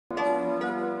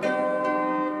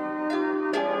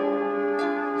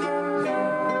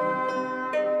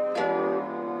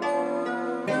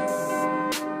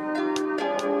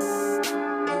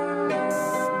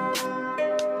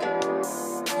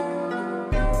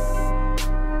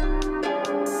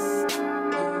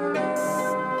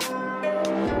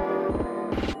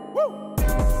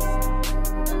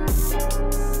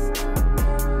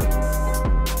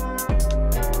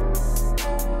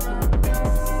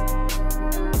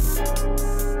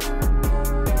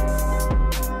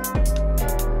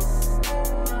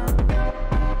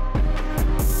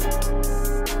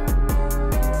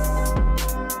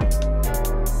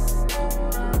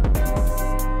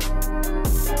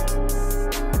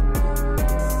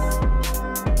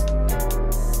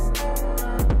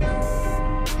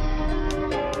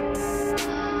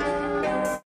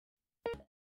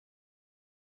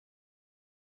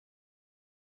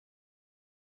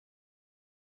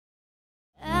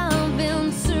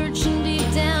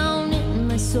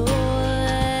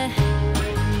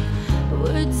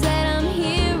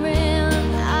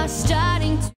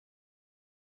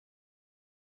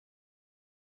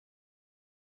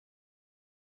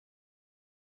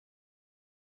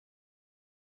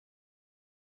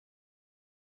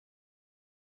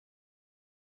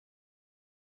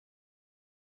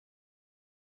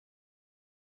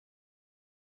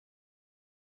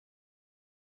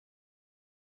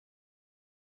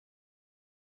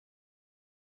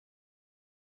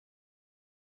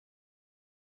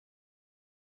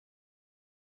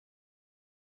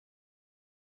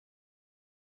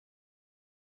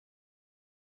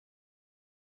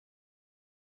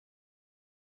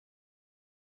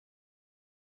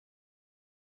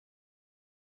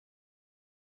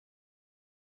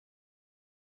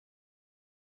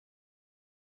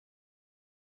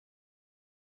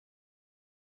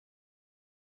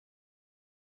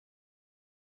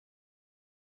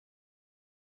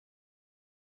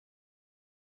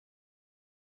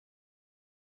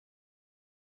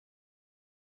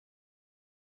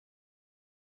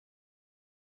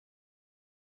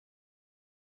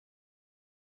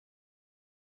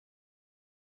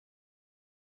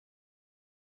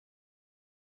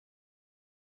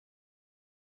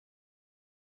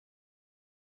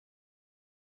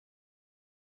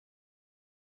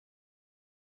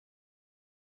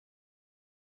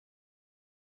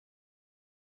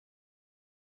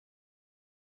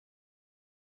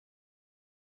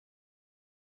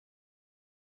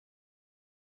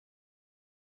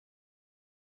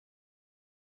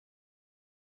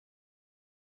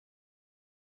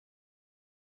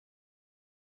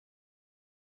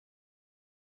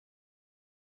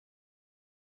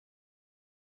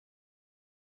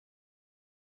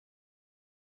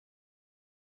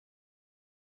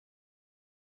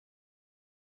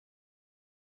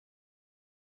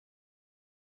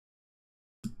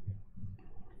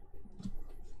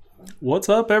What's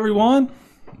up, everyone?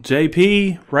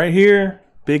 JP right here,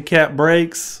 Big Cat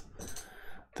Breaks.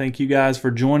 Thank you guys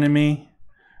for joining me.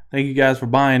 Thank you guys for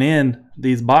buying in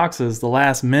these boxes the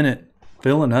last minute,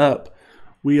 filling up.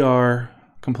 We are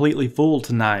completely full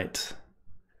tonight.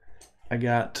 I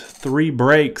got 3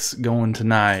 breaks going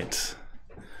tonight.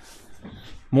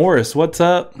 Morris, what's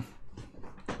up?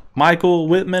 Michael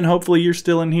Whitman, hopefully you're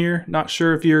still in here. Not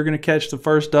sure if you're going to catch the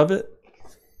first of it.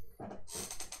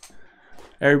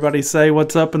 Everybody say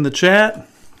what's up in the chat.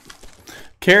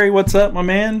 Carrie, what's up, my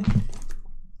man?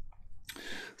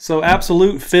 So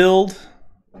absolute filled.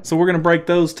 So we're gonna break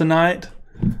those tonight.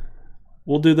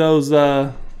 We'll do those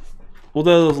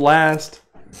last,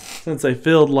 since they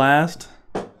filled last.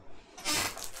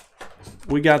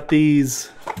 We got these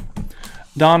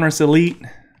Donruss Elite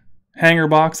hanger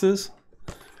boxes.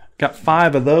 Got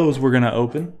 5 of those we're gonna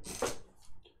open.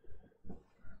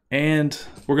 And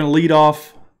we're gonna lead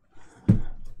off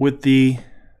with the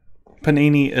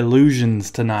Panini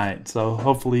Illusions tonight. So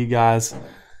hopefully you guys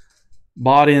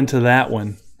bought into that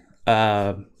one.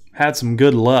 Had some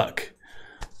good luck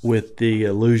with the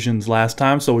Illusions last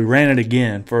time, so we ran it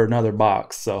again for another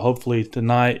box. So hopefully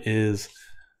tonight is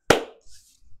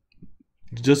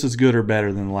just as good or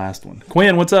better than the last one.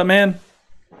 Quinn, what's up, man?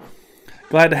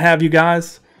 Glad to have you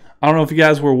guys. I don't know if you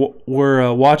guys were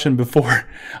watching before.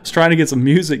 I was trying to get some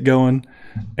music going,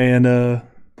 and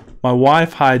my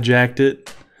wife hijacked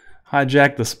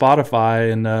the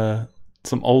Spotify, and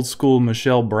some old school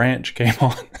Michelle Branch came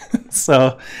on.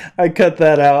 So I cut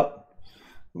that out.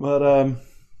 But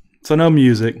so no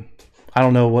music. I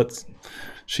don't know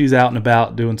she's out and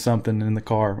about doing something in the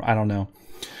car. I don't know.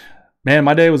 Man,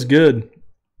 my day was good.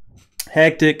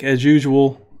 Hectic as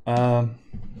usual. Got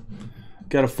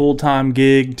a full-time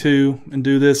gig too, and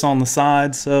do this on the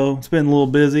side, so it's been a little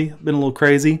busy, been a little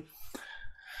crazy.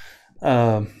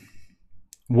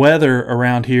 Weather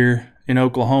around here in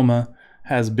Oklahoma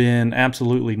has been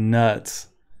absolutely nuts.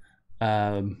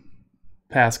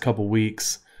 Past couple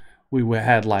weeks, we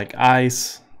had like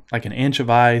ice, like an inch of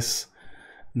ice,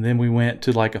 and then we went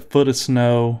to like a foot of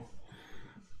snow,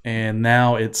 and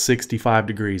now it's 65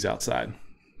 degrees outside.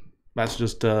 That's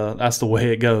just that's the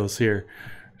way it goes here.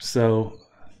 So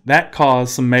that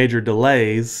caused some major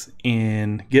delays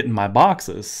in getting my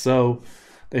boxes. So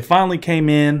they finally came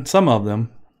in, some of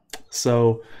them.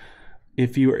 So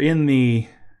if you are in the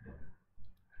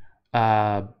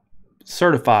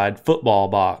certified football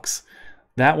box,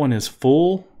 that one is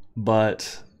full,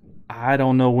 but I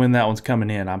don't know when that one's coming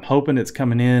in. I'm hoping it's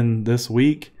coming in this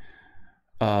week.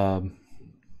 Hopefully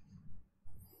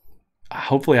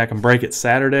I can break it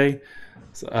Saturday,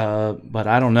 but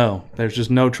I don't know. There's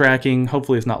just no tracking.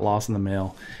 Hopefully it's not lost in the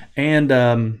mail. And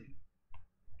I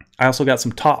also got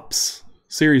some Topps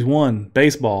Series 1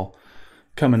 baseball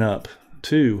coming up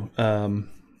too. A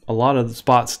lot of the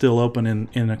spots still open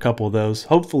in a couple of those.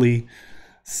 Hopefully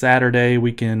Saturday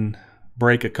we can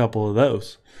break a couple of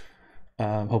those.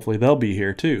 Hopefully they'll be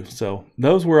here too. So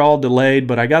those were all delayed,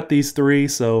 but I got these 3,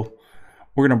 so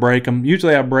we're gonna break them.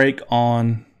 Usually I break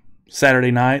on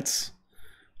Saturday nights.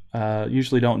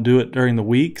 Usually don't do it during the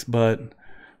weeks, but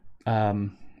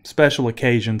special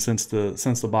occasion since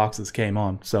the boxes came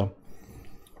on. So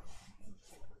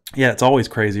yeah, it's always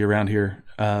crazy around here.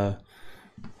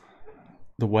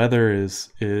 The weather is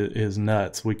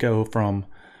nuts. We go from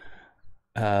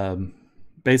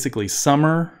basically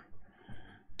summer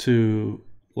to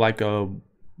like a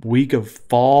week of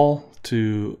fall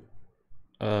to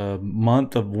a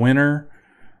month of winter,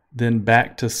 then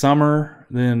back to summer,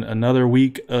 then another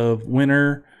week of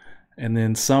winter, and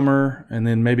then summer, and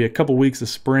then maybe a couple weeks of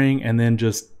spring, and then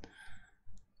just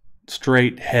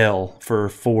straight hell for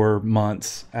 4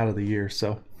 months out of the year.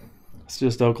 So it's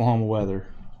just Oklahoma weather.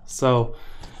 So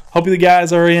hope you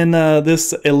guys are in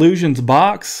this Illusions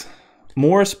box.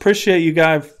 Morris, appreciate you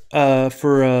guys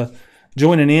for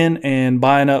joining in and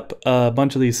buying up a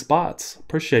bunch of these spots.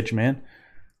 Appreciate you, man.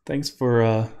 Thanks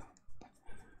for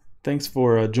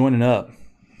joining up.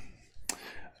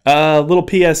 Little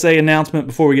PSA announcement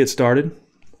before we get started.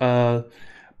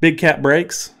 Big Cat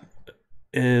Breaks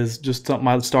is just something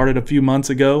I started a few months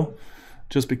ago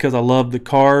just because I love the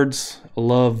cards. I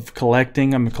love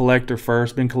collecting. I'm a collector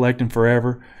first, been collecting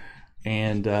forever.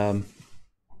 And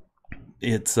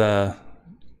it's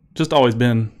just always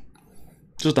been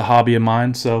just a hobby of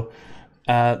mine. So,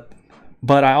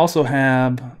 but I also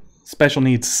have special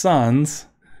needs sons.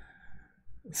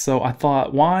 So I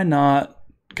thought, why not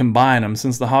combine them?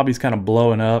 Since the hobby's kind of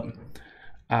blowing up,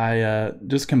 I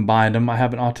just combined them. I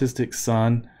have an autistic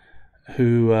son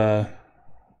who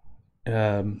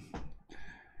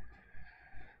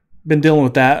been dealing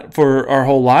with that for our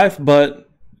whole life, but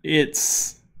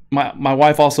it's my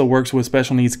wife also works with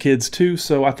special needs kids too,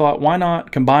 so I thought, why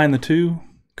not combine the two?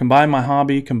 Combine my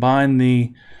hobby, combine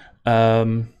the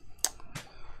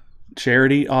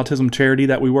charity, autism charity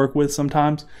that we work with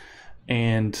sometimes,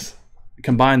 and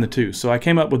combine the two. So I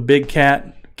came up with Big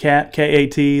Cat,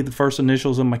 K-A-T, the first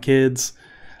initials of my kids,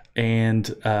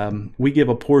 and we give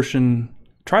a portion,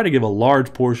 try to give a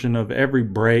large portion of every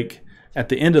break at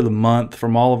the end of the month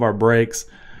from all of our breaks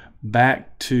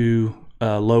back to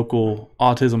local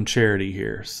autism charity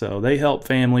here. So they help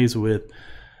families with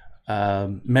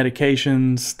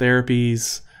medications,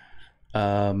 therapies,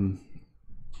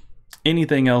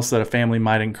 anything else that a family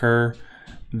might incur.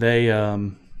 They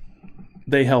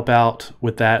help out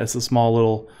with that. It's a small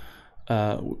little,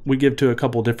 we give to a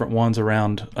couple different ones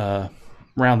around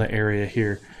the area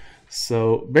here.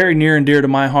 So very near and dear to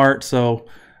my heart. So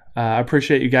I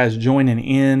appreciate you guys joining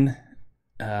in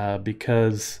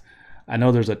because I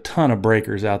know there's a ton of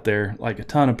breakers out there, like a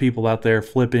ton of people out there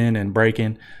flipping and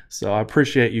breaking. So I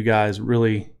appreciate you guys,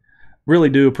 really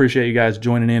do appreciate you guys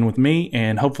joining in with me,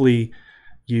 and hopefully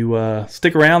you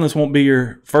stick around. This won't be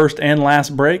your first and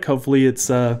last break. Hopefully it's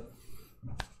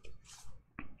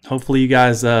hopefully you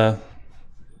guys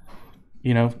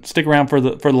you know, stick around for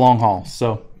the long haul.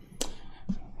 So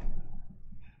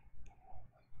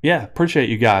yeah, appreciate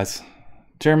you guys.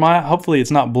 Jeremiah, hopefully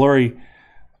it's not blurry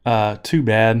too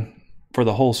bad for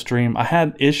the whole stream. I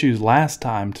had issues last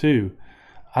time too.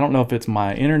 I don't know if it's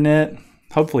my internet.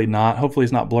 Hopefully not. Hopefully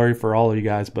it's not blurry for all of you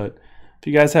guys, but if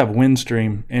you guys have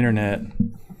Windstream internet,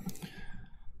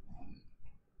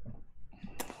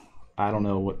 I don't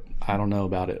know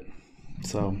about it.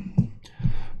 So,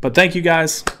 but thank you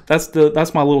guys.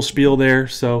 That's my little spiel there.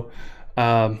 So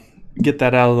get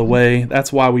that out of the way.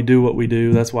 That's why we do what we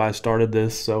do. That's why I started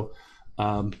this. So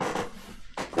I'm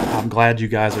glad you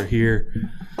guys are here.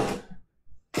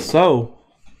 So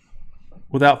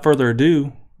without further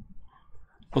ado,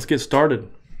 let's get started.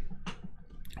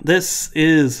 This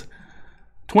is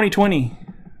 2020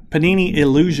 Panini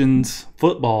Illusions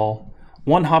Football.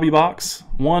 One hobby box,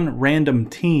 one random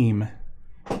team.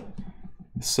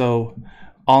 So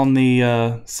on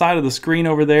the side of the screen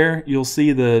over there, you'll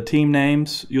see the team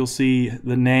names. You'll see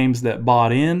the names that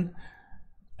bought in.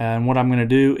 And what I'm going to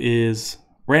do is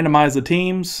randomize the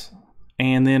teams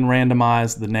and then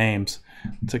randomize the names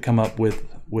to come up with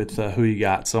who you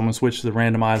got. So I'm going to switch to the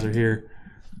randomizer here.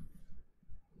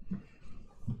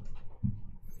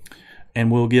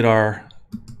 And we'll get our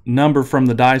number from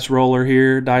the dice roller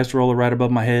here. Dice roller right above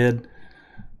my head.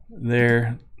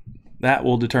 There. That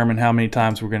will determine how many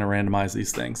times we're going to randomize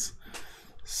these things.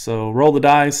 So roll the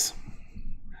dice.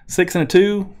 6 and a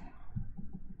 2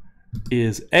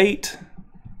 is 8.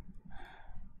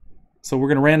 So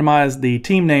we're going to randomize the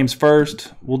team names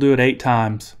first. We'll do it 8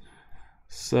 times.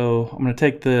 So I'm going to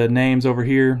take the names over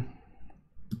here.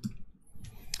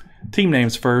 Team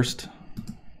names first.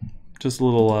 Just a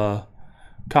little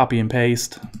copy and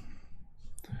paste.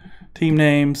 Team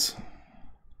names.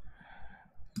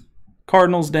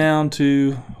 Cardinals down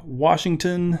to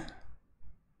Washington.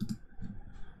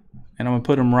 And I'm going to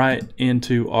put them right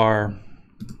into our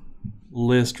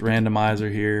list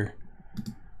randomizer here.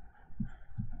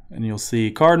 And you'll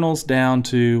see Cardinals down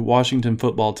to Washington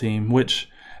football team, which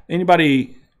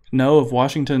anybody know if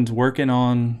Washington's working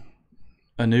on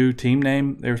a new team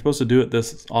name? They were supposed to do it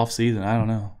this off season. I don't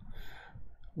know.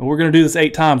 But we're going to do this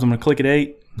 8 times. I'm going to click it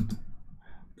 8.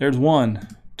 There's 1,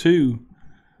 2,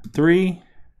 3,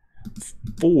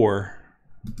 4,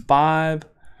 5,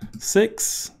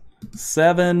 6,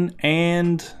 7,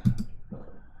 and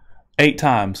 8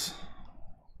 times.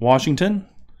 Washington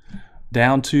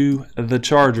down to the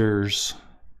Chargers.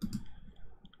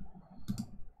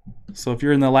 So if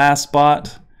you're in the last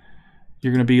spot,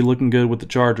 you're going to be looking good with the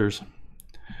Chargers.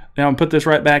 Now I'm going to put this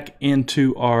right back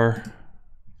into our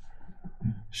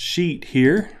sheet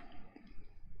here.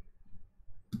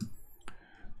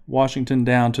 Washington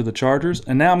down to the Chargers.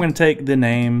 And now I'm going to take the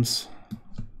names.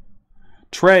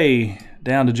 Trey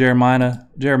down to Jeremiah.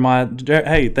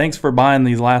 Hey, thanks for buying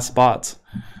these last spots.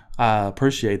 I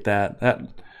appreciate that. That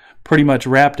pretty much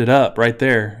wrapped it up right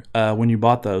there when you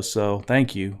bought those. So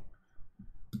thank you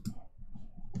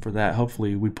for that.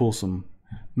 Hopefully we pull some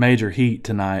major heat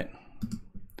tonight.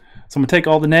 So I'm going to take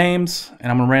all the names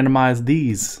and I'm going to randomize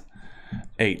these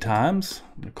 8 times.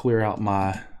 I'm going to clear out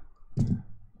my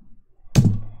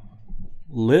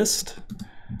list,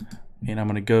 and I'm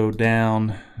going to go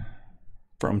down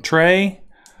from Trey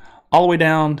all the way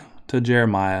down to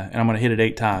Jeremiah, and I'm going to hit it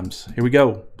 8 times. Here we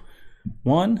go.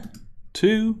 1,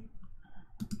 2,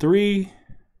 3,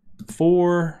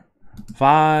 4,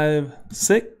 5,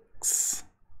 6,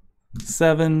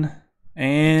 7,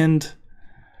 and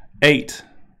 8.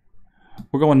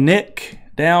 We're going Nick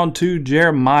down to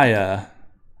Jeremiah.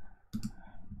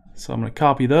 So I'm going to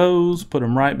copy those, put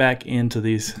them right back into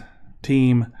these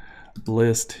team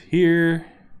list here.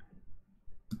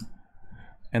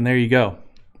 And there you go.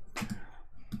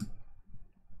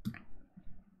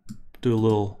 Do a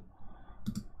little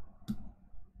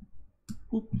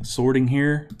sorting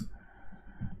here.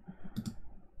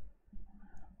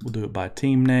 We'll do it by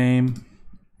team name.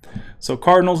 So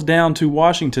Cardinals down to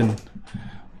Washington.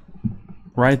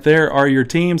 Right there are your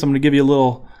teams. I'm going to give you a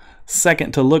little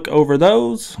second to look over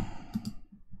those.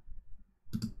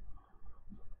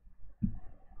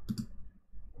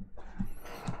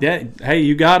 Yeah, hey,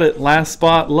 you got it. Last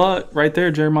spot luck right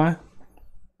there, Jeremiah.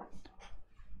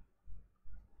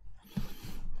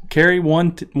 Carry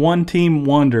one team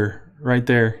wonder right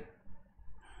there.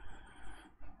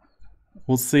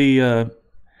 We'll see.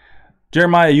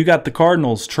 Jeremiah, you got the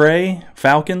Cardinals. Trey,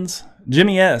 Falcons.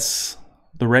 Jimmy S,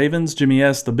 the Ravens. Jimmy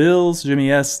S, the Bills.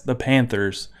 Jimmy S, the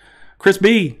Panthers. Chris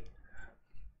B,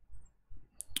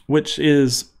 which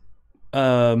is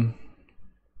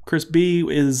Chris B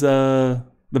is the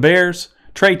Bears.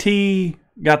 Trey T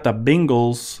got the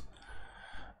Bengals.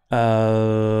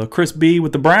 Chris B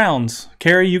with the Browns.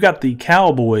 Carrie, you got the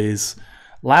Cowboys.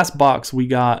 Last box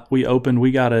we opened,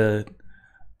 we got a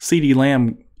CD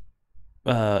Lamb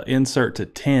insert to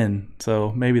 10.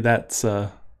 So maybe that's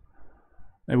maybe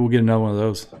we'll get another one of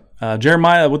those.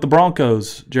 Jeremiah with the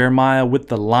Broncos. Jeremiah with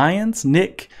the Lions.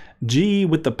 Nick G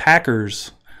with the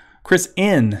Packers. Chris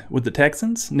N with the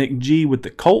Texans. Nick G with the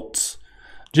Colts.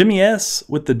 Jimmy S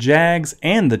with the Jags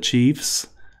and the Chiefs.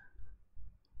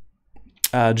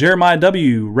 Jeremiah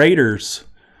W, Raiders,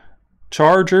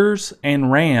 Chargers,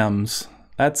 and Rams.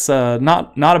 That's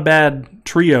not a bad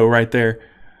trio right there.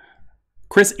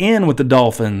 Chris N with the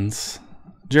Dolphins.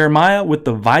 Jeremiah with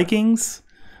the Vikings.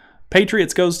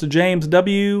 Patriots goes to James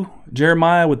W.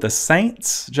 Jeremiah with the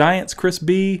Saints. Giants, Chris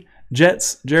B.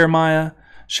 Jets, Jeremiah.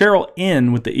 Cheryl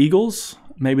N with the Eagles.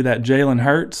 Maybe that Jalen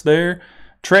Hurts there.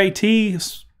 Trey T,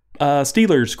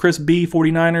 Steelers. Chris B,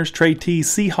 49ers. Trey T,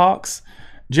 Seahawks.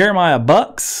 Jeremiah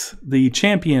Bucks, the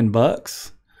champion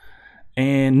Bucks.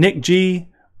 And Nick G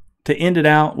to end it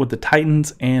out with the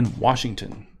Titans and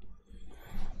Washington.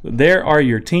 There are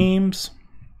your teams.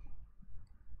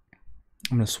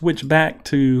 I'm going to switch back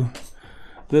to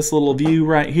this little view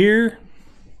right here.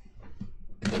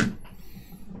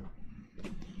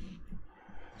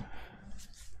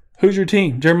 Who's your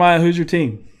team? Jeremiah, who's your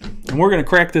team? And we're going to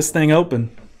crack this thing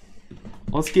open.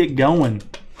 Let's get going.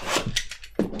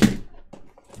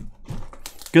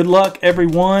 Good luck,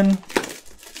 everyone.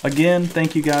 Again,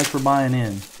 thank you guys for buying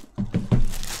in.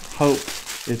 Hope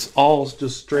it's all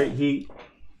just straight heat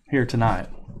here tonight.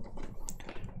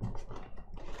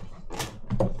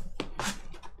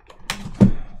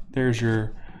 There's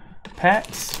your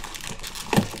packs.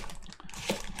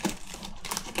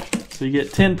 So you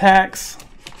get 10 packs.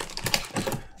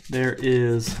 There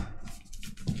is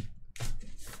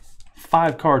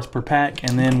 5 cards per pack,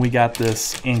 and then we got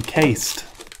this encased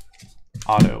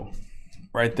auto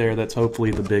right there. That's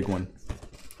hopefully the big one.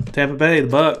 Tampa Bay, the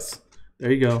Bucks.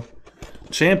 There you go.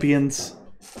 Champions.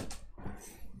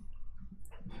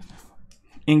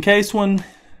 Encased one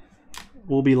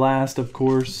will be last, of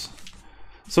course.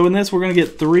 So in this, we're going to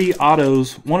get 3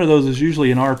 autos. One of those is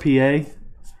usually an RPA.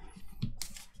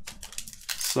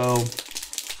 So,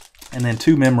 and then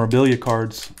 2 memorabilia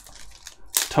cards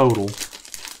total.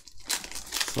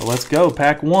 So let's go.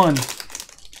 Pack 1.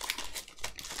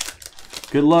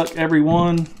 Good luck,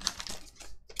 everyone.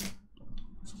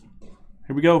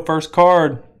 Here we go. First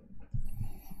card.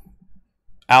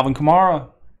 Alvin Kamara.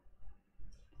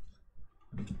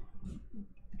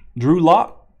 Drew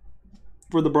Lock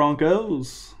for the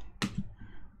Broncos.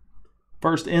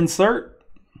 First insert.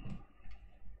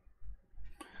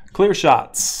 Clear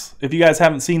shots. If you guys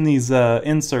haven't seen these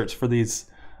inserts for these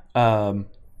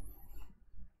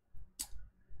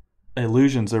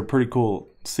illusions, they're pretty cool.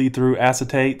 See-through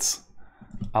acetates.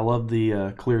 I love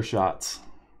the clear shots.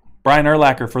 Brian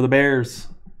Urlacher for the Bears.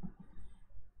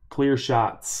 Clear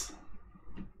shots.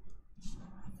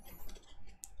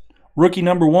 Rookie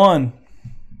number 1.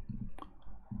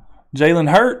 Jalen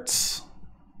Hurts.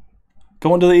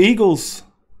 Going to the Eagles.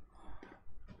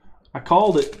 I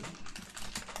called it.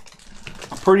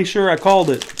 I'm pretty sure I called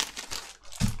it.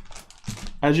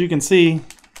 As you can see,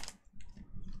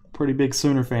 pretty big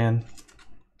Sooner fan.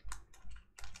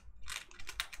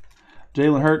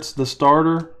 Jalen Hurts, the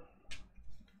starter.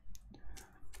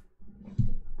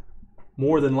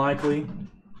 More than likely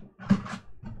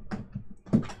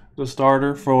the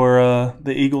starter for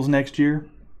the Eagles next year.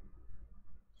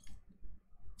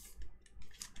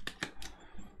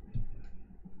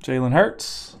 Jalen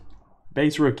Hurts,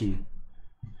 base rookie.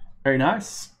 Very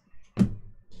nice.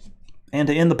 And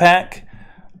to end the pack,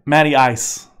 Matty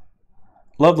Ice.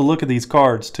 Love the look of these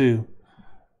cards too.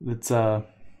 It's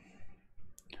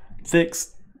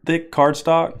thick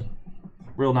cardstock.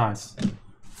 Real nice.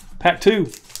 Pack 2.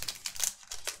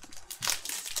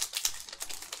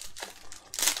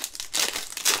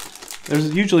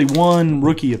 There's usually one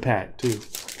rookie a pack too,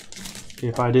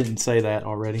 if I didn't say that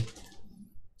already.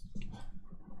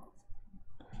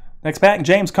 Next pack,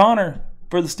 James Conner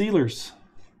for the Steelers.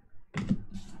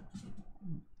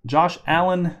 Josh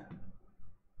Allen,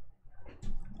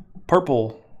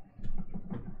 purple.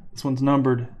 This one's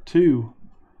numbered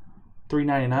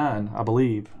 2/399, I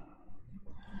believe.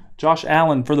 Josh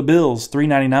Allen for the Bills,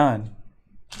 $3.99.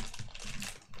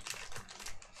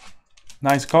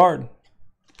 Nice card.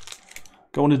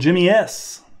 Going to Jimmy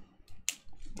S.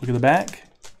 Look at the back.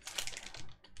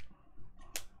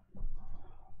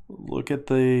 Look at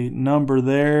the number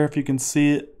there, if you can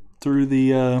see it through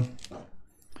the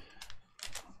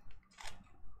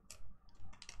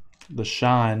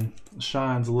shine. The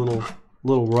shine's a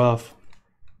little rough.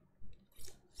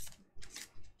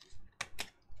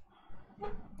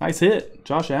 Nice hit,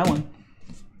 Josh Allen.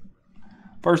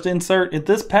 First insert in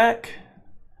this pack.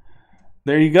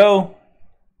 There you go.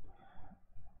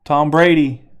 Tom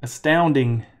Brady,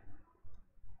 astounding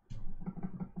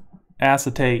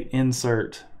acetate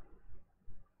insert.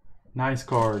 Nice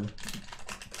card.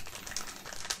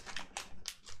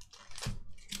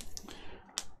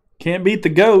 Can't beat the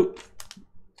GOAT.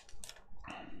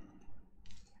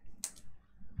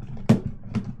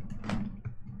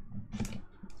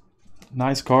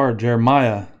 Nice card,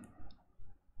 Jeremiah.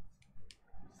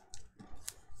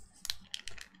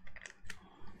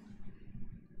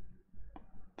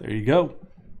 There you go.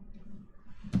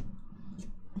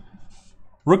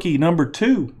 Rookie number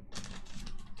 2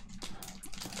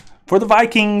 for the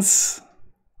Vikings,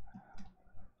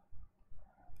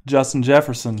 Justin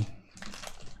Jefferson.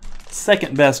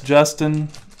 Second best Justin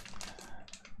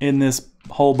in this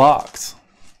whole box.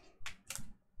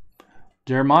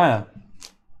 Jeremiah.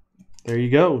 There you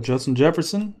go, Justin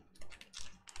Jefferson.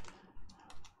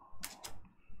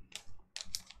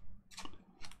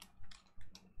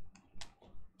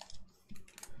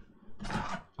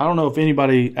 I don't know if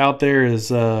anybody out there has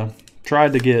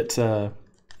tried to get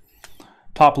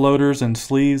top loaders and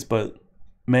sleeves, but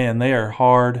man, they are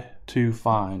hard to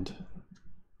find.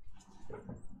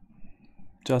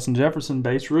 Justin Jefferson,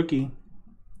 base rookie.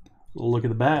 We'll look at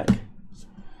the back.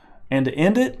 And to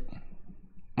end it,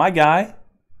 my guy.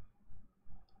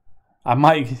 I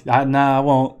won't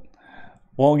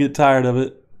get tired of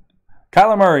it.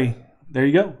 Kyler Murray. There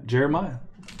you go, Jeremiah.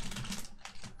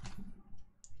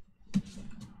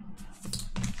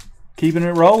 Keeping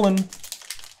it rolling.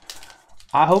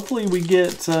 Hopefully we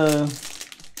get a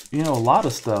lot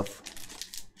of stuff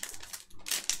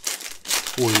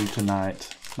for you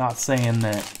tonight. Not saying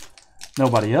that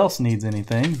nobody else needs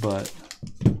anything, but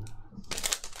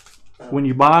when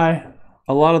you buy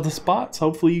a lot of the spots,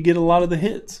 hopefully you get a lot of the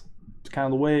hits. It's kind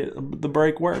of the way the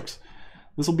break works.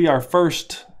 This will be our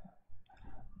first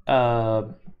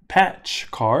patch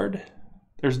card.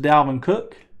 There's Dalvin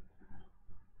Cook.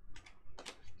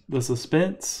 The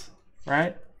suspense,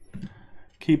 right?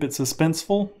 Keep it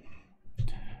suspenseful.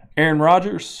 Aaron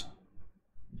Rodgers.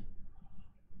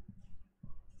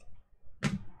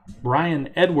 Bryan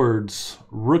Edwards,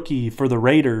 rookie for the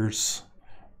Raiders.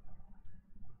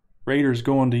 Raiders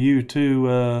going to you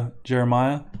too,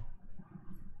 Jeremiah.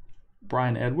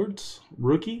 Bryan Edwards,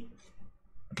 rookie.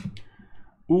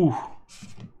 Ooh.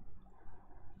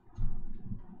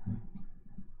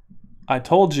 I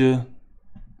told you.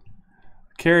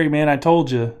 Kerry, man, I told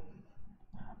you.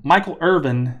 Michael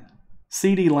Irvin,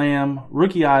 CeeDee Lamb,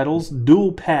 Rookie Idols,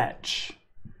 dual patch.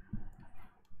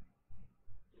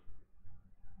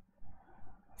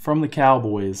 From the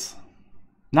Cowboys.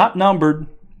 Not numbered.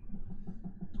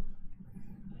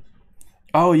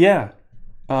 Oh, yeah.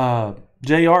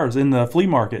 JR's in the flea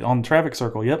market on the traffic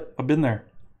circle. Yep, I've been there.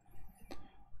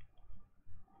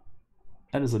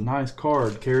 That is a nice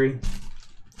card, Kerry.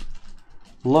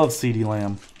 Love CeeDee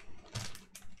Lamb.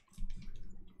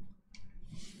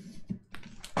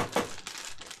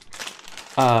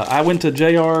 I went to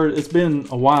JR. It's been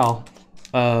a while.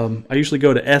 I usually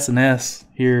go to S&S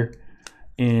here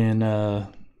in the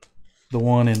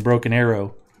one in Broken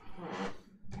Arrow.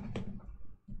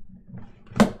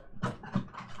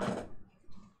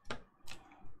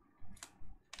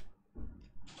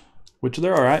 Which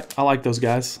they're all right. I like those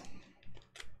guys.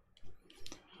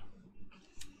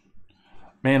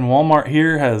 Man, Walmart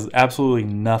here has absolutely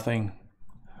nothing.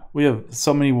 We have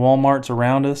so many Walmarts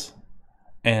around us,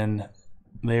 and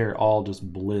they're all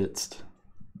just blitzed.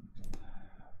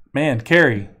 Man,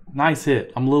 Carrie, nice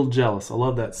hit. I'm a little jealous. I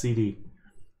love that CD.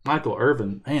 Michael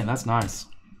Irvin, man, that's nice.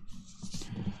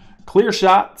 Clear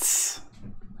shots.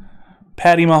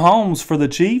 Patty Mahomes for the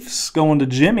Chiefs, going to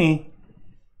Jimmy.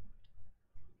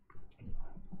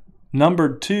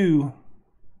 Number 2,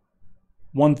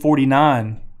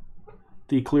 149.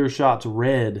 The clear shots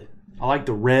red. I like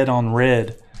the red on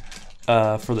red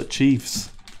for the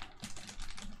Chiefs.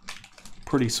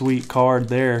 Pretty sweet card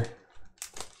there.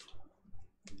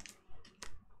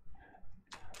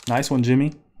 Nice one,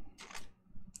 Jimmy.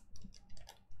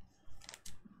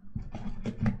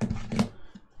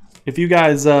 If you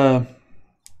guys, if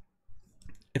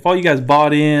all you guys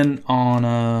bought in on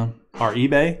our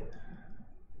eBay,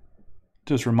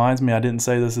 just reminds me I didn't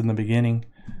say this in the beginning.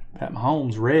 Pat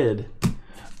Mahomes red.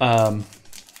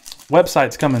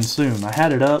 Website's coming soon. I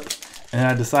had it up, and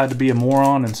I decided to be a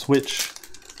moron and switch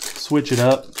it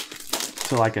up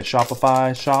to like a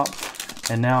Shopify shop,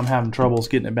 and now I'm having troubles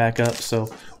getting it back up.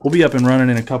 So we'll be up and running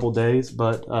in a couple days.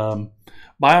 But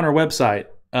buy on our website.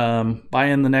 Buy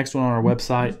in the next one on our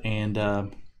website,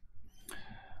 and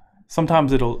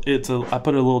sometimes I put it a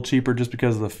little cheaper just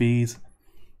because of the fees,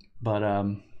 but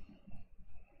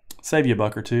save you a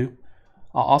buck or two.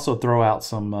 I'll also throw out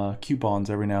some coupons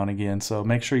every now and again, so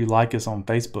make sure you like us on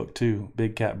Facebook too.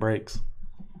 Big Cat Breaks.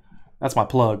 That's my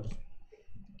plug.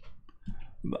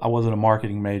 I wasn't a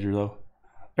marketing major though.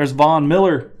 There's Von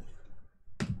Miller,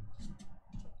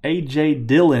 A.J.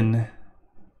 Dillon,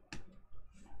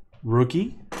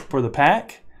 rookie for the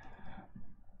Pack,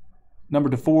 number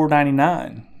to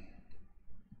 499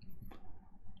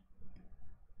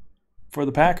 for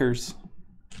the Packers.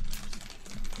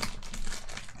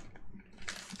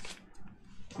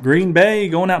 Green Bay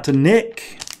going out to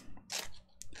Nick,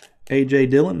 A.J.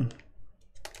 Dillon,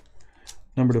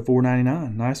 number to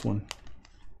 499. Nice one.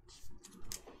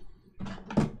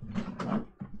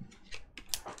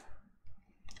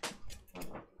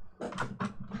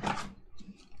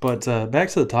 But back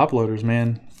to the top loaders,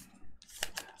 man.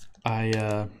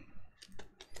 The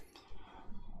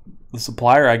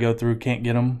supplier I go through can't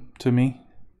get them to me.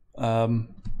 I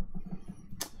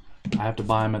have to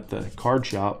buy them at the card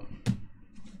shop,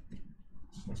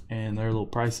 and they're a little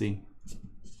pricey.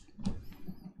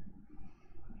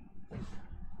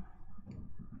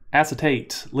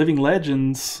 Acetate, Living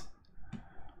Legends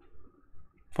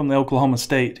from the Oklahoma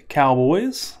State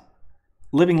Cowboys.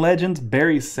 Living Legends,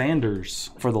 Barry Sanders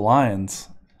for the Lions.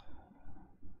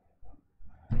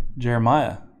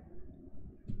 Jeremiah.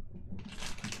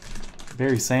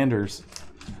 Barry Sanders.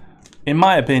 In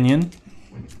my opinion,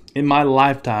 in my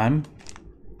lifetime,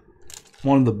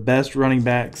 one of the best running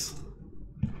backs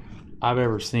I've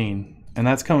ever seen. And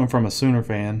that's coming from a Sooner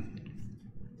fan.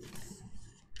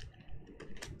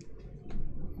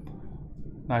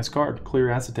 Nice card, clear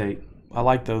acetate. I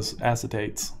like those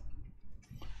acetates.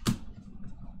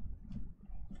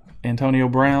 Antonio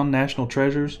Brown, National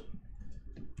Treasures.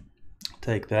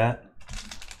 Take that.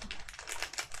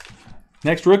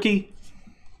 Next rookie.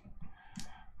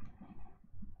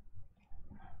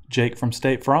 Jake from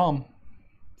State Farm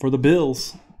for the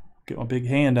Bills. Get my big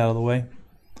hand out of the way.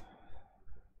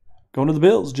 Going to the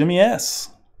Bills, Jimmy S.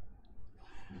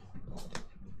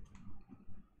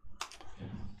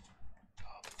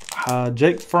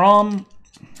 Jake Fromm.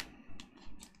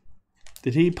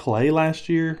 Did he play last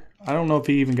year? I don't know if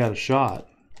he even got a shot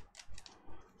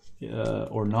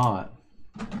or not.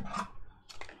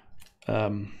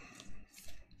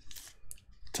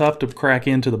 Tough to crack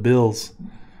into the Bills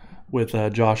with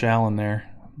Josh Allen there.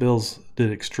 Bills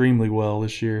did extremely well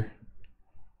this year.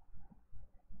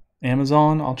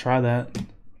 Amazon, I'll try that.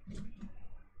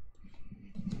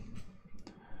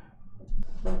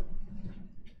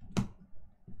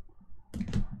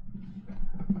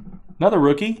 Another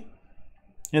rookie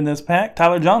in this pack,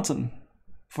 Tyler Johnson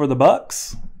for the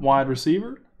Bucks, wide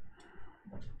receiver.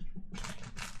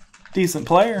 Decent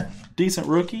player, decent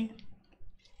rookie.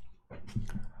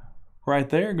 Right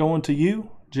there, going to you,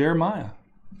 Jeremiah.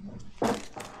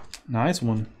 Nice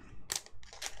one.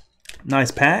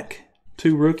 Nice pack,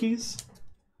 2 rookies.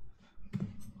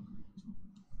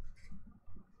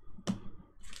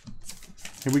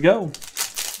 Here we go.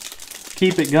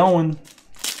 Keep it going.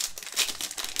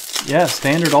 Yeah,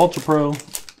 standard Ultra Pro.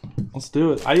 Let's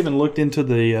do it. I even looked into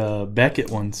the Beckett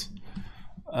ones.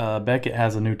 Beckett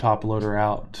has a new top loader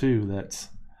out too. That's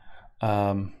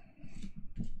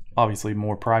obviously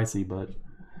more pricey, but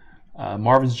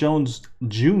Marvin Jones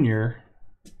Jr.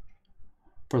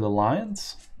 for the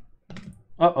Lions.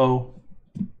 Uh-oh.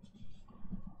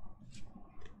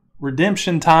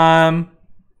 Redemption time.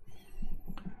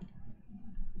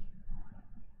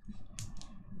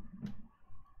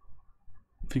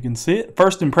 If you can see it.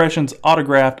 First Impressions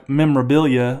Autographed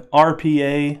Memorabilia.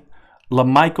 RPA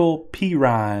LaMichael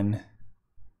Pirine.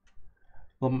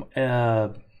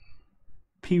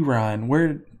 Pirine.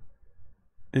 Where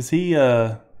is he?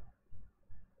 Where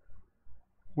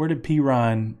did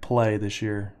Pirine play this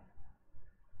year?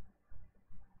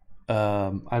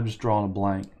 I'm just drawing a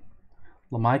blank.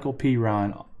 LaMichael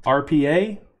Pirine.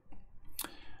 RPA.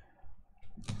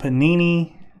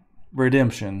 Panini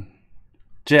Redemption.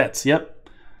 Jets. Yep.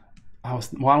 I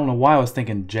don't know why I was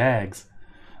thinking Jags.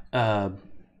 Panini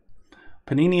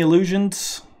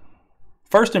Illusions.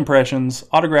 First Impressions.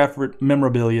 Autograph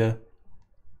Memorabilia.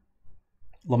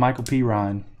 LaMichael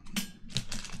Pirine.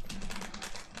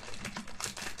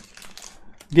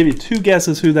 Give you 2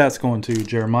 guesses who that's going to,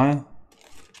 Jeremiah.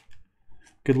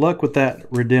 Good luck with that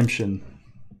redemption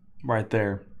right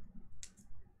there.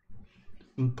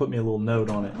 Put me a little note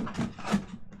on it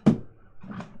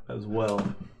as well.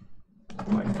 If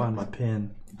I can find my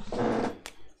pen.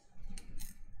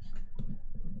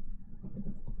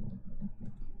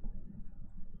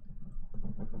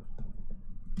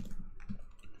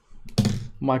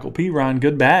 Michael Pirine,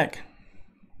 good back.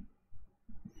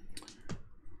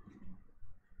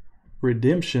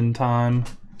 Redemption time.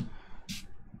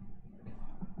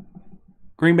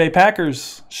 Green Bay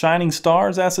Packers, Shining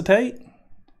Stars acetate.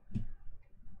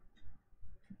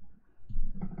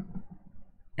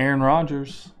 Aaron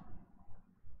Rodgers.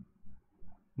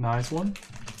 Nice one.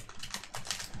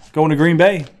 Going to Green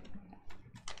Bay.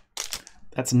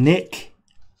 That's Nick.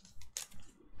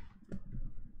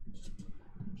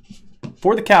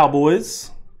 For the Cowboys,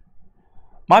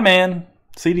 my man,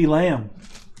 CeeDee Lamb.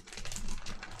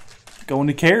 Going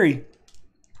to Carey.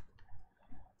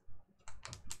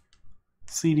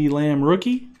 CeeDee Lamb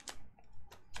rookie.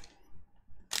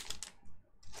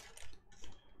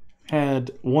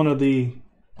 Had one of the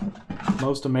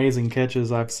most amazing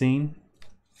catches I've seen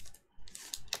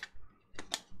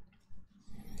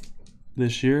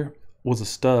this year. Was a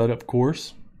stud, of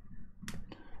course.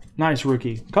 Nice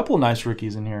rookie. A couple of nice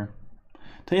rookies in here.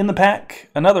 To end the pack,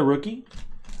 another rookie.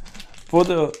 For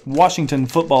the Washington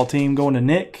football team, going to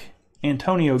Nick.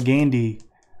 Antonio Gandy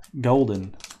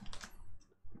Golden.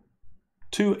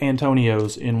 2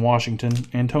 Antonios in Washington.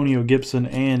 Antonio Gibson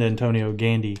and Antonio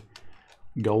Gandy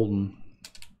Golden.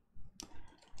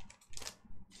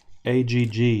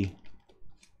 AGG.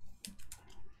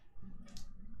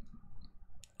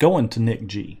 Going to Nick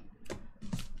G.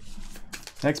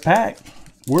 Next pack.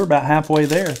 We're about halfway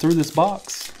there through this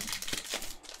box.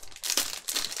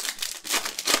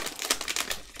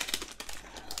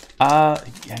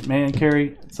 Man,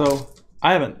 Kerry. So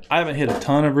I haven't hit a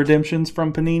ton of redemptions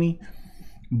from Panini,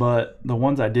 but the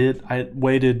ones I did, I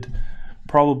waited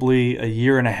probably a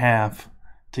year and a half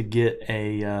to get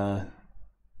a.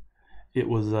 It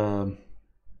was a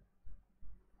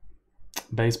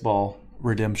baseball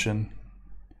redemption,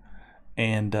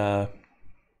 and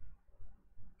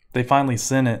they finally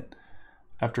sent it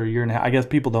after a year and a half. I guess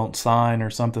people don't sign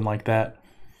or something like that.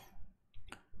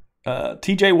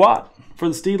 TJ Watt for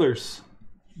the Steelers,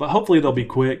 but hopefully they'll be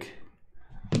quick.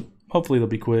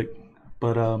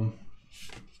 But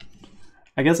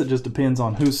I guess it just depends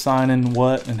on who's signing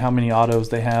what and how many autos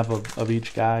they have of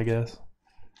each guy, I guess.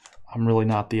 I'm really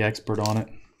not the expert on it.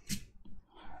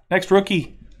 Next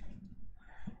rookie.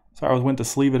 Sorry, I went to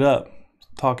sleeve it up.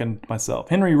 Talking to myself.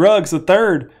 Henry Ruggs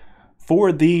III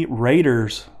for the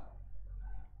Raiders.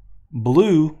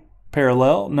 Blue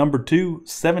parallel, number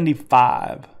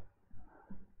 275.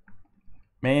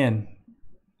 Man,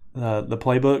 the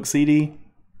playbook CD.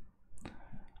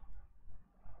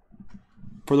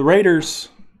 For the Raiders,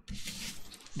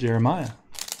 Jeremiah.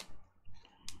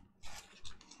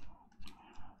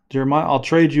 Jeremiah, I'll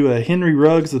trade you a Henry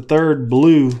Ruggs III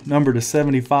blue number to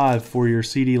 75 for your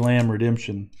CeeDee Lamb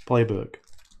redemption playbook.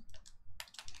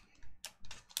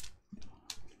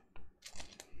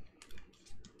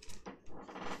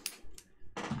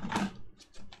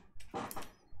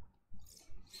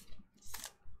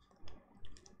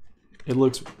 It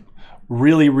looks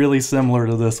really, really similar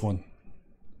to this one.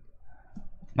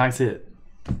 Nice hit.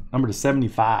 Number to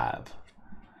 75.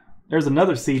 There's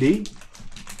another CD.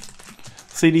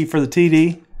 CD for the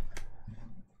TD.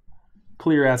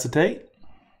 Clear acetate.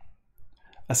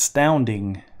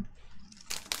 Astounding.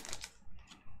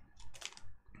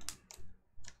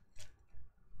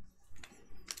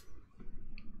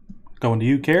 Going to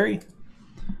you, Kerry.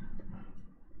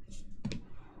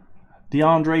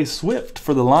 DeAndre Swift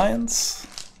for the Lions.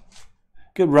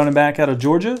 Good running back out of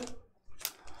Georgia.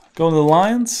 Going to the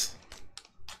Lions.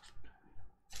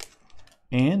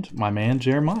 And my man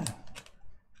Jeremiah.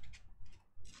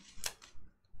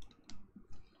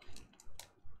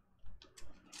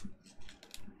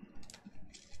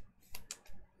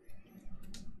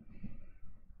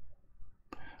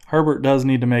 Herbert does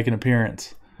need to make an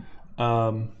appearance.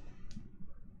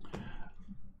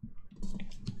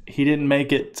 He didn't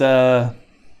make it.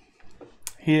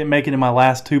 He didn't make it in my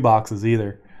last 2 boxes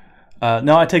either.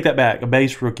 No, I take that back. A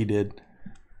base rookie did.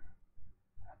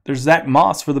 There's Zach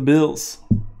Moss for the Bills.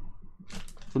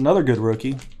 Another good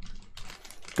rookie.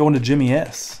 Going to Jimmy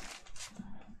S.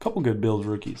 A couple good Bills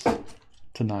rookies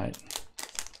tonight.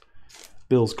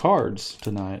 Bills cards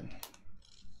tonight.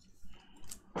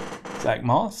 Zach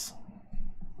Moss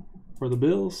for the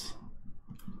Bills.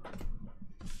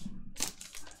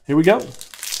 Here we go.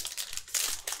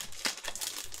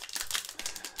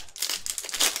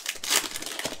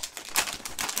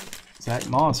 Zach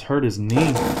Moss hurt his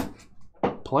knee.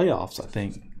 Playoffs, I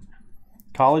think.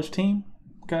 College team.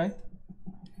 Okay.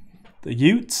 The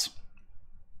Utes.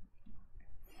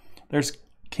 There's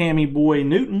Cammy Boy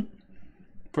Newton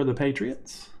for the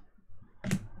Patriots.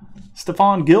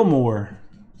 Stephon Gilmore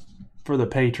for the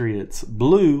Patriots.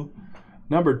 Blue,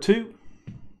 number 2.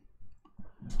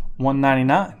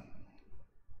 199.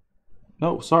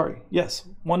 No, sorry. Yes,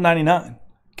 199.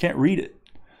 Can't read it.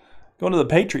 Going to the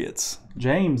Patriots.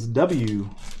 James W.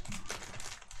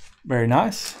 Very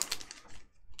nice.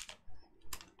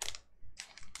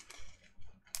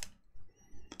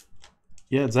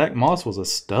 Yeah, Zach Moss was a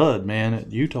stud, man,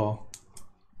 at Utah.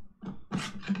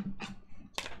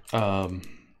 Talk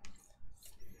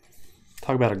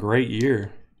about a great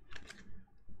year.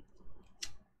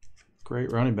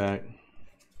 Great running back.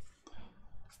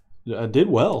 Did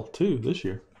well, too, this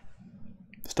year.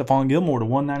 Stephon Gilmore to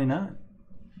 199.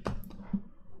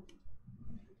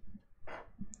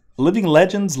 Living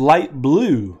Legends Light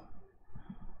Blue.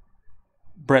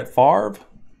 Brett Favre.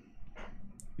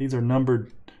 These are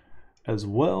numbered as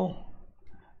well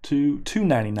to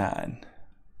 299.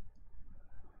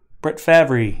 Brett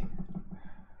Favre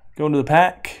going to the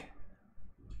pack.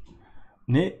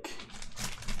 Nick.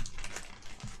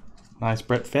 Nice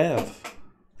Brett Favre.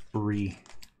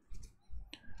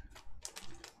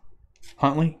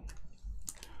 Huntley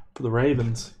for the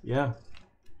Ravens. Yeah.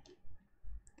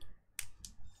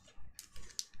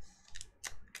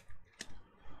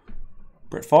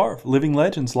 Brett Favre, Living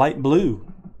Legends, light blue.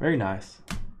 Very nice.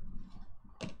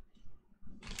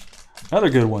 Another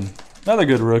good one. Another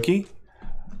good rookie.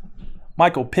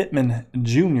 Michael Pittman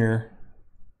Jr.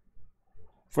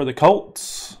 for the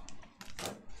Colts.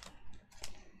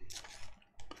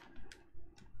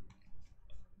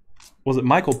 Was it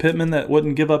Michael Pittman that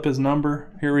wouldn't give up his number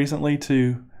here recently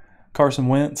to Carson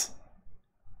Wentz?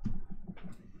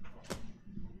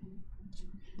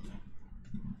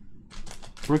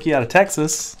 Rookie out of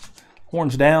Texas.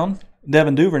 Horns down.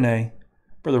 Devin Duvernay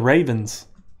for the Ravens.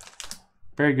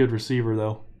 Very good receiver,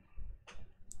 though.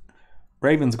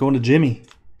 Ravens going to Jimmy.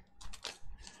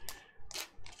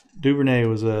 Duvernay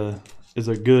is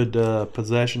a good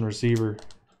possession receiver.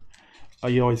 Oh,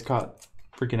 he always caught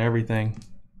freaking everything.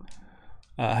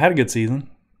 Had a good season.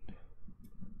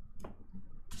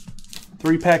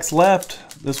 3 packs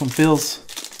left. This one feels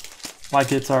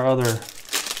like it's our other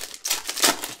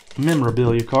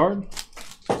memorabilia card.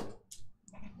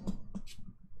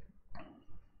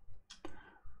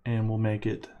 And we'll make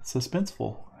it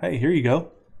suspenseful. Hey, here you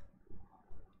go.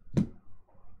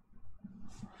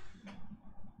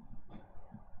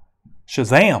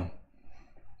 Shazam!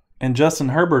 And Justin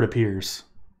Herbert appears.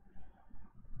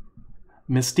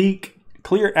 Mystique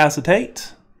Clear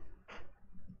Acetate.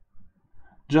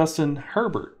 Justin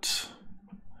Herbert.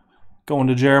 Going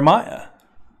to Jeremiah.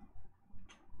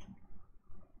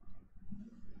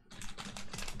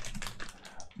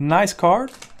 Nice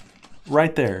card.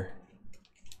 Right there.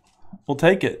 We'll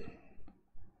take it.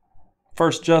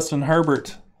 First Justin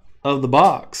Herbert of the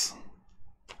box.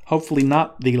 Hopefully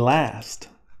not the last.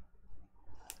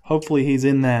 Hopefully he's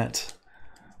in that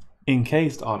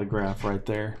encased autograph right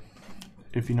there,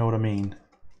 if you know what I mean.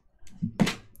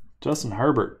 Justin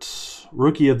Herbert,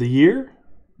 Rookie of the Year.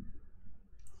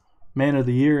 Man of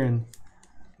the Year in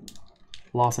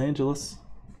Los Angeles.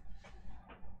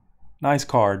 Nice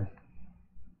card.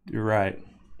 You're right.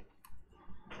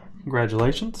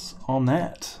 Congratulations on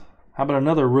that. How about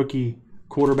another rookie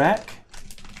quarterback?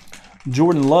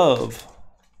 Jordan Love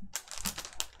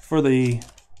for the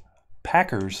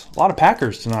Packers. A lot of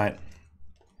Packers tonight.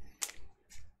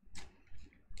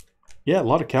 Yeah, a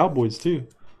lot of Cowboys too.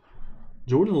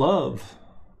 Jordan Love.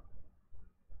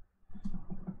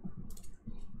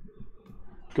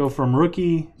 Go from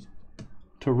rookie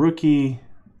to rookie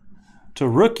to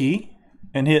rookie.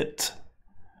 and hit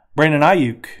Brandon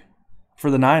Ayuk for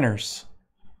the Niners.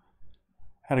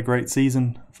 Had a great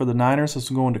season for the Niners. This is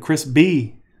going to Chris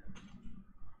B.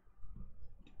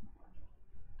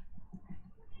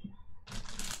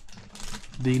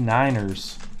 The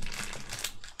Niners.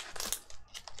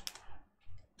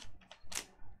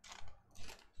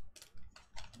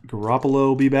 Garoppolo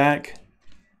will be back,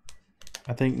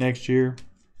 I think, next year.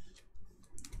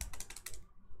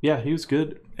 Yeah, he was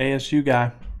good. ASU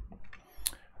guy.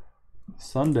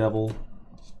 Sun Devil.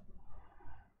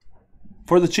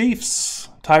 For the Chiefs,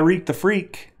 Tyreek the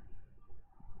Freak.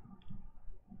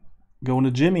 Going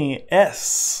to Jimmy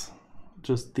S.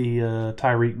 Just the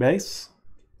Tyreek base.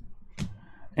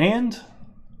 And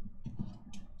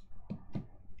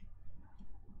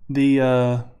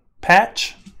the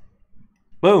patch.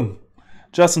 Boom.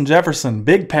 Justin Jefferson,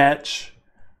 big patch.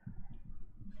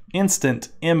 Instant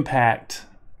impact.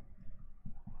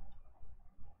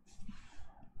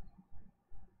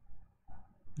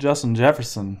 Justin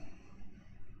Jefferson.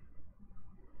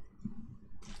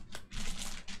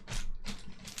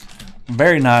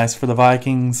 Very nice for the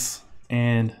Vikings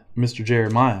and Mr.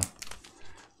 Jeremiah.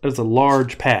 That's a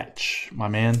large patch, my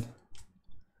man.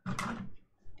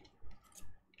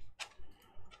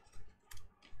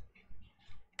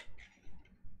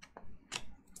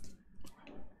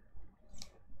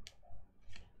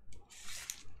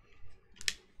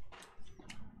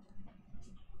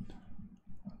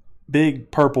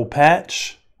 Big purple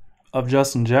patch of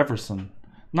Justin Jefferson.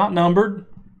 Not numbered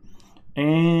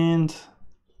and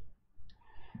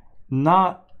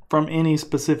not from any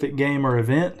specific game or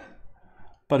event,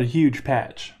 but a huge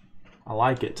patch. I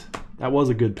like it. That was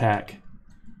a good pack.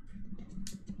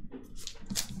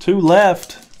 2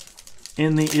 left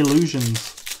in the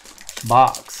Illusions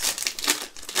box.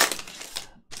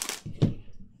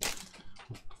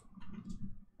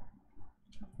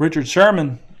 Richard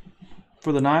Sherman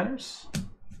for the Niners.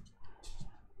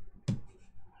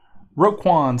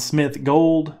 Roquan Smith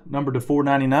Gold, number to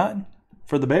 499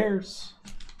 for the Bears.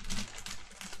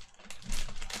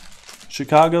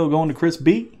 Chicago going to Chris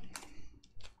B.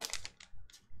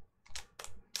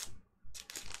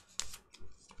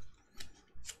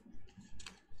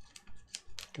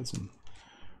 Got some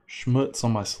schmutz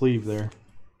on my sleeve there.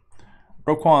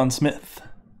 Roquan Smith,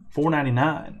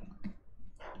 499.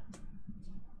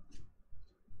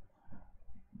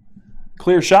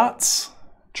 Clear shots,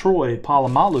 Troy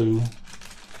Polamalu.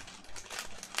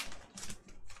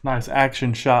 Nice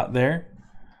action shot there.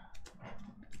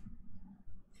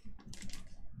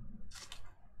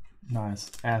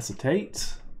 Nice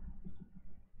acetate.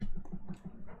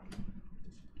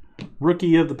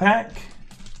 Rookie of the pack,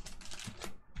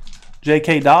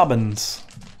 J.K. Dobbins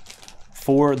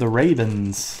for the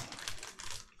Ravens.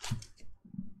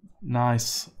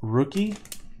 Nice rookie.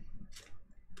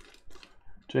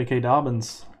 J.K.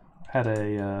 Dobbins had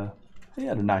a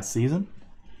nice season.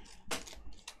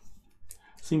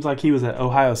 Seems like he was at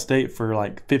Ohio State for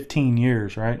like 15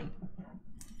 years, right?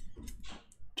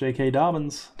 J.K.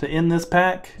 Dobbins to end this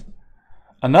pack.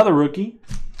 Another rookie,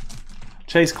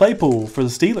 Chase Claypool for the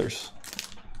Steelers.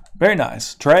 Very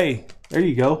nice. Trey, there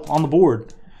you go, on the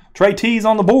board. Trey T's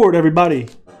on the board, everybody.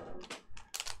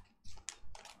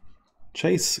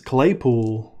 Chase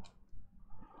Claypool,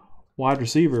 wide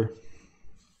receiver.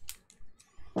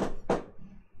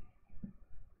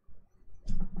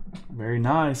 Very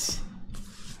nice.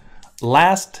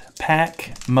 Last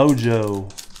pack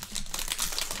mojo.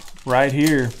 Right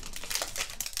here.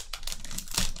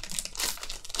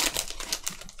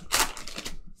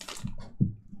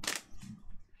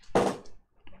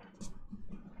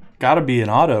 Gotta be an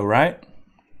auto, right?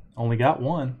 Only got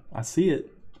one. I see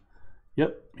it.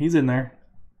 Yep, he's in there.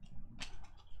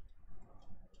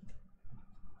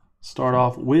 Start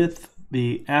off with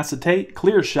the acetate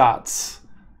clear shots.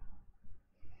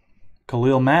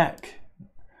 Khalil Mack,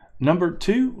 number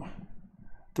 2,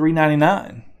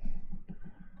 $3.99.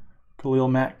 Khalil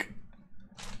Mack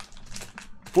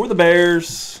for the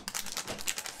Bears.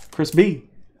 Chris B.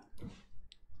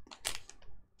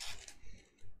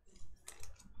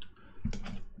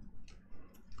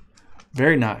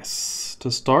 Very nice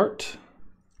to start.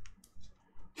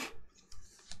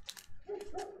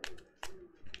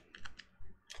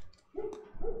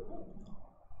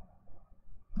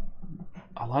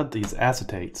 I love these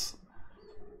acetates.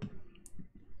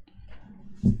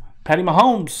 Patty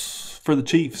Mahomes for the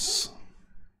Chiefs.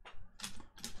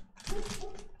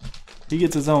 He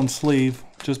gets his own sleeve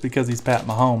just because he's Pat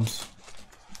Mahomes.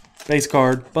 Base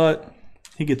card, but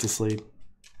he gets a sleeve.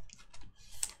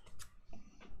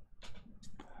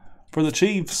 For the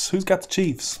Chiefs, who's got the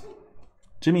Chiefs?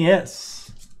 Jimmy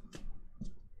S.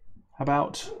 How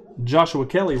about Joshua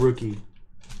Kelly, rookie?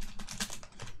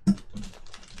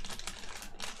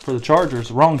 For the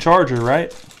Chargers. Wrong Charger,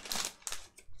 right?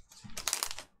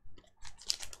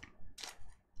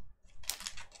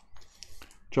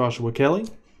 Joshua Kelly.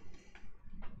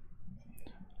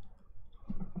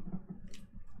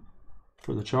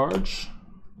 For the Charge.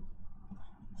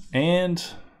 And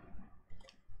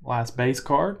last base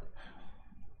card,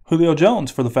 Julio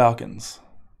Jones for the Falcons.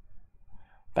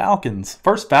 Falcons.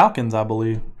 First Falcons, I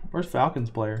believe. First Falcons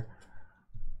player.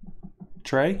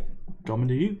 Trey, coming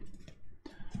to you.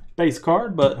 Base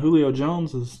card, but Julio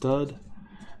Jones is a stud.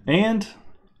 And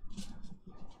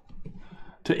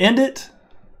to end it,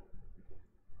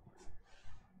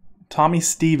 Tommy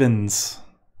Stevens.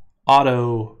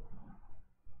 Auto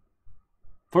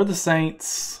for the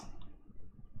Saints.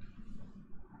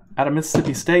 Out of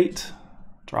Mississippi State.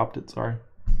 Dropped it, sorry.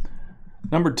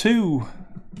 Number 2/99.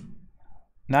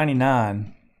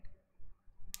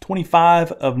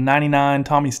 25 of 99,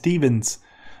 Tommy Stevens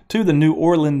to the New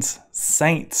Orleans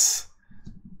Saints.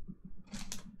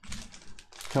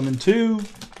 Coming to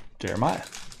Jeremiah.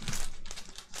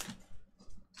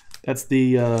 That's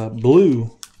the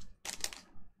blue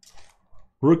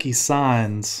rookie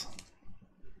signs.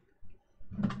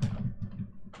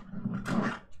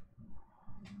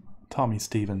 Tommy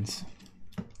Stevens.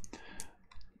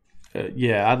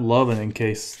 Yeah, I'd love an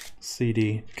encased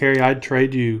CD. Kerry, I'd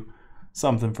trade you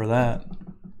something for that.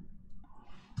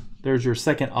 There's your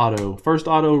second auto. First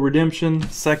auto, Redemption.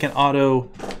 Second auto,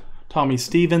 Tommy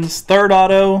Stevens. Third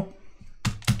auto,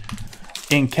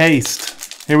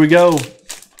 encased. Here we go.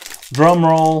 Drum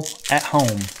roll at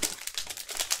home.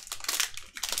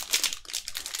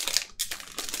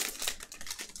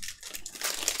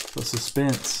 The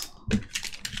suspense.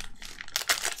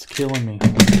 It's killing me.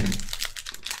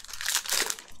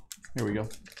 Here we go.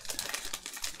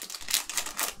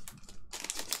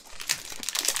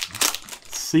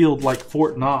 Sealed like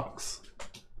Fort Knox.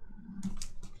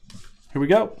 Here we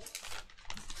go.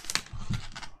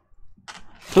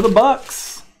 To the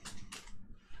Bucks.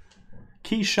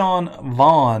 Keyshawn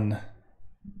Vaughn.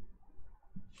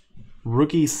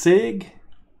 Rookie Sig.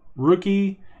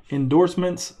 Rookie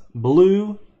endorsements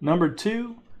blue. Number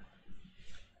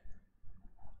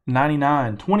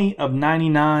 2/99. 20 of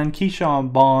 99.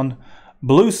 Keyshawn Vaughn.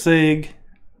 Blue Sig.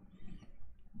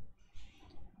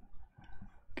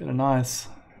 Got a nice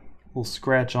little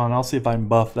scratch on. I'll see if I can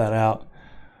buff that out.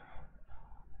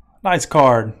 Nice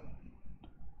card.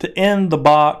 To end the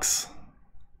box,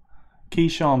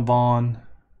 Keyshawn Vaughn.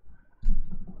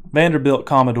 Vanderbilt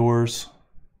Commodores.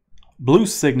 Blue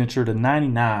signature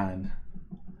 /99.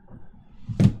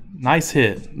 Nice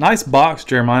hit. Nice box,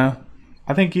 Jeremiah.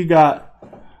 I think you got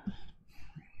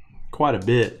quite a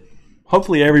bit.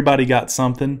 Hopefully everybody got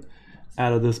something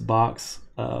out of this box.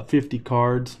 50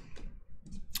 cards.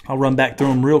 I'll run back through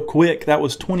them real quick. That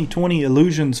was 2020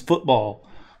 Illusions Football.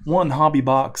 One hobby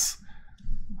box.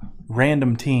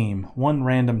 Random team. One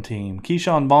random team.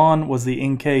 Keyshawn Vaughn was the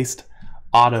encased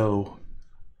auto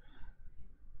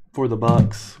for the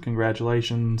Bucks.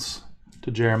 Congratulations to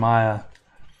Jeremiah.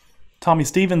 Tommy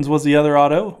Stevens was the other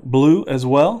auto. Blue as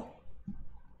well.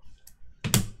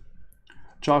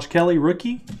 Josh Kelly,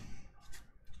 rookie.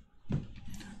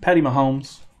 Patty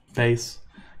Mahomes, base.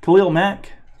 Khalil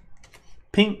Mack,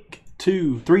 pink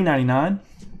 /399.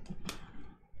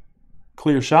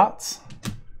 Clear shots.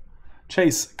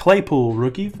 Chase Claypool,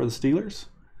 rookie for the Steelers.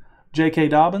 J.K.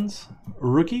 Dobbins,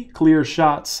 rookie. Clear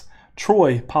shots.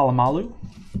 Troy Polamalu.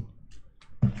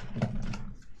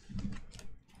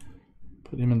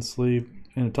 Put him in sleeve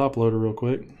in a top loader real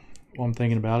quick while I'm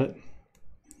thinking about it.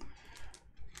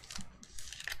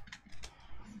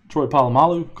 Troy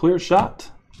Polamalu, clear shot.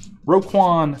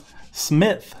 Roquan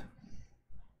Smith,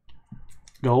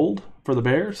 gold for the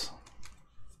Bears.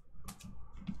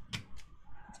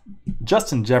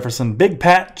 Justin Jefferson, big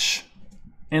patch,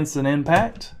 instant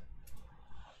impact.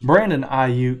 Brandon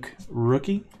Ayuk,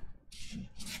 rookie.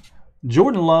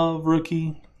 Jordan Love,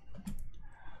 rookie.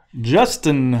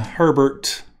 Justin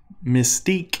Herbert,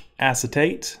 Mystique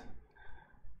acetate.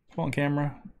 Come on,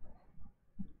 camera.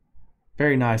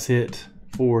 Very nice hit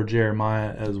for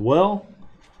Jeremiah as well.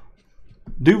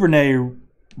 Duvernay,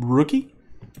 rookie.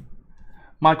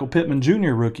 Michael Pittman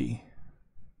Jr., rookie.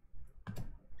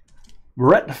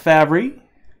 Brett Favre,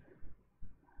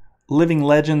 Living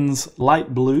Legends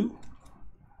light blue,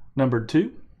 number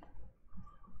 2.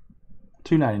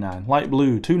 $2.99. Light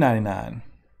blue, $2.99.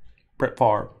 Brett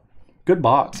Favre. Good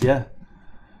box, yeah.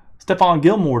 Stephon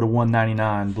Gilmore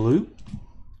 /199 blue.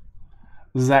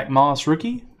 Zach Moss,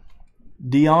 rookie.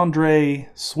 DeAndre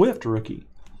Swift, rookie.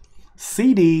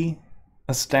 CD,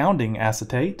 astounding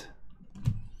acetate.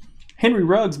 Henry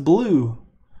Ruggs blue,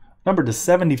 numbered to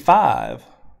 75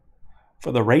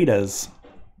 for the Raiders,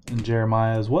 and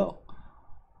Jeremiah as well.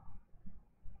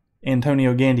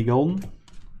 Antonio Gandy golden,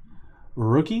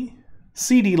 rookie.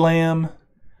 CeeDee Lamb,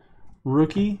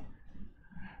 rookie.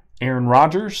 Aaron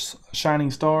Rodgers, Shining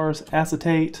Stars,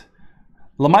 acetate.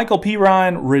 LaMichael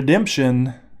Pirine,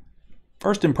 redemption.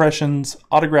 First impressions,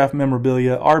 autograph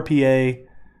memorabilia, RPA.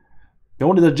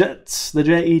 Going to the Jets, the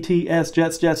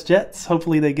Jets, Jets.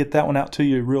 Hopefully they get that one out to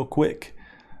you real quick.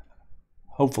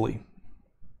 Hopefully.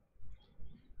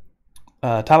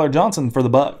 Tyler Johnson for the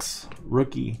Bucks,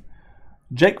 rookie.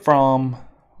 Jake Fromm,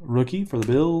 rookie for the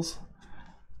Bills.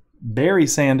 Barry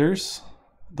Sanders,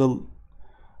 the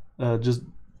just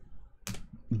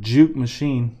juke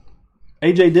machine.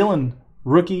 AJ Dillon,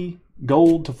 rookie,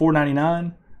 gold to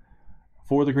 499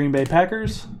 for the Green Bay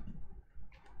Packers.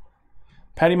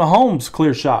 Patty Mahomes,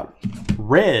 clear shot,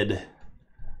 red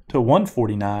to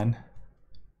 149.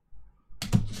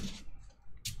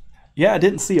 Yeah, I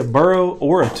didn't see a Burrow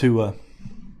or a Tua.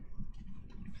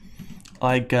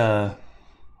 Like, not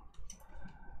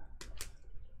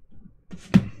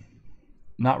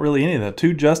really any of that.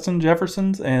 2 Justin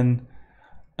Jeffersons and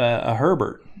a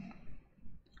Herbert.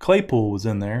 Claypool was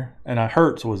in there, and a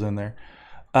Hurts was in there.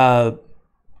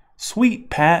 Sweet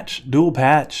patch, dual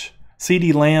patch.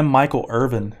 CeeDee Lamb, Michael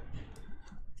Irvin.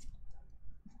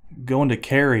 Going to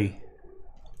carry.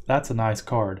 That's a nice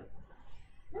card.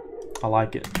 I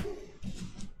like it.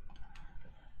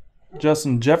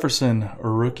 Justin Jefferson, a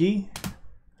rookie.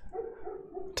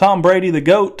 Tom Brady, the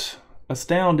GOAT.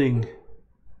 Astounding.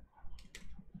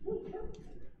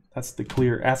 That's the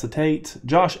clear acetate.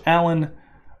 Josh Allen,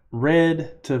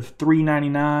 red to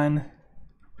 399.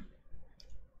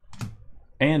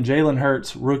 And Jalen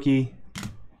Hurts, rookie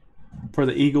for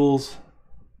the Eagles.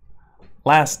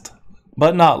 Last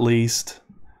but not least,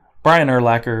 Brian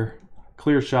Urlacher,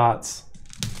 clear shots,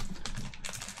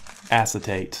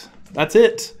 acetate. That's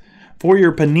it for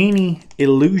your Panini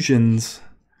Illusions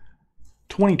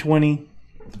 2020.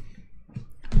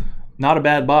 Not a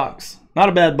bad box. Not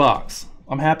a bad box.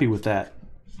 I'm happy with that.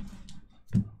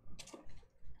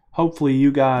 Hopefully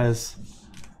you guys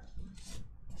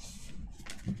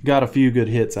got a few good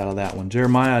hits out of that one.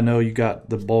 Jeremiah, I know you got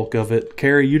the bulk of it.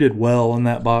 Carrie, you did well in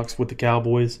that box with the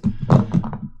Cowboys.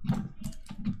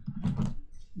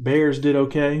 Bears did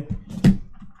okay.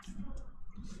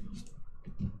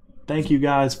 Thank you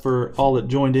guys for all that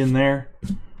joined in there.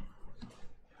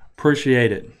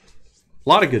 Appreciate it. A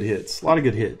lot of good hits. A lot of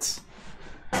good hits.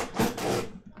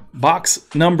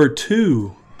 Box number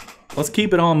 2. Let's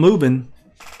keep it on moving.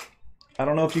 I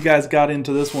don't know if you guys got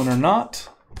into this one or not.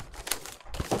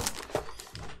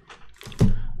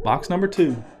 Box number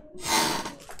 2.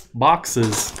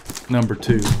 Boxes number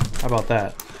 2. How about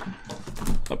that?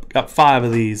 I've got 5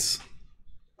 of these.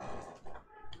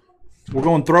 We're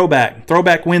going throwback.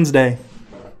 Throwback Wednesday.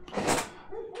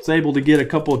 Was able to get a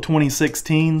couple of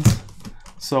 2016s,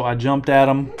 so I jumped at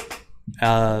them.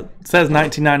 It says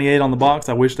 1998 on the box.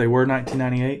 I wish they were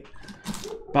 1998.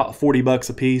 About $40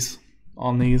 a piece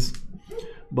on these.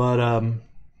 But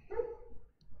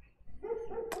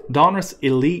Donruss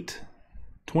Elite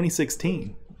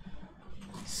 2016.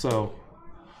 So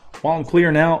while I'm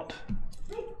clearing out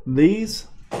these,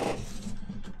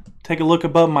 take a look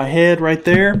above my head right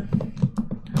there.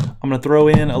 I'm going to throw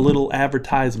in a little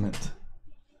advertisement.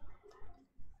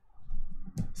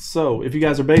 So if you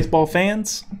guys are baseball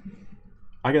fans,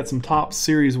 I got some Topps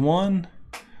Series 1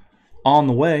 on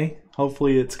the way.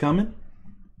 Hopefully it's coming.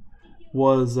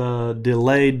 Was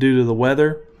delayed due to the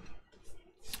weather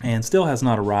and still has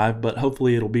not arrived, but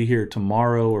hopefully it'll be here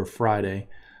tomorrow or Friday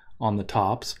on the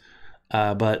Topps.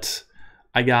 But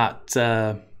I got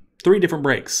 3 different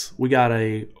breaks. We got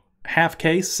a half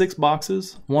case, 6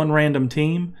 boxes, 1 random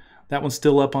team. That one's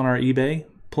still up on our eBay.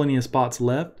 Plenty of spots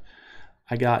left.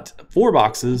 I got 4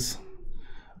 boxes,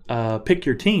 pick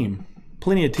your team.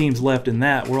 Plenty of teams left in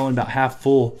that. We're only about half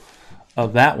full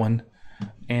of that one.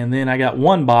 And then I got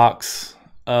 1 box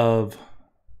of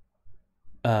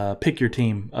pick your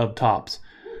team of Topps.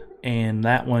 And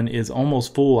that one is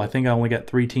almost full. I think I only got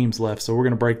 3 teams left. So we're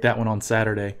going to break that one on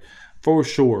Saturday for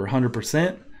sure,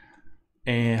 100%.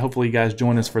 And hopefully you guys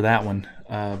join us for that one.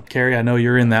 Carrie, I know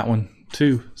you're in that one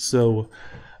too. So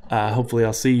hopefully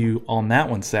I'll see you on that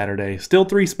one Saturday. Still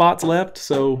 3 spots left.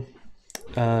 So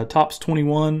Topps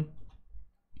 21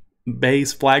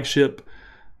 base flagship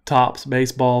Topps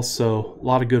baseball. So a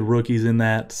lot of good rookies in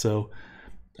that. So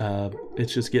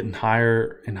it's just getting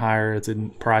higher and higher. It's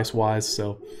in price wise.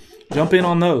 So jump in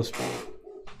on those.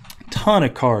 Ton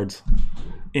of cards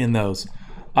in those.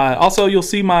 Also, you'll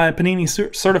see my Panini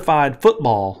certified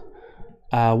football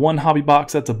One hobby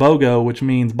box, that's a BOGO, which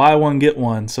means buy one, get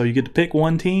one. So you get to pick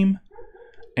one team,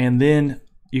 and then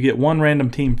you get one random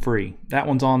team free. That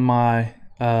one's on my...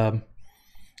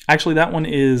 actually, that one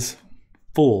is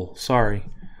full, sorry.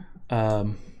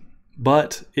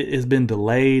 But it has been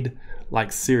delayed,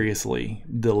 like seriously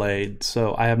delayed.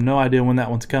 So I have no idea when that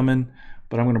one's coming,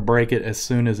 but I'm going to break it as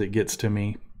soon as it gets to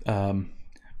me.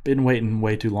 Been waiting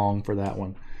way too long for that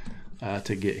one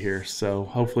to get here, so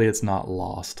hopefully it's not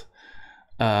lost.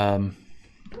 Jeremiah,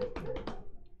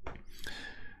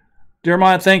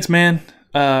 thanks, man.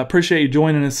 Appreciate you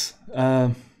joining us.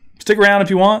 Stick around if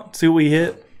you want, see what we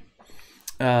hit.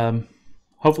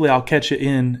 Hopefully I'll catch you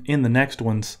in the next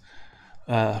ones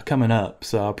coming up,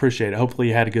 so I appreciate it. Hopefully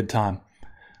you had a good time.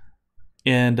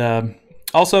 And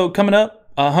also coming up,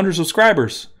 100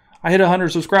 subscribers. I hit 100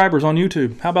 subscribers on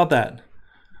YouTube. How about that?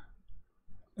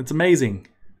 It's amazing.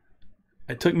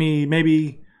 It took me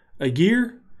maybe a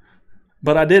year,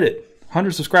 but I did it.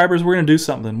 100 subscribers. We're gonna do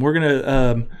something. We're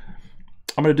gonna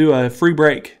I'm gonna do a free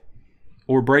break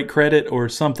or break credit or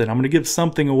something. I'm gonna give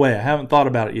something away. I haven't thought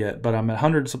about it yet, but I'm at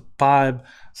 105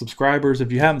 subscribers.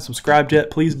 If you haven't subscribed yet,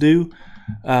 please do.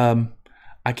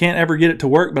 I can't ever get it to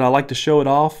work, but I like to show it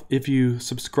off. If you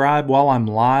subscribe while I'm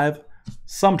live,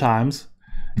 sometimes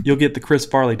you'll get the Chris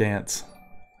Farley dance,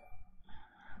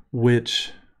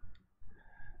 which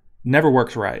never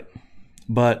works right.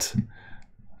 But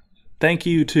thank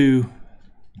you to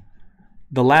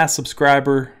the last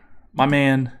subscriber, my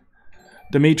man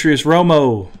Demetrius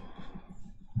Romo.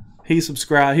 He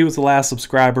subscribed. He was the last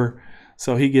subscriber,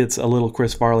 so he gets a little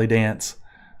Chris Farley dance.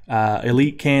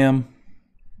 Elite Cam,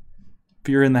 if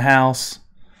you're in the house,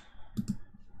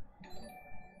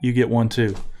 you get one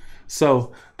too.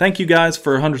 So thank you guys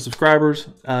for 100 subscribers.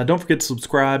 Don't forget to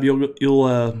subscribe. You'll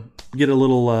get a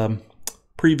little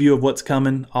preview of what's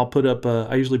coming. I'll put up.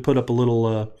 I usually put up a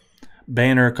little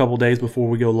banner a couple days before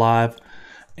we go live,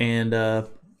 and I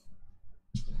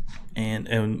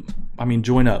mean,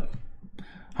 join up.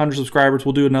 100 subscribers.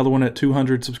 We'll do another one at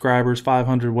 200 subscribers,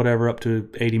 500, whatever, up to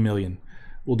 80 million.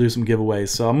 We'll do some giveaways.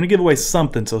 So I'm going to give away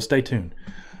something, so stay tuned.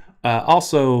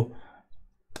 Also,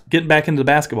 getting back into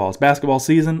basketball. It's basketball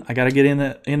season. I got to get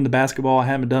into basketball. I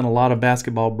haven't done a lot of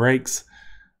basketball breaks.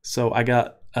 So I'm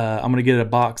going to get a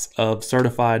box of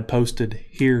certified posted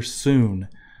here soon.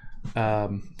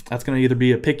 That's going to either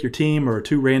be a pick your team or a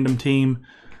 2 random team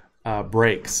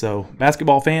break. So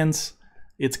basketball fans,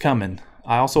 it's coming.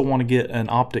 I also want to get an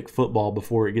optic football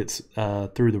before it gets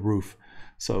through the roof.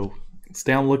 So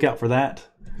stay on the lookout for that.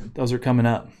 Those are coming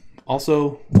up.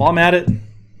 Also, while I'm at it,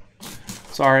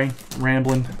 sorry, I'm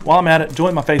rambling. While I'm at it,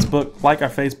 join my Facebook. Like our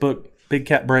Facebook, Big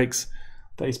Cat Breaks,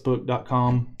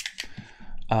 facebook.com.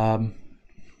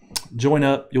 Join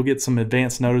up. You'll get some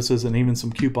advance notices and even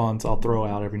some coupons I'll throw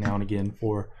out every now and again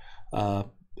for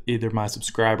either my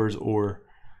subscribers or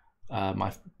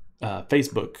my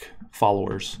Facebook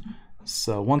followers.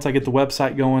 So once I get the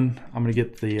website going, I'm gonna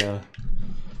get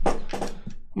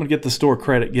the store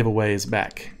credit giveaways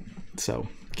back. So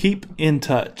keep in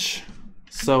touch.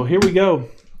 So here we go.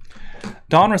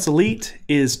 Donruss Elite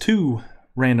is 2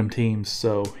 random teams.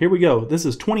 So here we go. This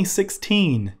is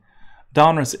 2016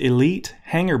 Donruss Elite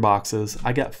hanger boxes.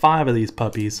 I got 5 of these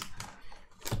puppies.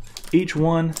 Each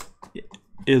one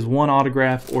is 1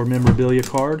 autograph or memorabilia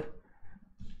card.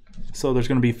 So there's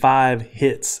going to be 5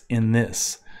 hits in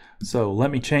this. So let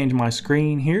me change my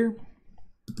screen here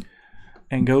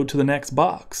and go to the next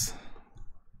box.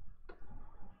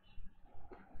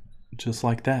 Just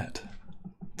like that.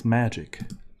 It's magic.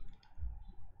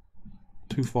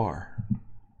 Too far.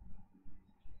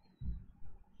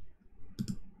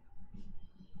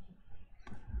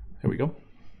 There we go.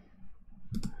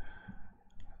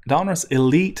 Donruss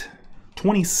Elite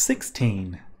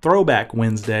 2016 Throwback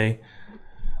Wednesday.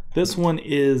 This one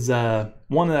is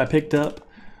one that I picked up.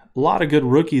 A lot of good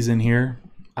rookies in here.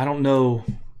 I don't know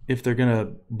if they're gonna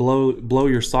blow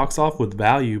your socks off with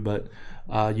value, but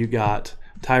you got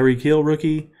Tyreek Hill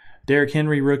rookie, Derrick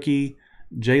Henry rookie,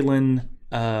 Jalen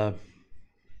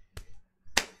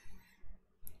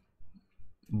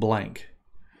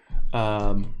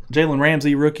Jalen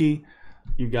Ramsey rookie.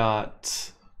 You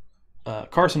got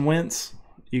Carson Wentz.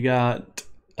 You got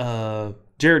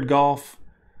Jared Goff.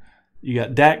 You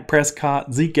got Dak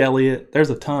Prescott, Zeke Elliott. There's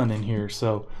a ton in here,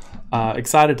 so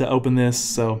excited to open this.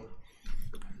 So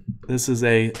this is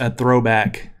a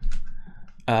throwback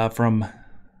from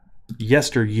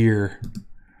yesteryear.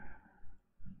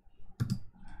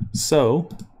 So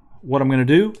what I'm going to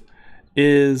do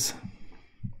is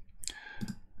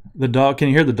the dog. Can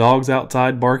you hear the dogs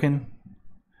outside barking?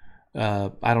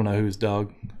 I don't know whose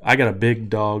dog. I got a big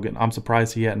dog, and I'm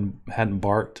surprised he hadn't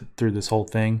barked through this whole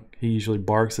thing. He usually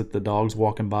barks at the dogs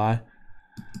walking by.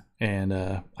 And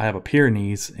I have a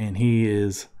Pyrenees, and he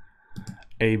is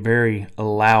a very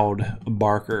loud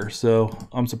barker. So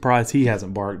I'm surprised he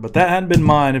hasn't barked. But that hadn't been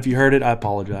mine. If you heard it, I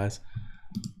apologize.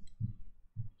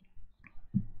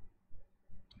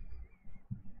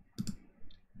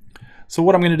 So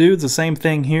what I'm going to do is the same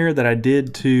thing here that I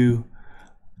did to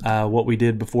what we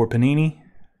did before Panini.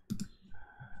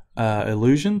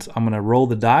 Illusions. I'm going to roll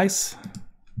the dice.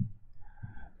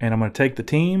 And I'm going to take the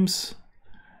teams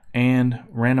and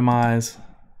randomize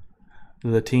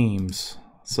the teams.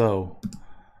 So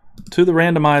to the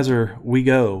randomizer we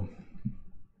go.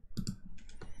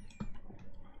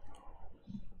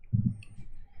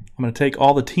 I'm going to take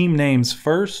all the team names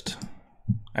first.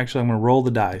 Actually, I'm going to roll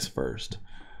the dice first.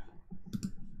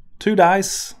 2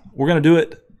 dice. We're going to do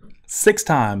it 6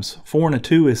 times. 4 and a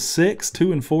 2 is 6.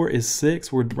 2 and 4 is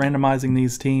 6. We're randomizing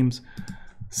these teams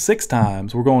 6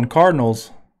 times. We're going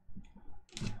Cardinals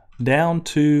down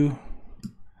to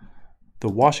the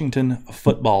Washington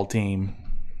football team.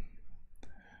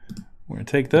 We're going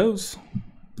to take those,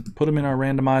 put them in our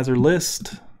randomizer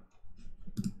list.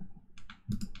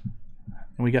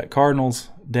 And we got Cardinals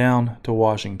down to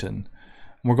Washington.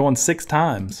 And we're going 6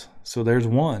 times. So there's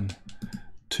 1,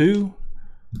 2,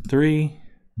 3,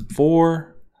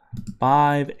 4,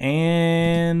 5,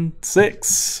 and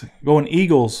 6. Going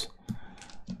Eagles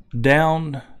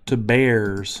down to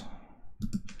Bears.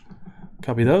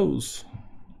 Copy those.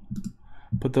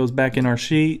 Put those back in our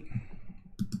sheet.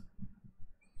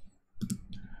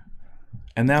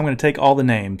 And now I'm going to take all the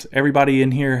names. Everybody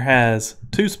in here has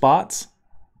 2 spots.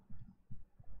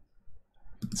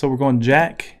 So we're going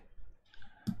Jack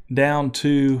down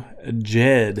to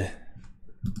Jed.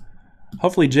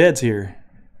 Hopefully Jed's here.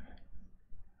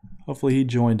 Hopefully he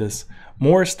joined us.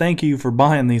 Morris, thank you for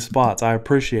buying these spots. I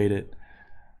appreciate it.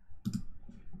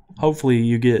 Hopefully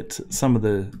you get some of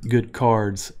the good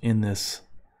cards in this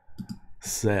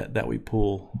set that we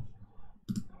pull.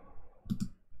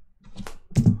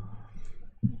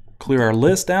 Clear our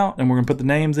list out, and we're going to put the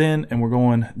names in, and we're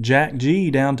going Jack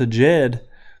G down to Jed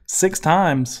 6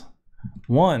 times.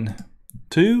 1,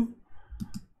 2,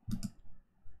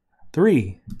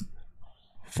 3,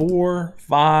 4,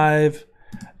 5,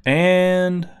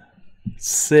 and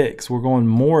 6. We're going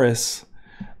Morris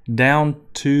down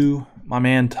to my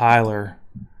man Tyler.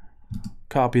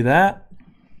 Copy that.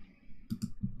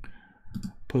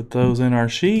 Put those in our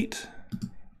sheet.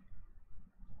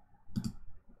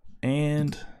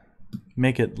 And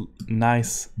make it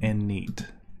nice and neat.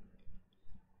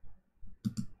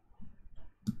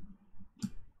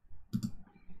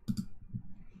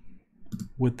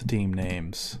 With the team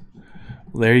names.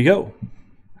 There you go.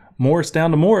 Morris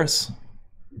down to Morris.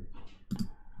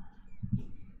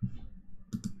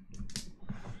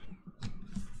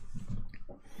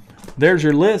 There's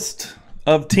your list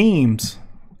of teams.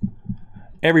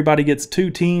 Everybody gets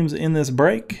 2 teams in this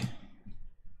break.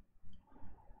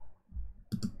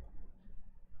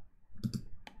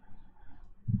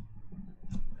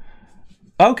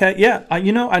 Okay, yeah,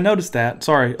 you know, I noticed that.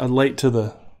 Sorry, late to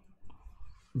the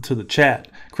chat.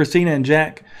 Christina and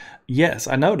Jack, yes,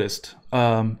 I noticed.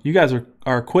 You guys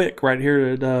are quick right here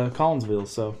at Collinsville,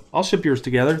 so I'll ship yours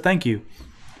together. Thank you.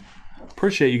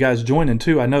 Appreciate you guys joining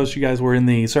too. I noticed you guys were in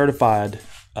the certified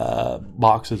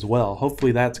box as well.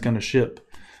 Hopefully that's going to ship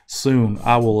soon.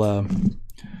 I will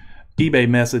eBay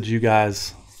message you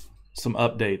guys some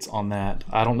updates on that.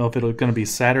 I don't know if it's going to be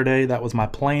Saturday. That was my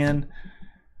plan.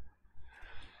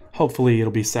 Hopefully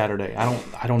it'll be Saturday.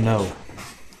 I don't know.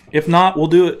 If not, we'll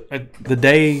do it the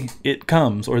day it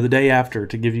comes or the day after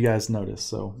to give you guys notice.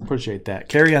 So appreciate that.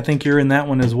 Carrie, I think you're in that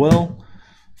one as well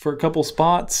for a couple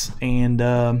spots. And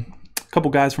a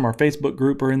couple guys from our Facebook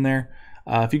group are in there.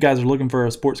 If you guys are looking for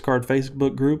a sports card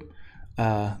Facebook group,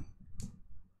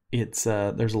 there's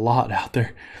a lot out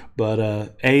there.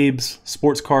 But Abe's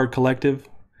Sports Card Collective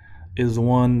is the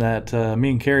one that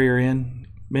me and Carrie are in.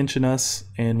 Mention us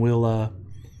and we'll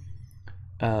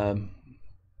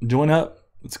join up.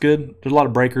 It's good. There's a lot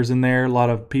of breakers in there, a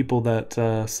lot of people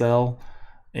that sell,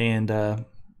 and a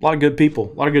lot of good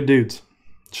people, a lot of good dudes.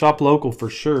 Shop local for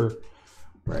sure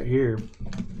right here.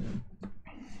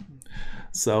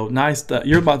 So nice.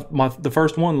 You're about the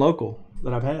first one local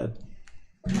that I've had.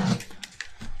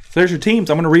 So there's your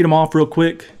teams. I'm going to read them off real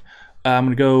quick.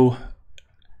 I'm going to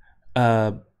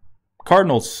go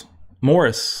Cardinals,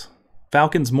 Morris,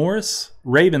 Falcons, Morris,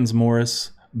 Ravens, Morris,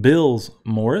 Bills,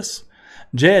 Morris.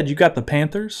 Jed, you got the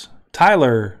Panthers.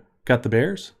 Tyler got the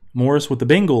Bears. Morris with the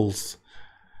Bengals.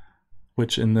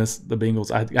 which in this, the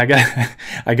Bengals, I got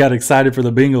I got excited for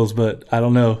the Bengals, but I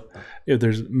don't know if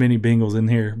there's many Bengals in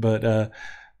here. But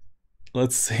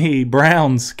let's see.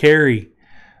 Browns, Carey.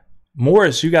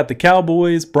 Morris, you got the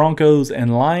Cowboys, Broncos,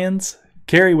 and Lions.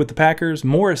 Carey with the Packers.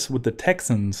 Morris with the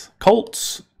Texans.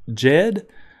 Colts, Jed.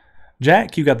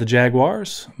 Jack, you got the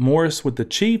Jaguars. Morris with the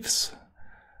Chiefs.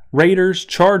 Raiders,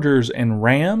 Chargers, and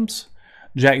Rams.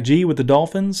 Jack G with the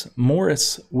Dolphins.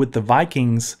 Morris with the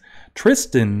Vikings.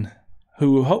 Tristan,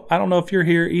 who I don't know if you're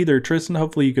here either. Tristan,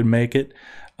 hopefully you can make it.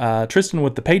 Tristan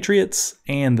with the Patriots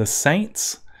and the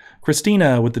Saints.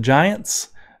 Christina with the Giants.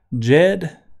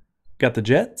 Jed got the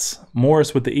Jets.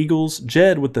 Morris with the Eagles.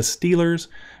 Jed with the Steelers.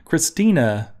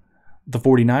 Christina, the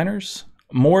 49ers.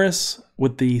 Morris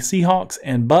with the Seahawks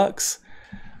and Bucks.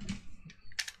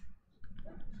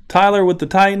 Tyler with the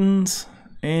Titans.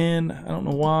 And I don't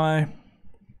know why.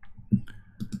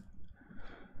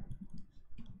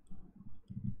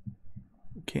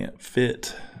 Can't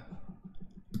fit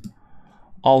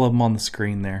all of them on the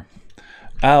screen there.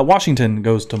 Washington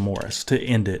goes to Morris to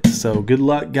end it. So good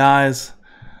luck, guys.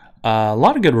 A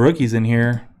lot of good rookies in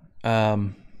here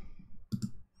in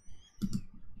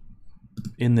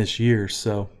this year.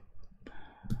 So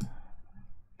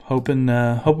hoping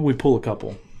we pull a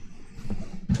couple.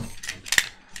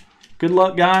 Good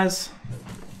luck, guys.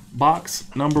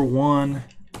 Box number 1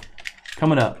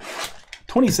 coming up.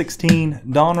 2016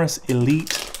 Donruss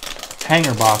Elite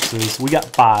hanger boxes. We got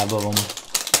 5 of them.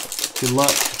 Good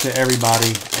luck to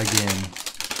everybody again.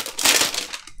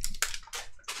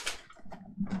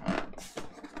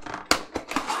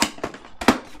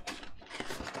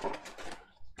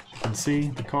 You can see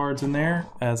the cards in there,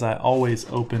 as I always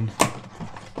open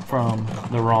from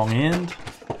the wrong end.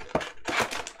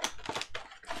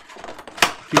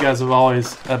 You guys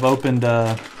have opened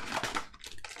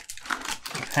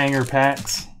hanger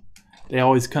packs. They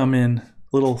always come in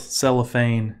little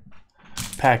cellophane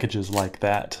packages like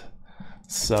that.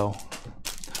 So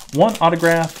 1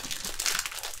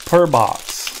 autograph per box.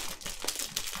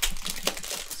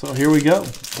 So here we go.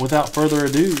 Without further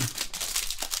ado,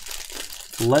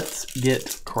 let's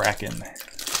get cracking.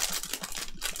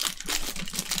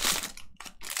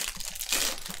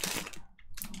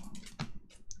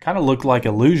 Kind of look like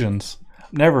illusions.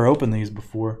 Never opened these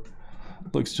before.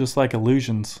 Looks just like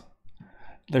illusions.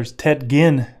 There's Ted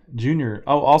Ginn Jr.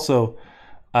 Oh, also,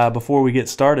 before we get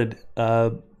started,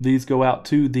 these go out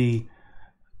to the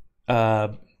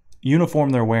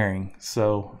uniform they're wearing.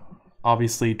 So,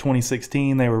 obviously,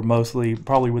 2016, they were mostly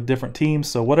probably with different teams.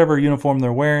 So, whatever uniform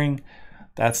they're wearing,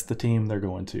 that's the team they're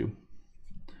going to.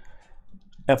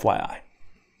 FYI.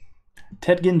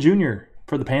 Ted Ginn Jr.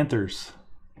 for the Panthers.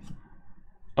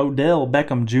 Odell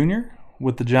Beckham Jr.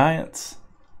 with the Giants.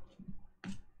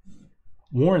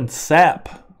 Warren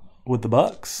Sapp with the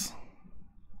Bucks.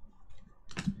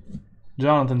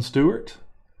 Jonathan Stewart.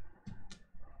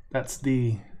 That's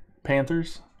the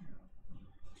Panthers.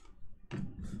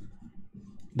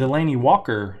 Delaney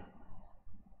Walker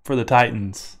for the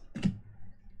Titans.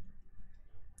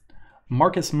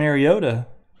 Marcus Mariota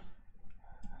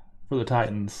for the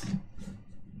Titans.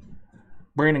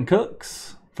 Brandon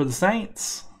Cooks for the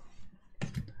Saints.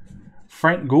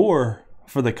 Frank Gore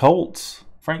for the Colts.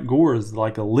 Frank Gore is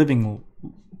like a living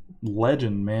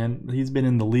legend, man. He's been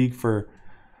in the league for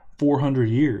 400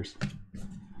 years.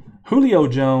 Julio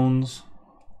Jones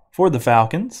for the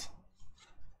Falcons.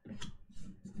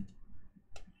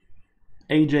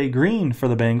 AJ Green for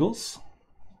the Bengals.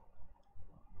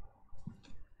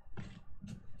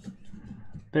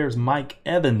 There's Mike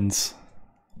Evans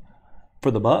for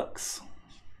the Bucks.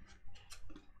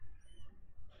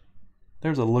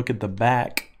 There's a look at the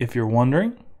back if you're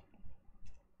wondering.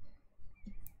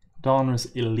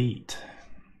 Donruss Elite.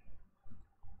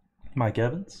 Mike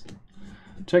Evans.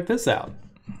 Check this out.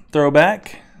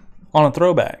 Throwback on a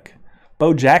throwback.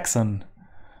 Bo Jackson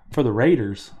for the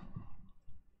Raiders.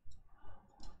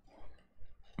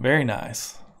 Very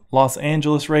nice. Los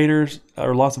Angeles Raiders,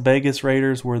 or Las Vegas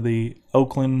Raiders, were the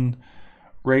Oakland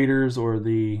Raiders, or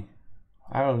the,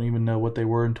 I don't even know what they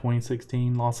were in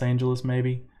 2016. Los Angeles,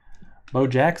 maybe. Bo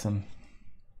Jackson.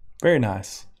 Very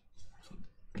nice.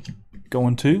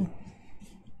 Going to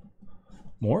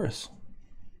Morris.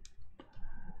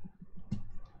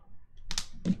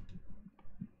 This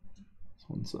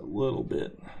one's a little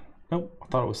bit, nope, I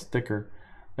thought it was thicker.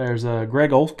 There's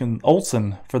Greg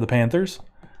Olsen for the Panthers.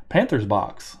 Panthers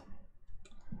box.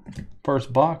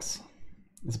 First box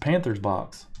is a Panthers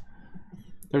box.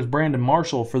 There's Brandon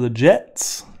Marshall for the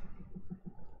Jets.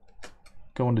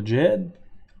 Going to Jed.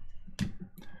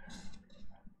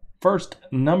 First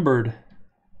numbered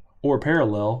or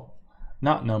parallel,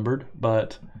 not numbered,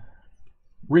 but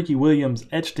Ricky Williams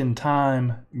etched in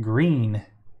time green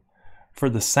for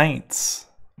the Saints.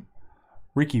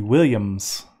 Ricky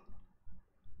Williams.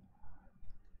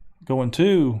 Going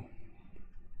to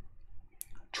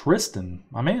Tristan,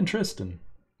 my man Tristan.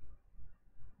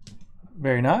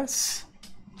 Very nice.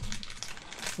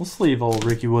 We'll sleeve old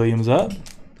Ricky Williams up.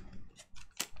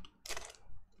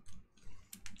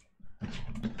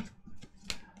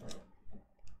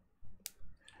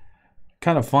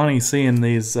 Kind of funny seeing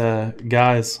these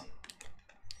guys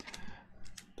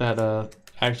that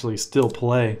actually still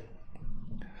play.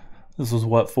 This was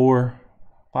what, 4,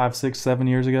 5, 6, 7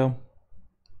 years ago?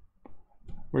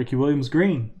 Ricky Williams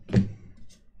green.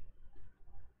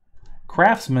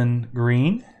 Craftsman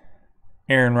green.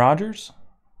 Aaron Rodgers.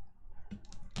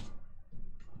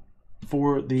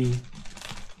 For the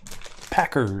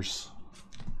Packers.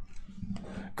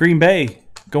 Green Bay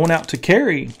going out to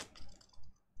Kerry.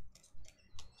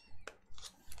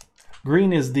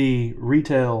 Green is the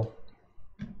retail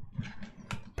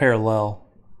parallel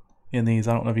in these.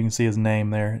 I don't know if you can see his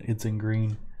name there. It's in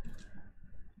green.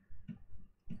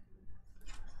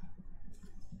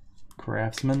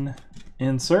 Craftsman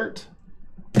insert.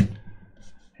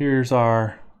 Here's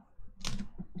our,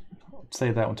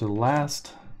 save that one to the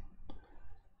last.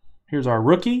 Here's our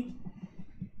rookie,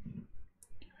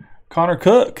 Connor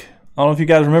Cook. I don't know if you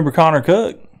guys remember Connor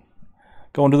Cook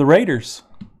going to the Raiders.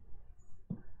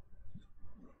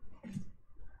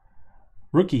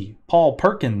 Rookie, Paul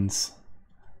Perkins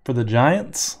for the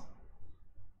Giants.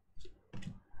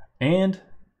 And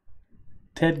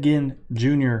Ted Ginn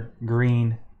Jr.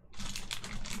 green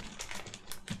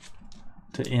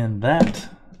to end that.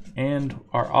 And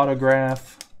our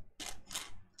autograph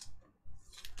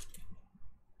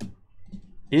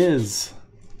is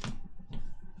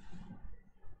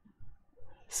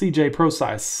CJ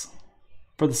Procise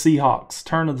for the Seahawks.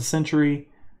 Turn of the century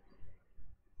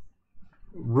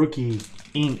rookie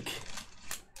ink.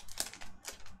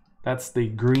 That's the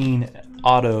green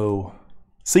auto.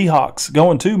 Seahawks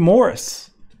going to Morris.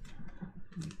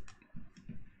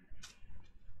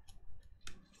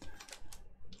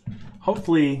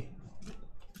 Hopefully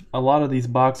a lot of these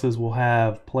boxes will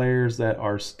have players that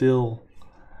are still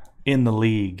in the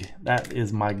league. That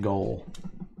is my goal.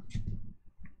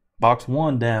 Box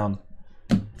 1 down.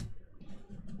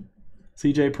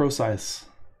 CJ Procise.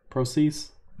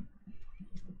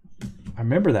 I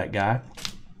remember that guy.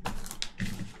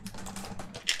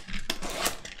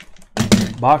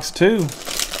 Box 2.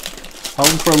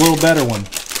 Hoping for a little better one.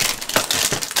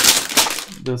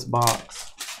 This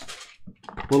box.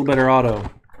 A little better auto.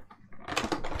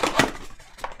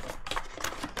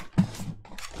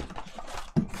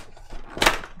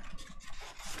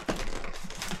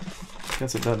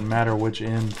 Guess it doesn't matter which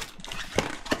end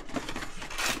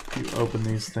you open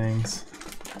these things.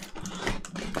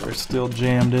 They're still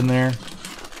jammed in there.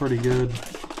 Pretty good.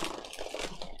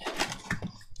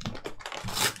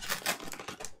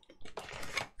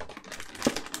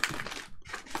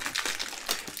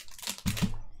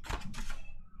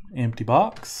 Empty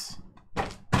box.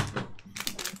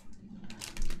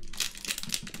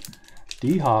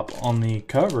 D-Hop on the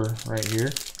cover right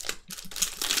here.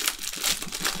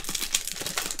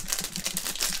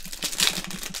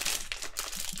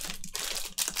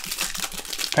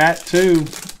 Pack 2,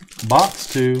 box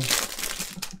 2.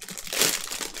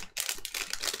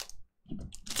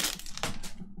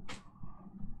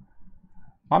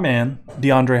 My man,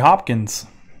 DeAndre Hopkins.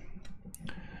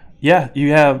 Yeah,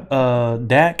 you have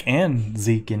Dak and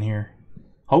Zeke in here.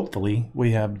 Hopefully,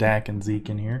 we have Dak and Zeke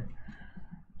in here.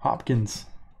 Hopkins,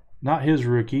 not his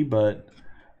rookie, but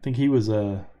I think he was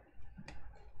a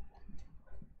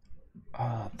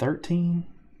 13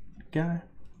 guy.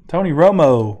 Tony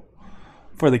Romo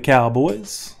for the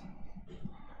Cowboys.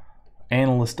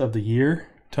 Analyst of the year,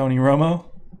 Tony Romo.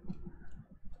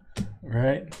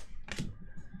 Right.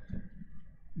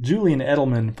 Julian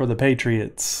Edelman for the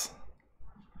Patriots.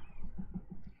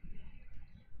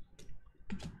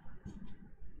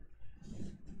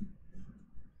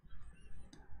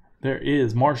 There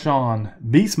is Marshawn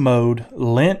Beast Mode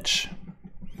Lynch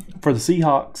for the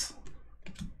Seahawks.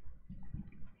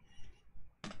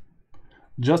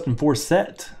 Justin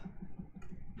Forsett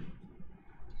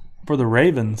for the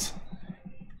Ravens.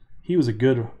 He was a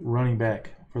good running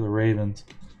back for the Ravens.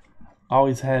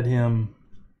 Always had him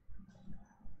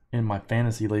in my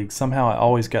fantasy league. Somehow I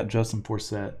always got Justin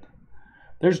Forsett.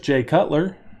 There's Jay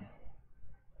Cutler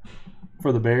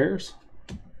for the Bears.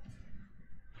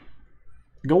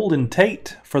 Golden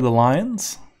Tate for the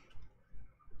Lions.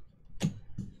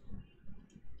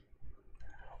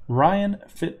 Ryan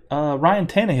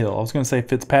Tannehill. I was going to say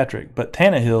Fitzpatrick, but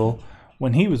Tannehill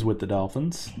when he was with the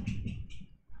Dolphins.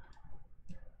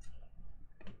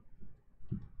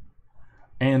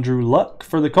 Andrew Luck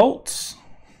for the Colts.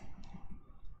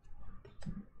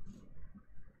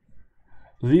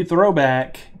 The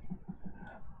throwback,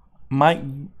 Mike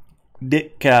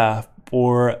Ditka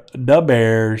for the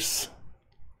Bears.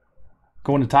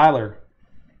 Going to Tyler.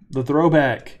 The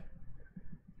throwback,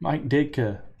 Mike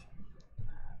Ditka.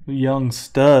 The young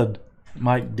stud,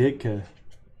 Mike Ditka.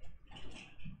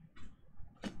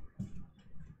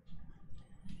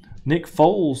 Nick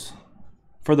Foles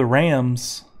for the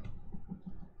Rams.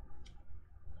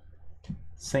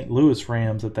 St. Louis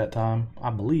Rams at that time,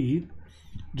 I believe.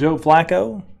 Joe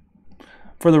Flacco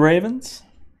for the Ravens.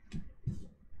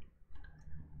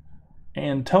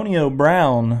 Antonio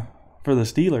Brown for the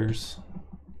Steelers.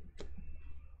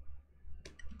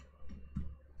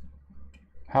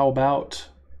 How about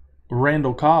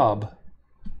Randall Cobb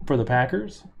for the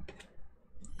Packers?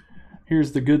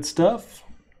 Here's the good stuff.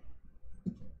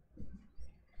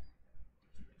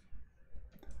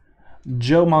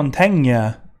 Joe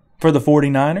Montana for the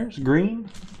 49ers, green.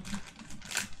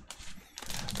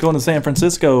 Going to San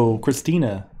Francisco,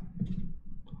 Christina.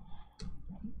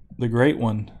 The great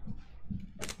one.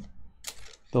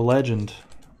 The legend,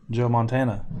 Joe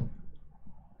Montana.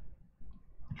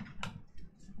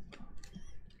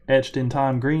 Etched in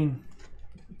time green.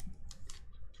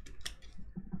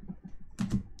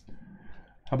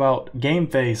 How about Game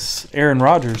Face, Aaron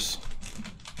Rodgers?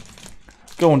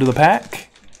 Going to the Pack.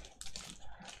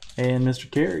 And Mr.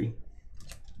 Carey.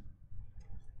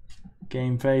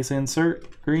 Game Face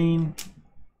insert, green.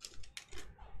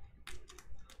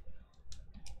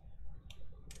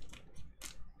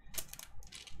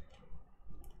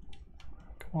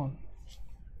 Come on.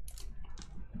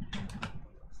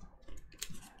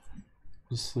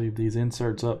 Just leave these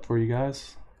inserts up for you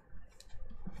guys.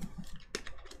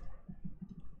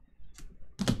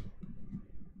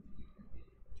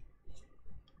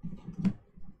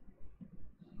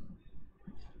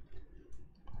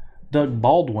 Doug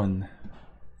Baldwin,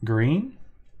 green.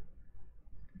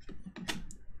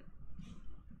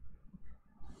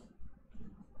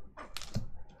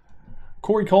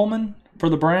 Corey Coleman for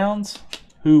the Browns,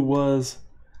 who was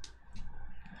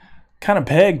kind of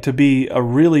pegged to be a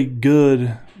really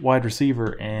good wide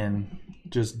receiver and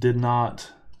just did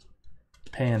not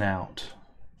pan out.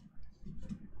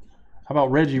 How about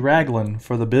Reggie Ragland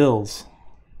for the Bills?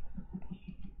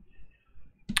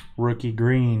 Rookie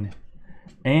green.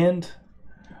 And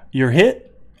your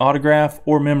hit, autograph,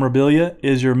 or memorabilia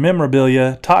is your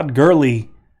memorabilia Todd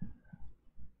Gurley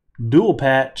dual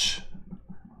patch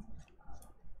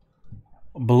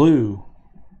blue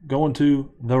going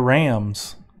to the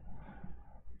Rams.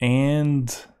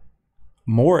 And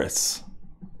Morris.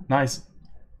 Nice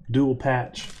dual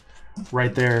patch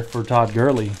right there for Todd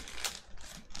Gurley.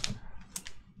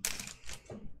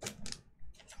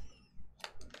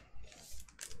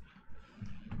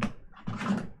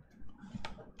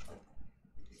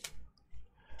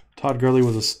 Todd Gurley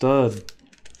was a stud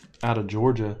out of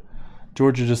Georgia.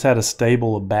 Georgia just had a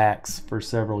stable of backs for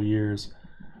several years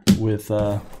with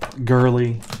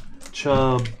Gurley,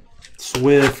 Chubb,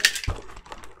 Swift,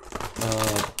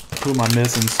 who am I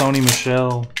missing? Sony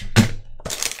Michel.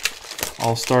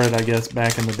 All started, I guess,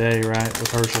 back in the day, right,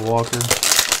 with Herschel Walker.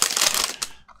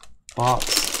 Box.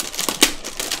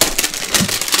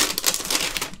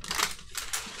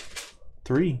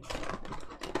 3.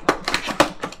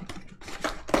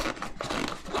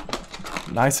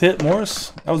 Nice hit,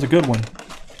 Morris. That was a good one.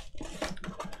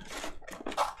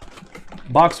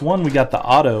 Box 1, we got the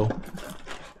auto.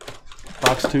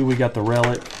 Box 2, we got the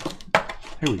relic.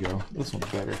 Here we go. This one's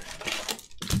better.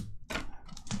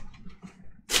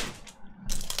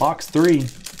 Box 3.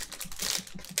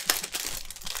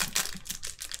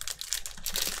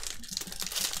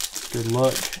 Good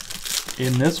luck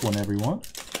in this one, everyone.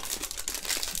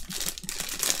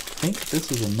 I think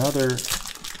this is another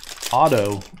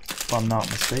auto, if I'm not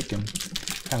mistaken.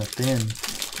 Kind of thin.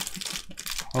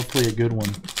 Hopefully a good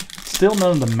one. Still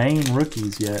none of the main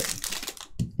rookies yet.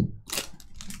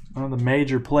 None of the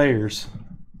major players.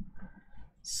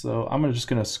 So I'm just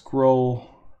going to stroll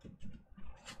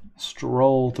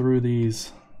through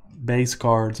these base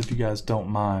cards if you guys don't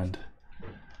mind.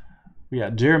 We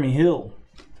got Jeremy Hill,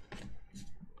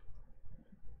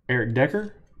 Eric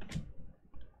Decker,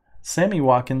 Sammy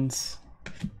Watkins,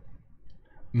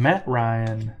 Matt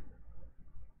Ryan,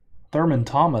 Thurman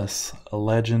Thomas, a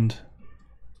legend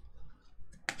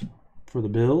for the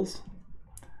Bills,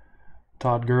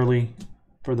 Todd Gurley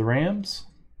for the Rams,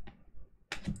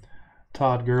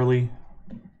 Todd Gurley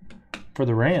for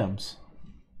the Rams.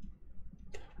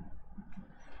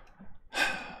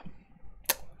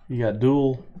 You got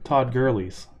dual Todd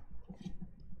Gurley's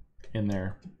in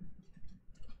there.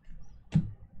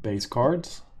 Base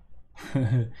cards.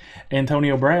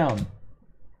 Antonio Brown.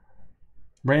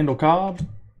 Randall Cobb.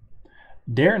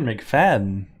 Darren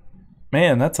McFadden.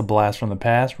 Man, that's a blast from the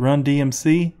past. Run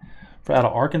DMC out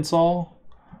of Arkansas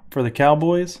for the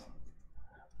Cowboys.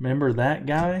 Remember that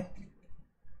guy?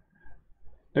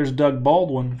 There's Doug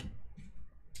Baldwin.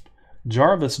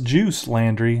 Jarvis Juice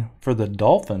Landry for the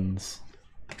Dolphins.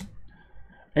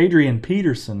 Adrian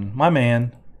Peterson, my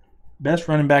man. Best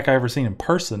running back I ever seen in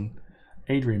person.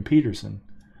 Adrian Peterson.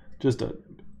 Just a,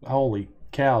 holy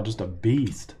cow, just a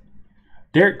beast.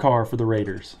 Derek Carr for the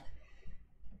Raiders.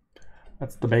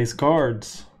 That's the base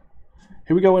cards.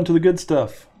 Here we go into the good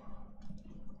stuff.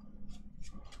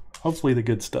 Hopefully the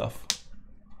good stuff.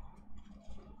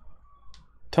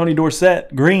 Tony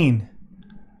Dorsett, green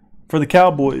for the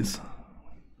Cowboys.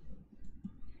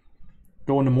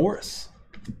 Going to Morris.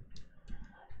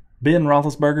 Ben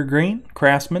Roethlisberger, green.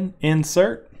 Craftsman,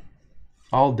 insert.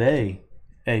 All day,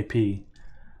 AP.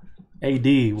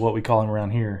 AD, what we call him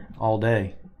around here, all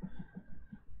day.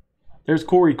 There's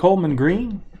Corey Coleman,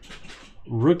 green.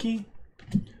 Rookie.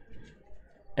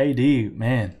 AD,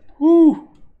 man. Woo!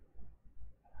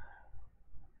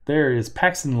 There is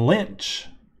Paxton Lynch,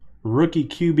 rookie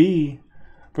QB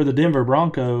for the Denver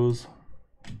Broncos.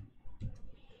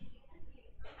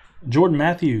 Jordan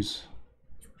Matthews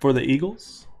for the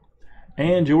Eagles.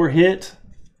 And your hit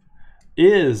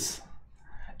is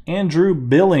Andrew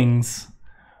Billings,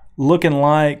 looking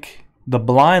like the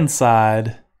blind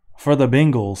side for the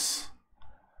Bengals.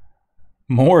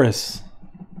 Morris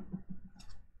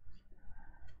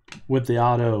with the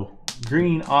auto.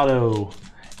 Green auto.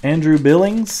 Andrew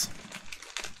Billings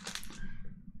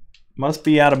must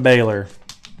be out of Baylor.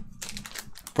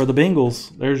 For the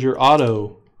Bengals, there's your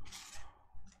auto.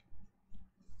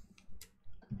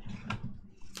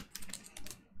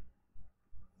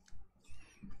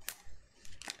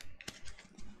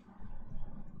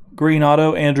 Green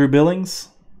auto, Andrew Billings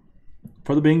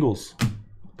for the Bengals.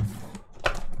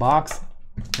 Box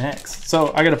next.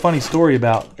 So I got a funny story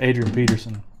about Adrian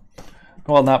Peterson.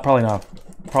 Well, probably not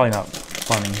funny,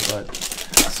 but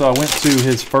so I went to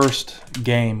his first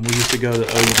game. We used to go to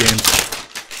OU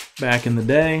games back in the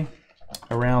day,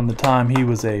 around the time he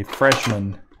was a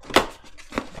freshman.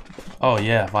 Oh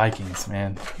yeah, Vikings,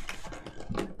 man.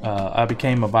 I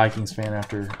became a Vikings fan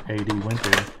after AD went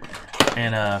there,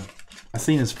 and I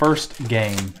seen his first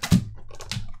game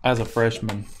as a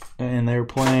freshman, and they were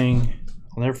playing.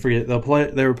 I'll never forget.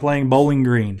 They were playing Bowling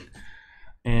Green,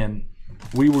 and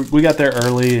we got there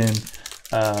early and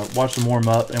watched them warm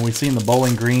up, and we seen the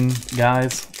Bowling Green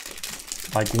guys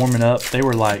like warming up. They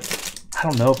were like, I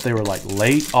don't know if they were like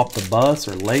late off the bus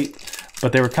or late,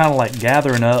 but they were kind of like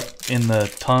gathering up in the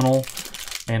tunnel,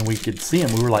 and we could see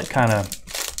them. We were like kind of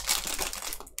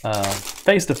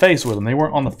face to face with them. They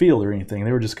weren't on the field or anything.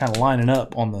 They were just kind of lining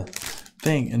up on the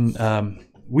thing, and I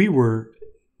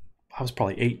was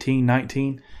probably 18,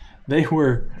 19. They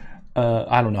were,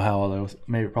 I don't know how old I was,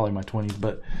 maybe probably my 20s,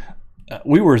 but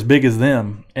we were as big as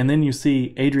them. And then you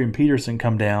see Adrian Peterson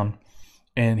come down,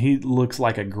 and he looks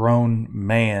like a grown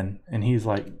man, and he's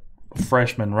like a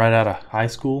freshman right out of high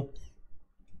school.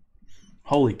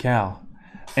 Holy cow.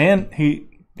 And he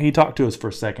talked to us for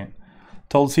a second.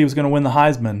 Told us he was going to win the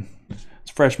Heisman his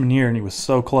freshman year, and he was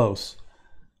so close.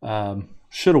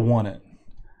 Should have won it.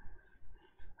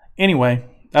 Anyway,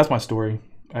 that's my story.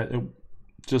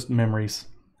 Just memories.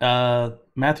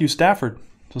 Matthew Stafford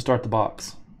to start the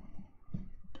box,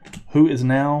 who is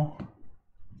now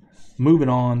moving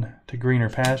on to greener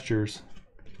pastures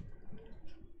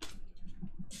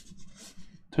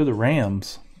to the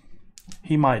Rams.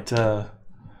 He might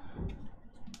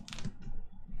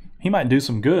do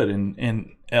some good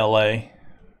in LA.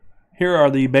 Here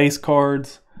are the base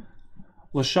cards.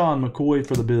 LaShawn McCoy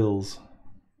for the Bills.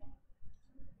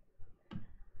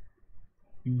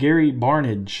 Gary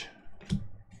Barnidge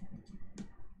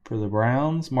for the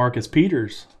Browns. Marcus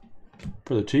Peters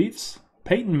for the Chiefs.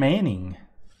 Peyton Manning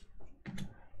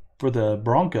for the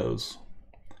Broncos.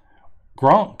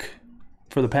 Gronk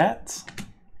for the Pats.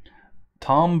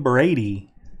 Tom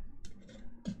Brady.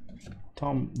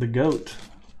 Tom the GOAT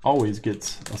always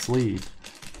gets a sleeve.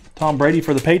 Tom Brady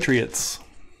for the Patriots.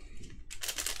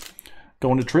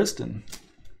 Going to Tristan.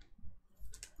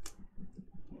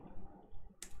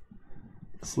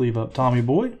 Sleeve up Tommy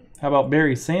Boy. How about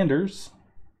Barry Sanders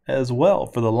as well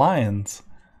for the Lions?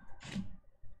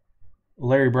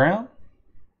 Larry Brown?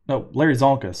 No, Larry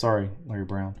Zonka. Sorry, Larry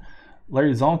Brown.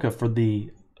 Larry Zonka for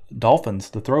the Dolphins,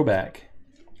 the throwback.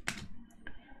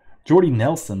 Jordy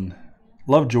Nelson.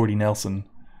 Love Jordy Nelson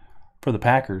for the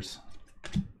Packers.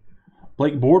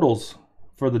 Blake Bortles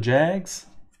for the Jags.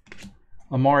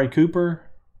 Amari Cooper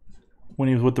when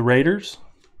he was with the Raiders.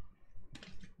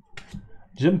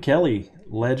 Jim Kelly,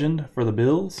 legend for the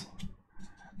Bills.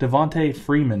 Devontae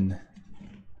Freeman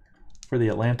for the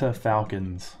Atlanta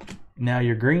Falcons. Now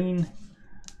your green.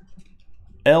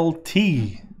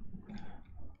 LT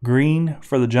green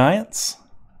for the Giants.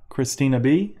 Christina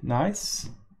B. Nice.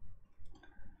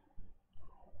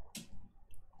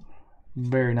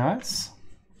 Very nice.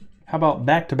 How about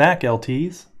back-to-back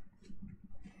LTs?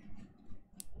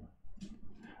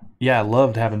 Yeah, I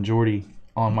loved having Jordy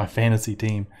on my fantasy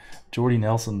team. Jordy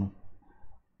Nelson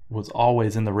was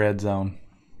always in the red zone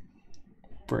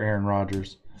for Aaron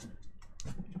Rodgers.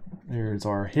 There's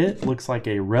our hit. Looks like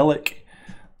a relic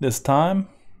this time.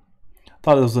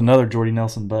 Thought it was another Jordy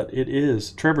Nelson, but it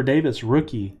is. Trevor Davis,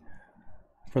 rookie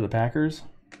for the Packers.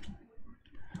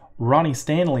 Ronnie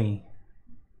Stanley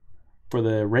for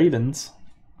the Ravens.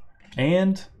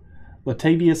 And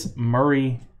Latavius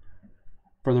Murray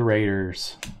for the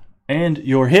Raiders. And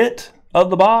your hit of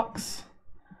the box,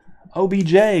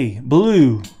 OBJ,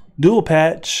 blue, dual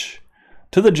patch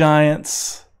to the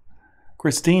Giants.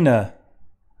 Christina,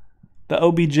 the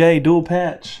OBJ dual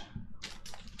patch.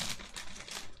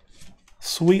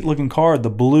 Sweet looking card, the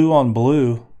blue on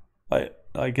blue.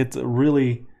 Like it's a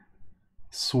really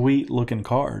sweet looking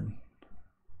card.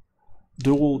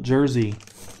 Dual jersey,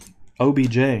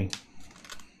 OBJ.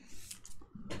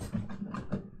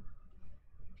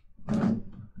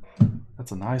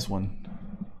 That's a nice one.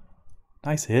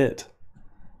 Nice hit.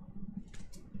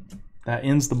 That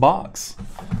ends the box.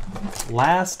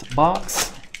 Last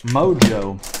box,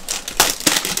 Mojo.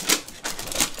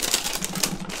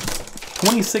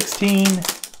 2016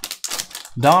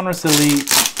 Donruss Elite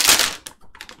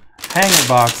hanger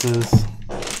boxes.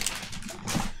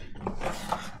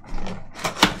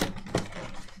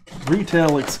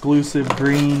 Retail exclusive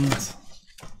greens.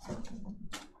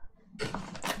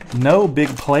 No big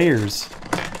players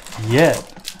yet.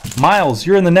 Miles,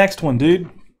 you're in the next one, dude.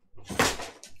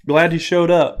 Glad you showed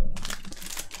up.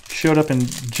 Showed up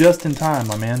just in time,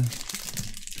 my man.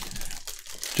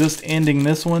 Just ending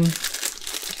this one.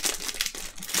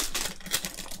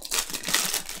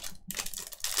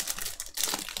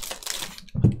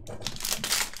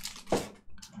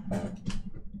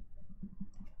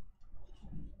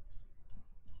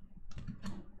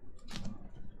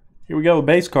 Here we go,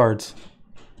 base cards.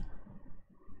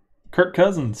 Kirk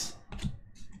Cousins.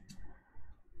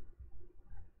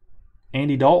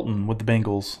 Andy Dalton with the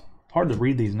Bengals. Hard to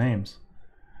read these names.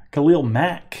 Khalil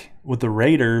Mack with the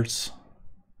Raiders.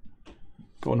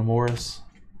 Going to Morris.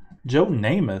 Joe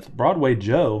Namath. Broadway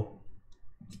Joe.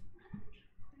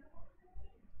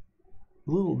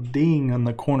 A little ding on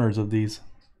the corners of these.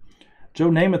 Joe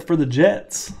Namath for the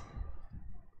Jets.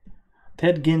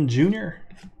 Ted Ginn Jr.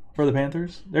 for the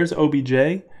Panthers. There's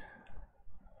OBJ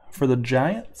for the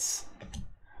Giants.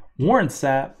 Warren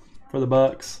Sapp for the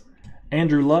Bucks.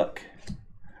 Andrew Luck.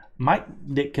 Mike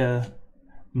Ditka.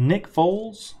 Nick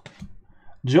Foles.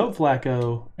 Joe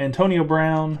Flacco. Antonio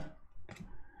Brown.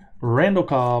 Randall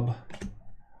Cobb.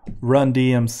 Run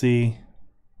DMC.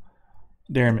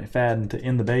 Darren McFadden to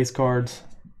end the base cards.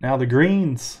 Now the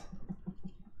greens.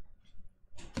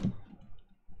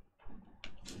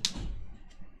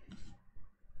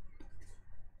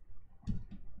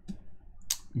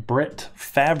 Brett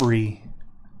Favre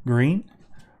green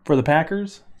for the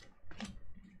Packers.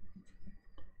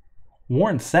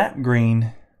 Warren Sapp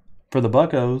green for the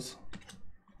Buccos.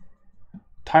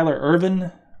 Tyler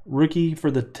Ervin, rookie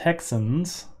for the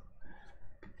Texans.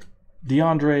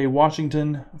 DeAndre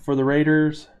Washington for the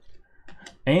Raiders.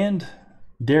 And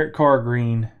Derek Carr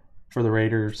green for the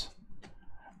Raiders.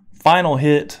 Final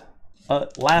hit,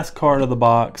 last card of the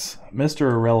box,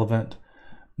 Mr. Irrelevant,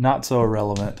 not so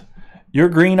irrelevant. Your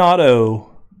green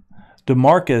auto,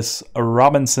 DeMarcus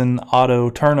Robinson auto,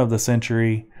 turn of the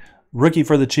century, rookie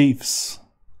for the Chiefs.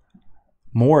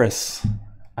 Morris,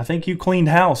 I think you cleaned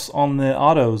house on the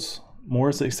autos,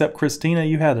 Morris, except Christina,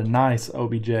 you had a nice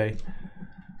OBJ.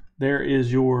 There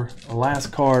is your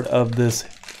last card of this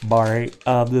break,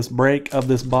 of this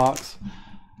box,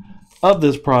 of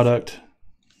this product.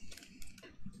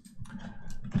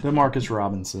 DeMarcus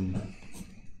Robinson.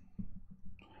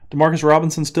 DeMarcus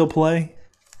Robinson still play?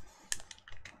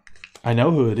 I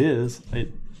know who it is.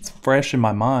 It's fresh in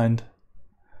my mind.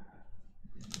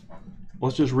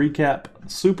 Let's just recap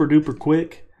super duper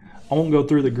quick. I won't go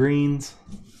through the greens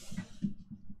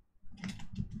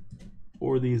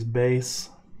or these base.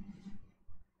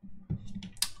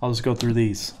 I'll just go through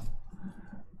these.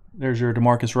 There's your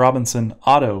DeMarcus Robinson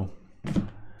auto.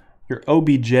 Your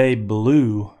OBJ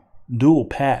blue dual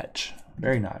patch.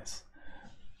 Very nice.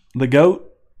 The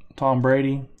GOAT, Tom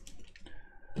Brady.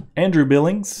 Andrew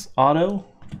Billings, auto.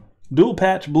 Dual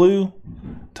patch blue,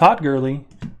 Todd Gurley.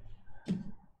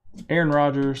 Aaron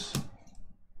Rodgers.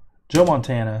 Joe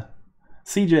Montana.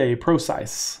 CJ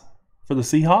Procise for the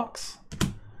Seahawks.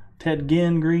 Ted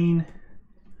Ginn green.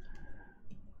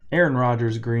 Aaron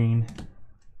Rodgers green.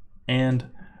 And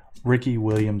Ricky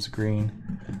Williams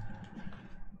green.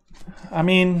 I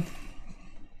mean,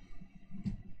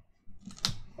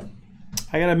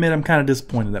 I gotta admit I'm kind of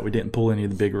disappointed that we didn't pull any of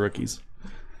the big rookies.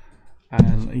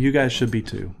 And you guys should be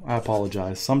too. I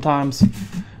apologize. Sometimes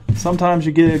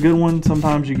you get a good one.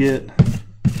 Sometimes you get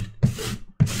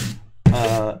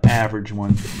average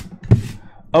one.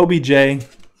 OBJ,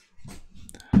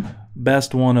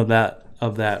 best one of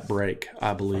that break,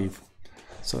 I believe.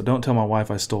 So don't tell my wife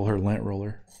I stole her lint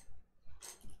roller.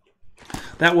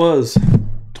 That was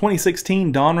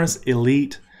 2016 Donruss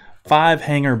Elite 5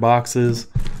 hanger boxes.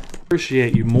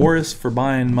 Appreciate you, Morris, for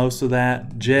buying most of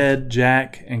that. Jed,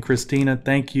 Jack, and Christina,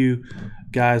 thank you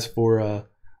guys for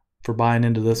buying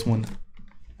into this one.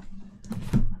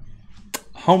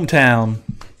 Hometown,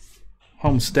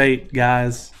 home state,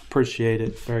 guys, appreciate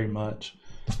it very much.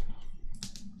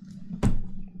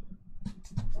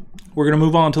 We're gonna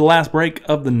move on to the last break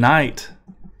of the night.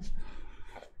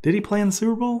 Did he play in the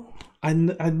Super Bowl? I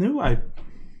knew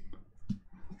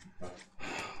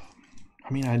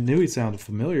he sounded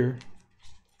familiar.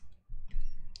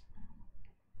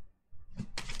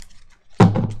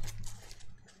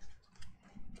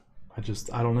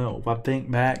 I don't know. If I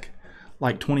think back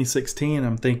like 2016,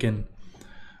 I'm thinking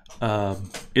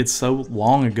it's so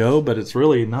long ago, but it's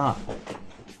really not.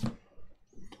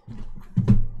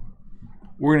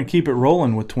 We're going to keep it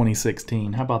rolling with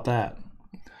 2016. How about that?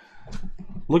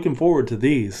 Looking forward to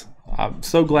these. I'm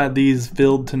so glad these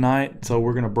filled tonight, so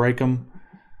we're going to break them.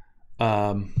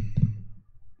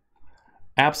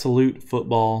 Absolute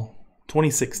Football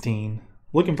 2016.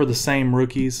 Looking for the same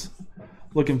rookies.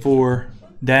 Looking for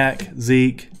Dak,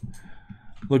 Zeke.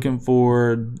 Looking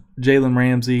for Jalen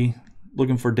Ramsey.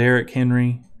 Looking for Derrick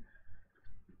Henry.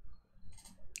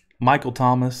 Michael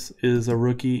Thomas is a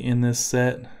rookie in this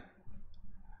set.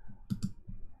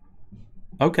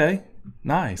 Okay,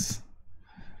 nice.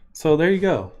 So there you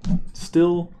go.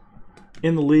 Still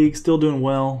in the league, still doing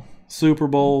well. Super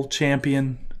Bowl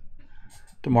champion,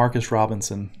 Demarcus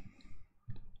Robinson.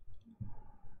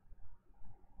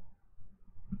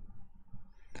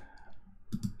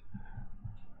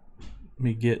 Let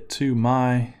me get to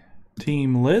my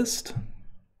team list,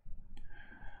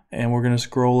 and we're going to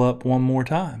scroll up one more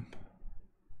time.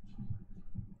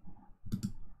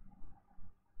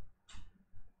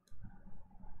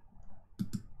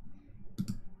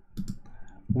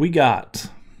 We got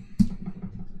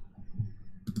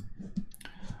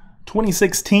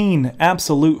 2016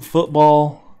 Absolute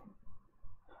Football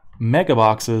Mega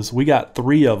Boxes. We got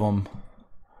 3 of them.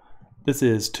 This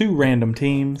is 2 random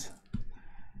teams.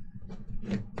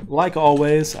 Like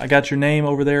always, I got your name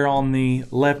over there on the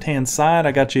left-hand side.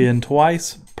 I got you in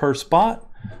twice per spot.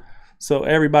 So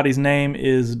everybody's name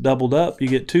is doubled up. You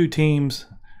get 2 teams.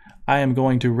 I am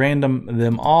going to random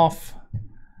them off,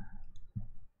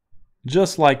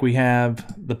 just like we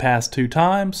have the past 2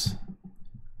 times.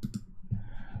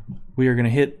 We are going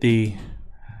to hit the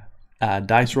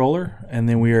dice roller, and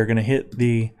then we are going to hit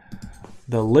the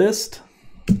list.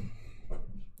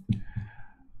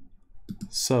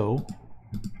 So,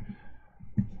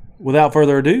 without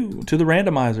further ado, to the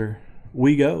randomizer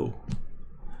we go.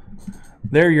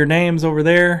 There are your names over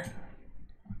there.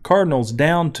 Cardinals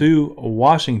down to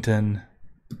Washington.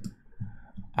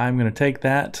 I'm going to take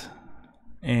that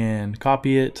and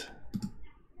copy it.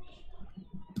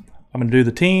 I'm going to do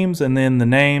the teams and then the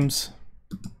names.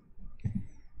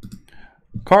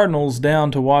 Cardinals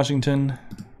down to Washington.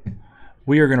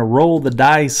 We are going to roll the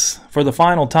dice for the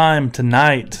final time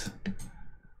tonight.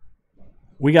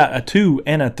 We got a 2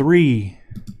 and a 3.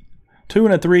 2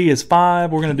 and a 3 is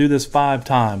 5. We're going to do this 5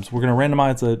 times. We're going to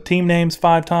randomize the team names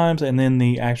 5 times and then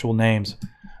the actual names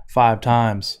 5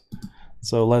 times.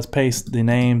 So let's paste the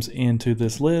names into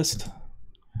this list.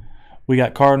 We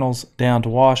got Cardinals down to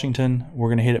Washington. We're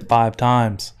going to hit it 5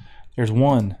 times. There's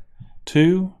 1,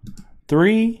 2,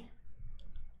 3,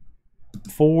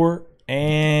 4,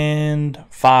 and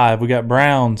 5. We got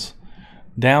Browns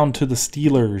down to the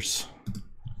Steelers.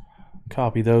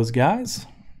 Copy those guys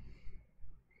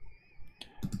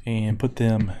and put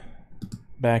them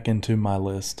back into my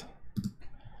list.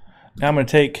 Now I'm going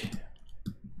to take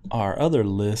our other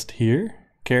list here.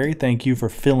 Carrie, thank you for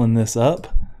filling this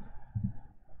up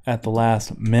at the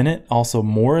last minute. Also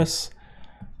Morris,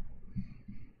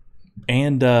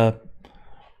 and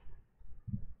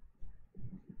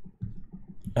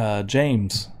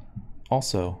James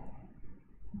also.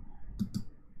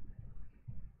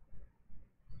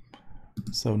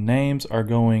 So names are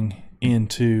going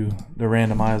into the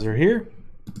randomizer here.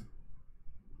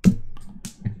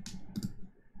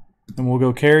 And we'll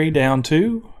go carry down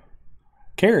to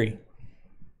carry.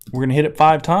 We're going to hit it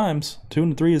 5 times. 2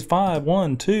 and 3 is 5.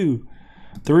 1, 2,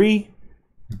 3,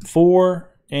 4,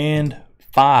 and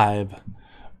 5.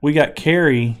 We got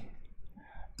carry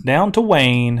down to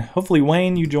Wayne. Hopefully,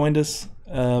 Wayne, you joined us.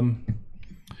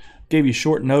 Gave you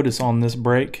short notice on this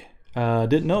break.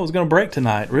 Didn't know it was going to break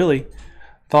tonight, really.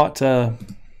 Thought it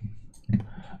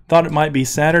might be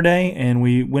Saturday, and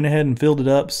we went ahead and filled it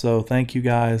up. So thank you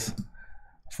guys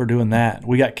for doing that.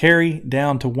 We got carry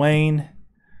down to Wayne.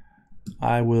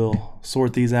 I will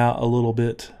sort these out a little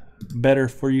bit better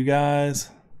for you guys.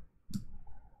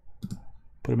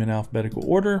 Put them in alphabetical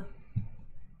order.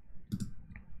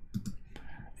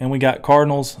 And we got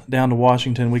Cardinals down to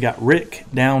Washington. We got Rick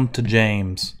down to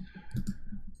James.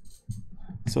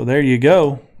 So there you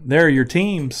go. There are your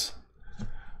teams.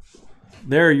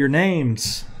 There are your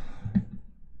names.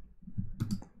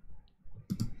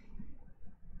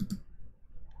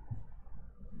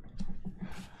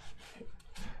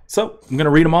 So I'm going to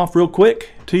read them off real quick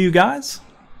to you guys.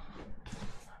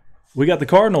 We got the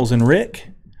Cardinals and Rick.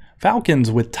 Falcons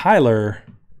with Tyler.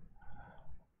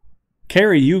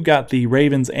 Carrie, you got the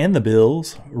Ravens and the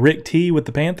Bills. Rick T with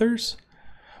the Panthers.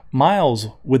 Miles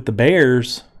with the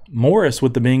Bears. Morris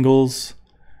with the Bengals.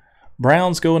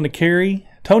 Browns going to Carrie.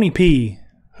 Tony P,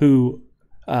 who,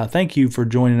 thank you for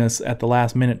joining us at the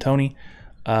last minute, Tony.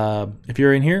 If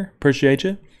you're in here, appreciate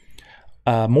you.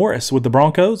 Morris with the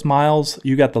Broncos. Miles,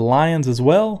 you got the Lions as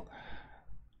well.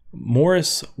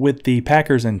 Morris with the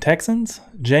Packers and Texans.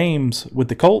 James with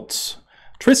the Colts.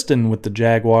 Tristan with the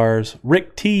Jaguars.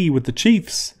 Rick T with the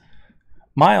Chiefs.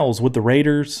 Miles with the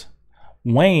Raiders.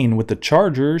 Wayne with the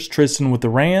Chargers. Tristan with the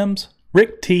Rams.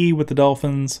 Rick T with the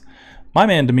Dolphins. My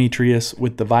man Demetrius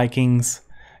with the Vikings.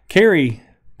 Carrie,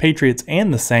 Patriots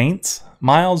and the Saints.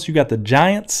 Miles, you got the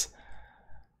Giants.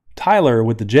 Tyler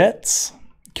with the Jets.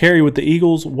 Carrie with the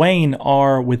Eagles. Wayne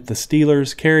R with the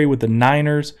Steelers. Carrie with the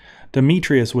Niners.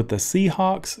 Demetrius with the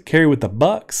Seahawks. Carrie with the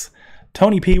Bucks.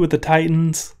 Tony P with the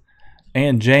Titans.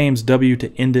 And James W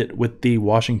to end it with the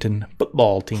Washington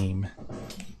football team.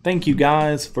 Thank you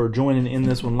guys for joining in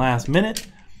this one last minute.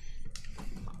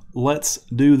 Let's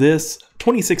do this.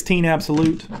 2016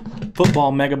 Absolute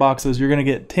Football Mega Boxes. You're going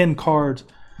to get 10 cards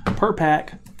per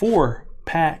pack, 4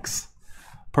 packs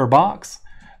per box.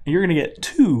 And you're going to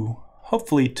get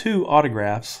hopefully two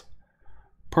autographs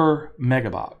per mega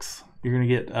box. You're going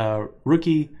to get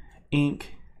rookie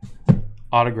ink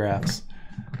autographs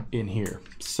in here.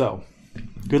 So,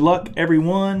 good luck,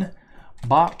 everyone.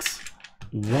 Box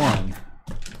 1.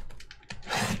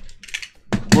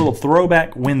 Little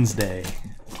Throwback Wednesday,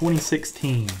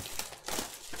 2016.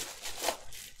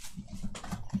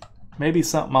 Maybe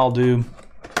something I'll do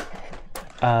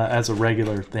as a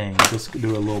regular thing. Just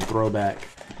do a little throwback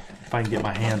if I can get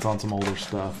my hands on some older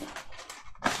stuff.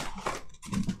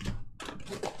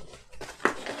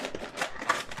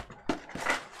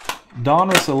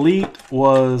 Donruss Elite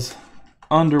was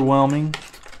underwhelming.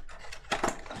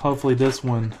 Hopefully this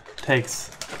one takes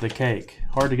the cake.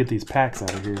 Hard to get these packs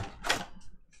out of here.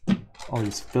 All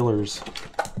these fillers.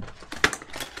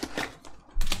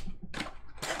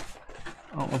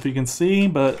 I don't know if you can see,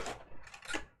 but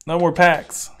no more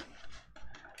packs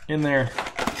in there.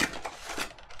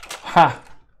 Ha!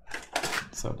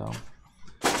 So dumb.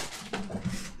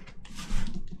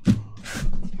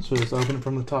 So just open it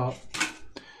from the top.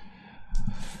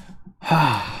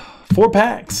 4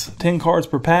 packs, 10 cards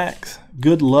per pack.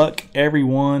 Good luck,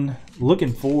 everyone.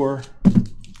 Looking for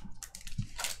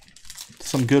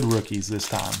some good rookies this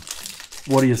time.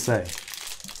 What do you say?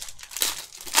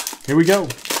 Here we go.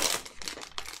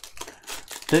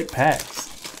 Thick packs.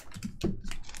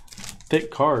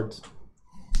 Thick cards.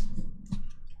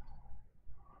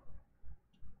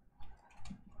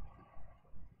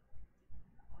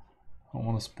 I don't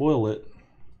want to spoil it,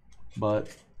 but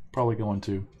probably going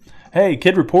to. Hey,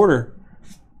 Kid Reporter.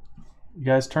 You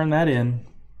guys turn that in.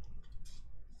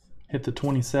 Hit the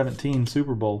 2017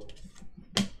 Super Bowl.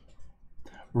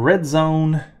 Red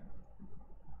Zone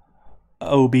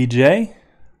OBJ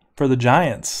for the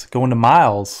Giants. Going to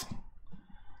Miles.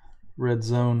 Red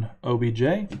Zone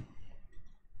OBJ.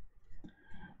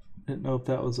 Didn't know if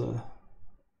that was a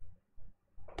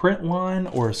print line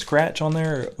or a scratch on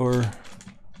there or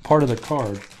part of the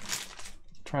card.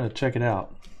 Trying to check it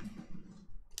out.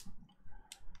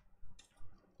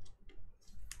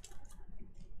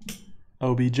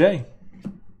 OBJ,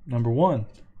 number 1.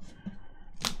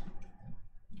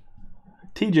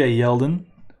 TJ Yeldon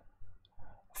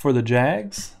for the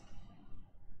Jags.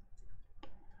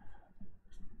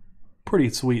 Pretty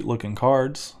sweet looking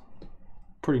cards.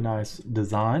 Pretty nice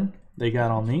design they got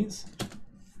on these.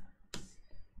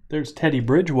 There's Teddy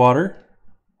Bridgewater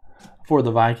for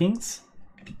the Vikings.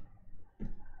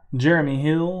 Jeremy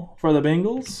Hill for the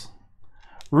Bengals.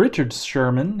 Richard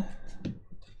Sherman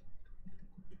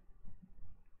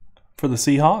for the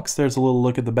Seahawks. There's a little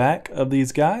look at the back of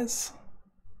these guys.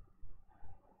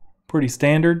 Pretty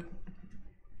standard.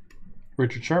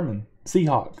 Richard Sherman.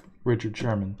 Seahawk Richard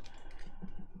Sherman.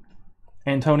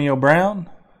 Antonio Brown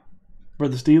for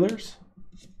the Steelers.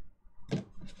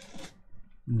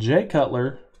 Jay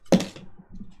Cutler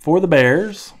for the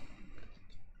Bears.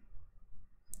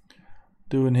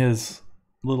 Doing his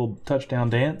little touchdown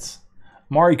dance.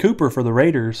 Mari Cooper for the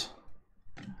Raiders.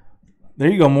 There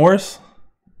you go, Morris.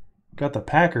 Got the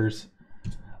Packers.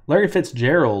 Larry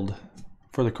Fitzgerald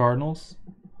for the Cardinals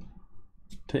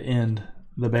to end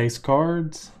the base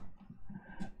cards.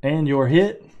 And your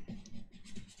hit.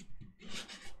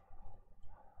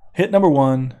 Hit number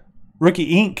 1.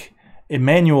 Rookie Ink.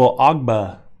 Emmanuel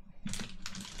Ogbah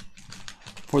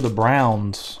for the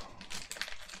Browns.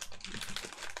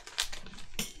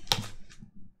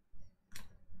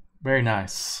 Very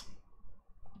nice.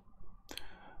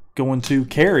 Going to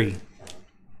Carey.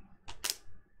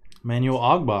 Emmanuel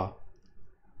Ogbah.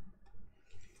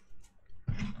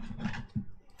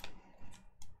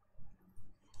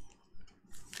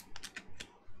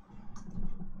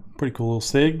 Pretty cool little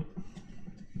SIG.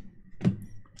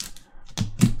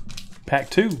 Pack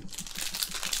 2.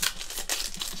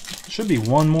 Should be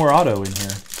one more auto in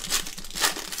here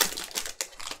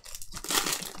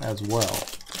as well.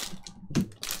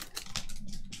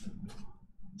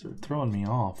 They're throwing me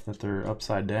off that they're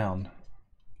upside down.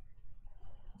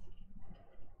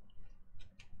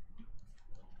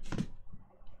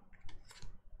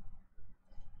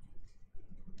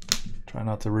 Try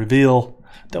not to reveal.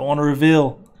 Don't want to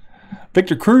reveal.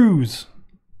 Victor Cruz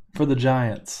for the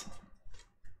Giants.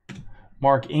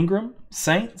 Mark Ingram,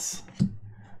 Saints.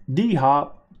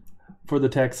 D-Hop for the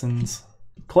Texans.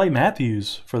 Clay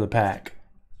Matthews for the Pack.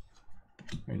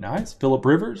 Very nice. Phillip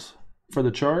Rivers for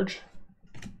the Charge.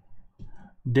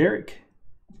 Derek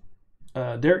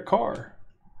Carr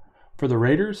for the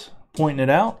Raiders, pointing it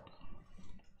out.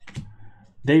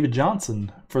 David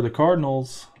Johnson for the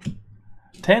Cardinals.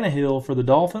 Tannehill for the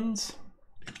Dolphins.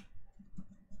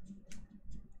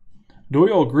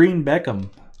 Doyle Green Beckham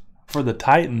for the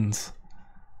Titans.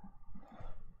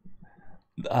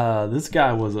 This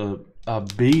guy was a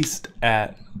beast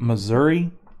at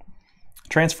Missouri.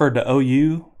 Transferred to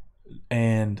OU,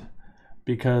 and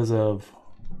because of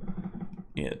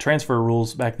transfer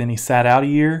rules back then, he sat out a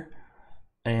year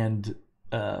and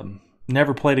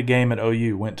never played a game at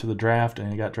OU. Went to the draft,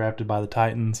 and he got drafted by the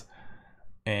Titans.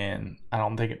 And I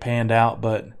don't think it panned out,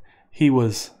 but he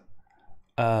was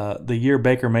the year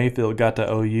Baker Mayfield got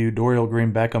to OU, Dorial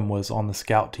Green Beckham was on the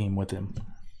scout team with him.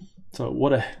 So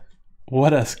what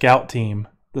a scout team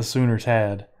the Sooners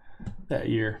had that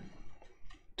year.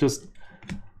 Just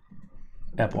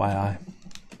FYI.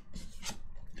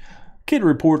 Kid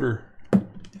Reporter.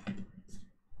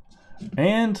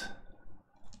 And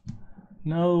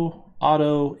no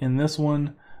auto in this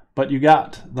one, but you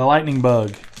got the Lightning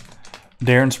Bug.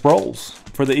 Darren Sproles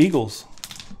for the Eagles.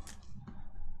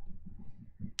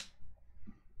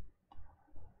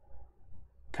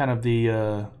 Kind of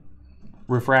the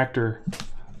refractor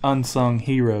unsung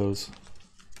heroes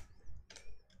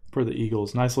for the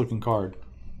Eagles. Nice looking card.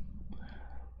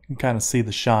 You can kind of see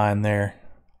the shine there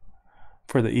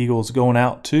for the Eagles, going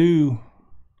out to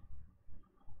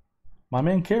my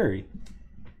man Carey.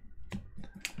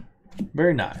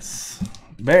 Very nice.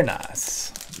 Very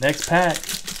nice. Next pack.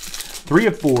 3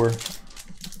 of 4.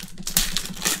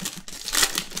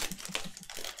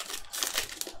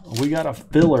 We got a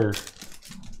filler,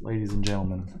 ladies and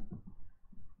gentlemen.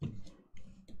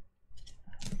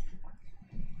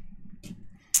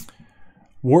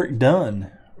 Work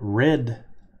done. Red.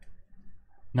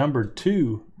 Number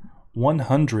 2.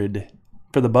 100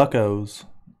 for the Buccos.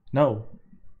 No,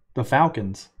 the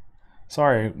Falcons.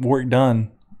 Sorry, work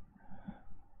done.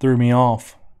 Threw me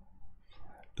off.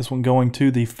 This one going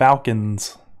to the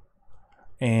Falcons.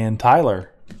 And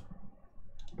Tyler.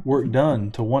 Work done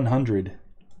to 100.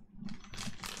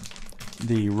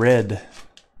 The red.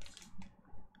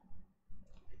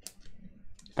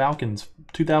 Falcons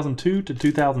 2002 to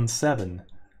 2007.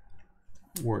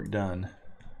 Work done.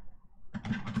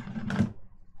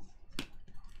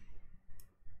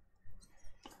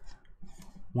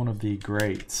 One of the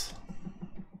greats.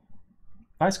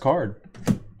 Nice card.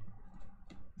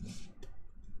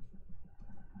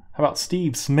 How about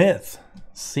Steve Smith,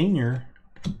 Sr.?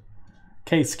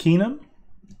 Case Keenum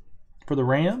for the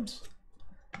Rams.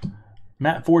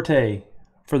 Matt Forte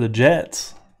for the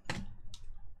Jets.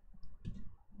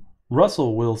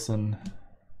 Russell Wilson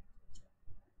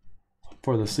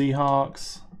for the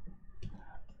Seahawks.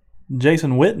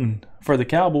 Jason Witten for the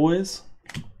Cowboys.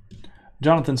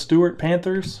 Jonathan Stewart,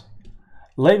 Panthers.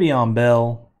 Le'Veon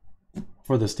Bell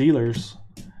for the Steelers.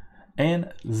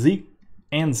 And Zeke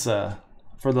Ansah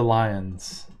for the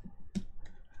Lions.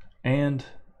 And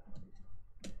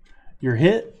your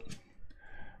hit,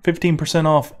 15%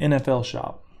 off NFL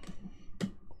Shop.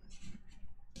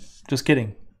 Just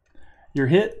kidding. Your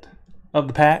hit of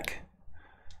the pack,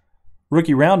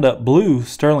 Rookie Roundup Blue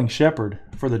Sterling Shepard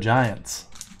for the Giants.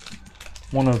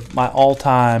 One of my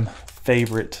all-time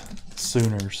favorite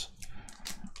Sooners.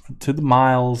 To the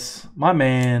Miles, my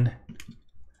man,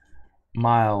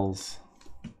 Miles.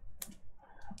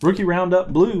 Rookie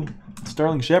Roundup Blue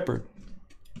Sterling Shepard.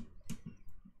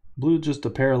 Blue, just a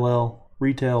parallel,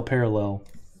 retail parallel.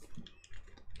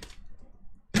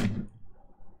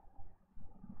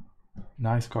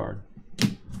 Nice card.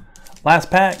 Last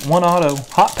pack, one auto,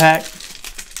 hot pack.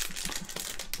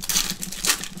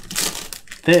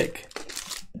 Thick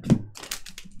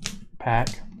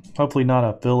pack. Hopefully not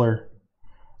a filler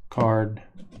card.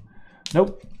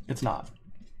 Nope, it's not.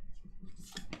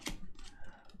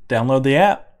 Download the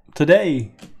app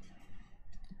today.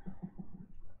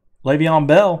 Le'Veon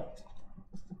Bell.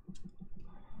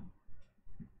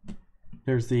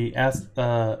 There's the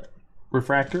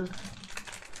refractor.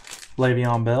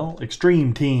 Le'Veon Bell.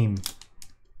 Extreme Team.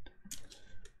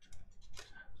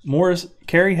 Morris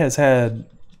Carey has had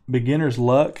beginner's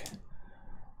luck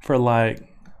for like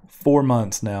 4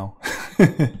 months now.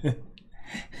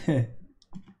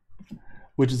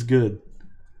 Which is good.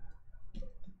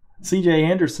 CJ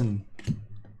Anderson.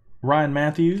 Ryan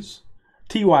Matthews.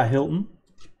 T.Y. Hilton.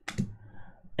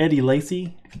 Eddie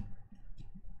Lacy.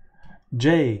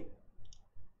 Jay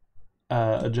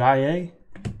Ajayi.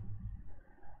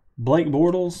 Blake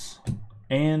Bortles.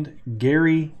 And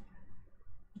Gary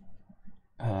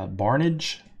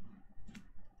Barnidge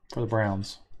for the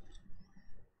Browns.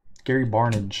 Gary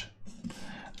Barnidge.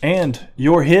 And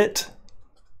your hit,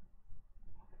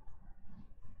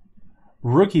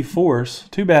 Rookie Force.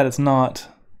 Too bad it's not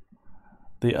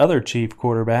the other Chief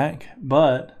quarterback,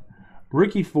 but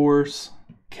Rookie Force,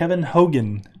 Kevin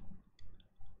Hogan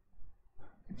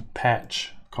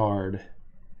patch card.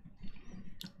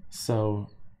 So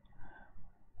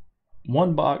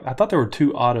one box. I thought there were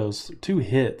two autos, two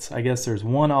hits. I guess there's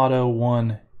one auto,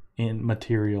 one in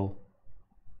material.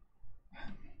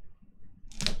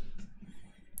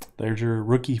 There's your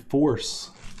Rookie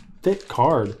Force. Thick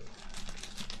card.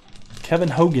 Kevin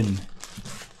Hogan.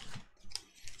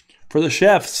 For the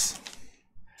Chefs.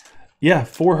 Yeah,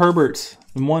 4 Herberts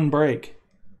in 1 break.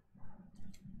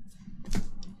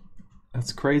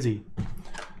 That's crazy.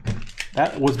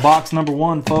 That was box number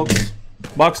 1, folks.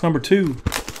 Box number 2.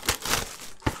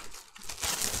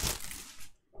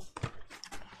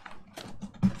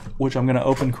 Which I'm going to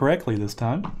open correctly this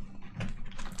time.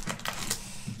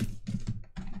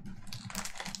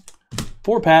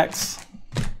 4 packs.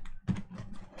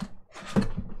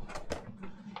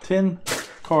 10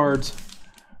 cards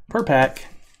per pack.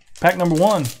 Pack number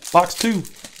 1, box 2.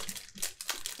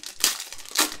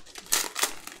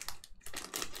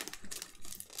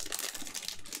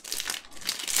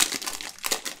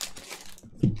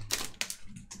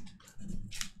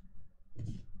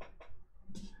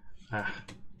 How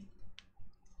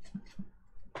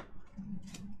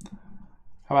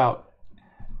about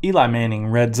Eli Manning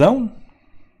Red Zone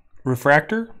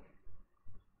Refractor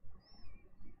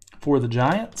for the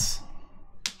Giants.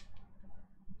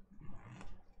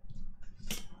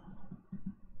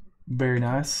 Very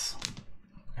nice.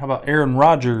 How about Aaron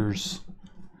Rodgers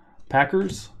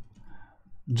Packers?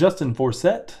 Justin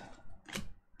Forsett.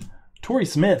 Torrey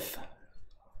Smith.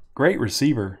 Great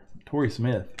receiver. Torrey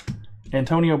Smith.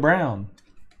 Antonio Brown.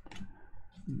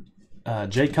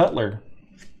 Jay Cutler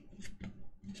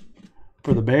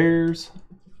for the Bears.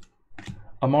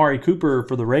 Amari Cooper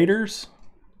for the Raiders.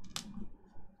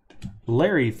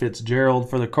 Larry Fitzgerald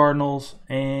for the Cardinals.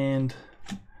 And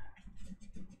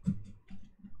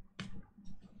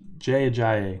Jay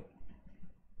Ajayi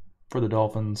for the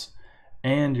Dolphins.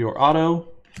 And your auto.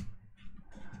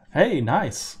 Hey,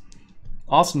 nice.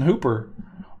 Austin Hooper.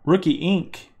 Rookie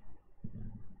Ink.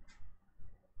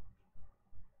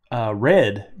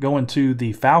 Red going to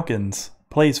the Falcons.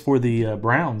 Plays for the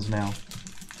Browns now.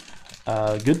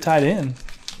 Good tight end.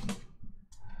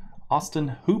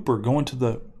 Austin Hooper going to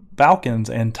the Falcons,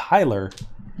 and Tyler.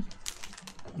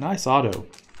 Nice auto.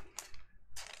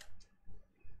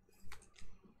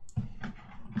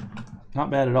 Not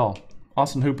bad at all.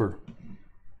 Austin Hooper.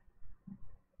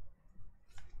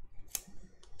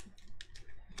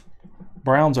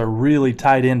 Browns are really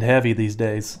tight end heavy these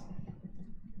days.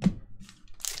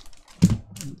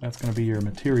 That's going to be your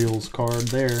materials card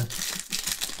there.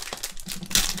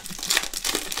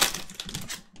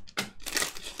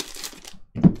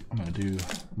 I'm going to do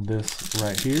this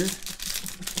right here.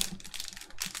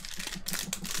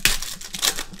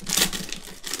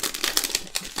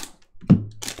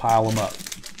 Pile them up.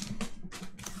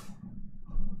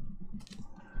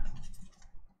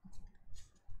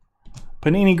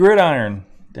 Panini Gridiron.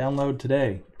 Download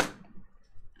today.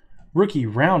 Rookie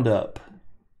Roundup.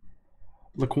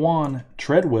 Laquan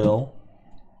Treadwell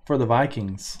for the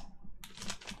Vikings.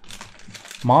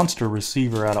 Monster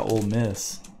receiver out of Ole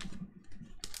Miss.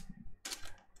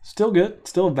 Still good.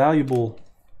 Still a valuable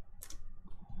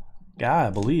guy, I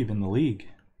believe, in the league.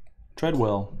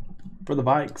 Treadwell for the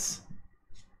Vikes.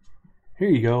 Here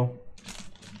you go.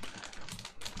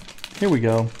 Here we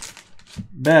go.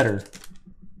 Better.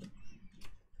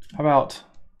 How about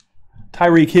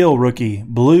Tyreek Hill, rookie,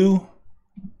 blue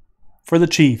for the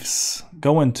Chiefs.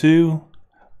 Going to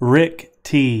Rick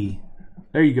T.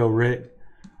 There you go, Rick.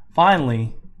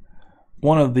 Finally,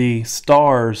 one of the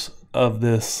stars of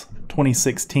this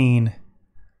 2016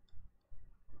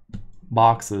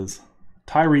 boxes.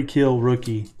 Tyreek Hill,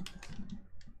 rookie.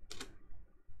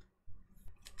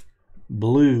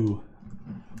 Blue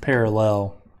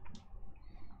parallel.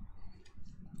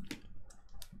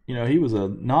 You know, he was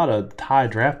not a high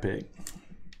draft pick.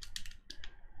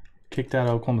 Kicked out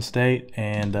of Oklahoma State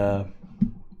and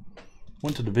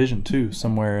went to Division II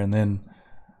somewhere, and then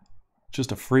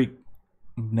just a freak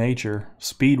of nature,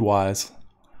 speed-wise.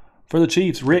 For the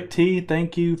Chiefs, Rick T,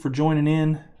 thank you for joining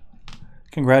in.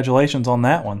 Congratulations on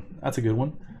that one. That's a good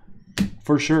one.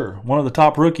 For sure. One of the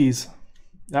top rookies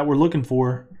that we're looking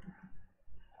for.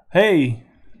 Hey,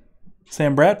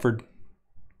 Sam Bradford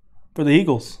for the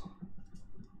Eagles.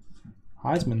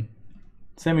 Heisman.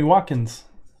 Sammy Watkins.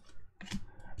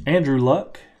 Andrew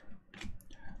Luck.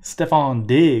 Stephon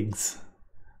Diggs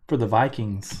for the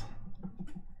Vikings.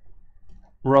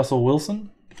 Russell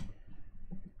Wilson.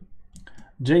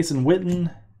 Jason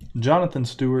Witten. Jonathan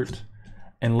Stewart.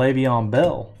 And Le'Veon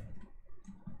Bell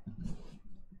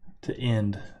to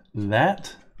end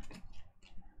that.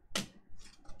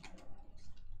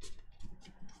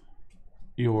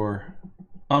 Your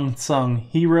unsung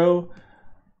hero.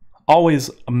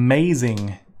 Always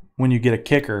amazing when you get a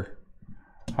kicker.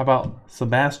 How about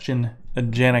Sebastian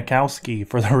Janikowski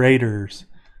for the Raiders?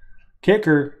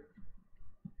 Kicker.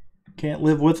 Can't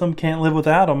live with him, can't live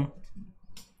without him.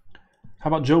 How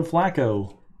about Joe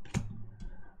Flacco?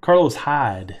 Carlos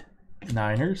Hyde,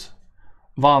 Niners.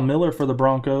 Von Miller for the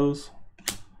Broncos.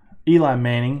 Eli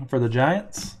Manning for the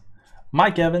Giants.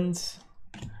 Mike Evans.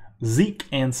 Zeke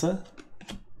Ansah.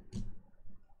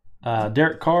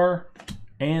 Derek Carr.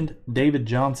 And David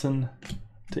Johnson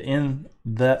to end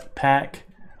that pack.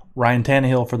 Ryan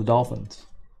Tannehill for the Dolphins.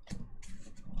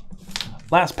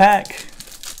 Last pack.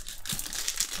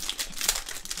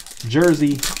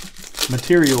 Jersey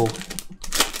material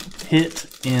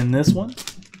hit in this one.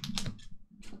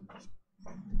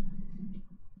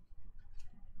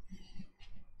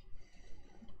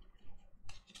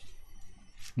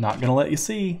 Not going to let you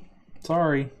see.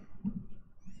 Sorry.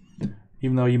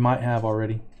 Even though you might have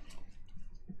already.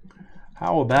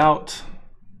 How about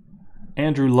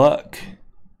Andrew Luck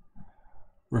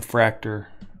refractor?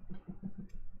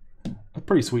 A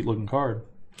pretty sweet looking card.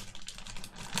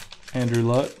 Andrew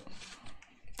Luck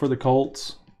for the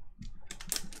Colts.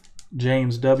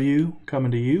 James W.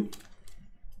 coming to you.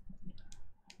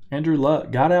 Andrew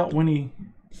Luck got out when he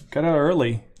got out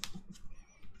early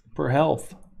for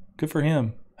health. Good for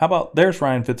him. How about there's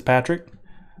Ryan Fitzpatrick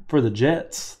for the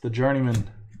Jets, the journeyman.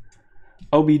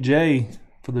 OBJ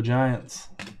for the Giants.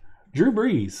 Drew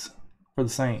Brees for the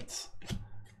Saints.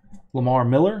 Lamar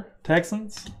Miller,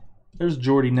 Texans. There's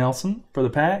Jordy Nelson for the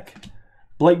Pack.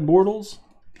 Blake Bortles.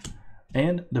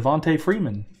 And Devontae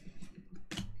Freeman.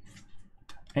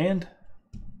 And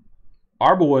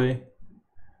our boy,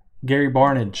 Gary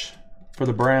Barnidge for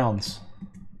the Browns.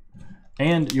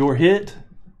 And your hit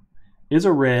is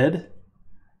a red.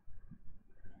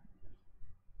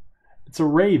 It's a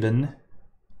Raven.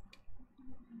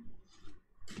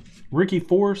 Ricky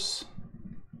Force,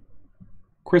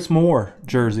 Chris Moore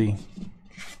jersey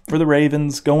for the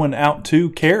Ravens, going out to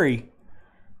Carey.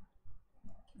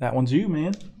 That one's you,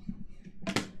 man.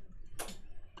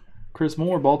 Chris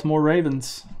Moore, Baltimore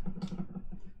Ravens.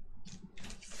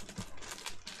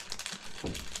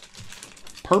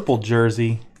 Purple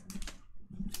jersey.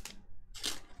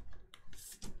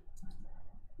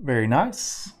 Very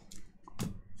nice.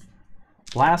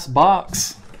 Last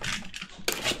box.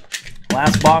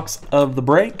 Last box of the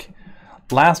break.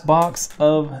 Last box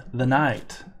of the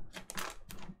night.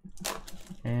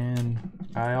 And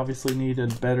I obviously need a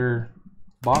better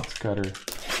box cutter.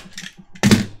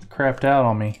 Crapped out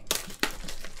on me.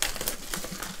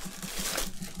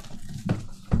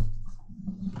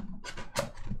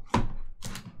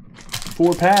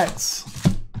 Four packs.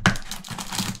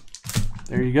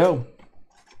 There you go.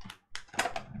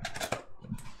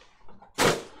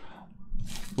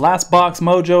 Last box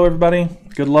mojo, everybody.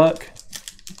 Good luck.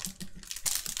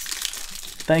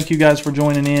 Thank you guys for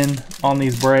joining in on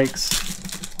these breaks.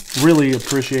 Really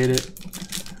appreciate it.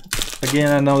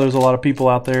 Again, I know there's a lot of people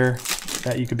out there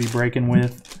that you could be breaking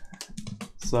with.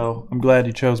 So I'm glad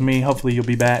you chose me. Hopefully you'll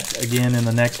be back again in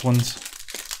the next ones.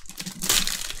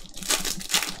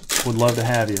 Would love to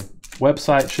have you.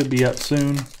 Website should be up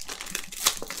soon.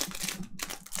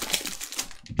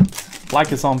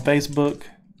 Like us on Facebook.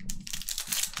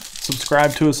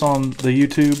 Subscribe to us on the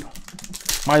YouTube.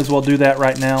 Might as well do that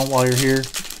right now while you're here,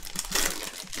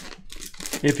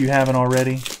 if you haven't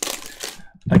already.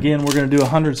 Again, we're going to do a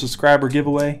 100 subscriber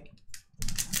giveaway.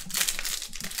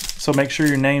 So make sure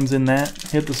your name's in that.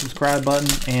 Hit the subscribe button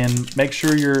and make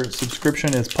sure your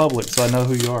subscription is public so I know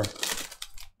who you are.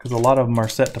 Because a lot of them are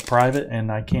set to private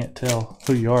and I can't tell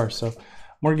who you are. So I'm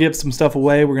going to give some stuff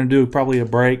away. We're going to do probably a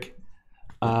break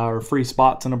or free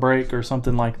spots in a break or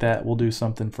something like that. We'll do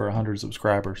something for 100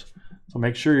 subscribers. So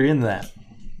make sure you're in that.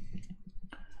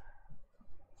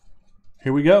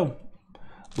 Here we go.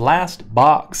 Last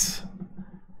box.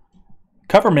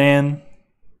 Coverman,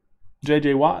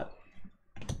 J.J. Watt.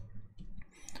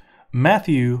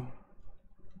 Matthew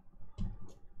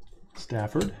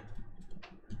Stafford.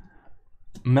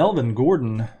 Melvin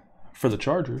Gordon for the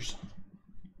Chargers.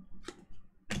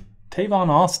 Tavon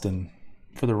Austin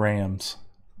for the Rams.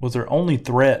 Was their only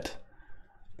threat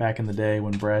back in the day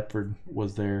when Bradford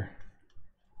was there.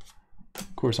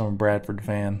 Of course, I'm a Bradford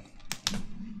fan.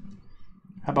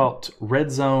 How about Red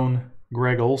Zone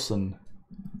Greg Olsen?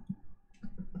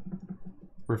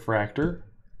 Refractor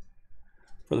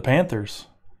for the Panthers.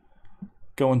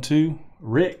 Going to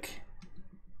Rick.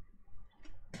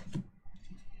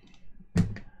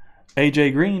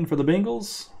 AJ Green for the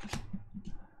Bengals.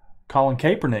 Colin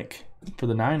Kaepernick for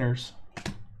the Niners.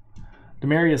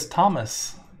 Demaryius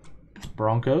Thomas,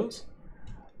 Broncos.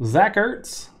 Zach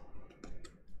Ertz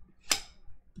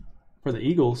for the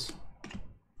Eagles.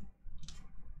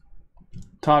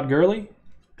 Todd Gurley.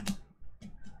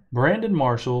 Brandon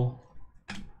Marshall.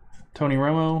 Tony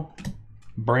Romo.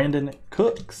 Brandon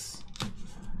Cooks.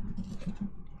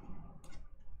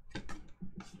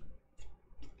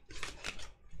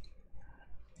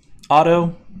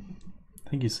 Auto. I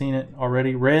think you've seen it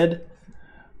already. Red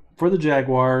for the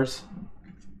Jaguars.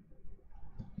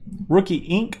 Rookie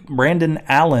ink, Brandon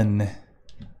Allen,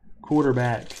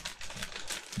 quarterback.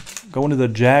 Going to the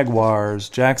Jaguars,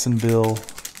 Jacksonville.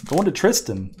 Going to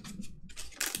Tristan.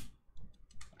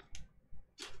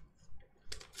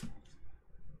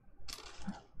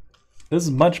 This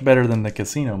is much better than the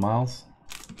casino, Miles.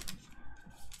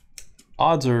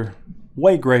 Odds are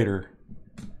way greater.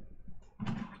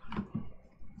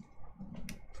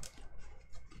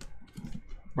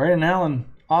 Brandon Allen,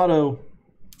 auto.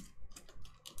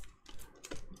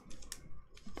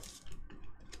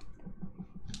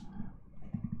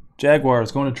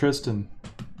 Jaguars going to Tristan.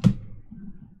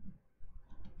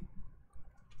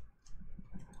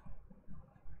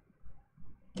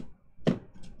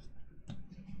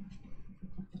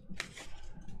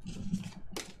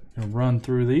 Gonna run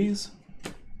through these.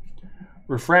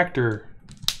 Refractor.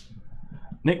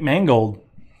 Nick Mangold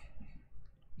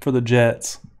for the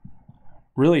Jets.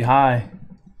 Really high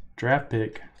draft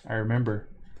pick, I remember.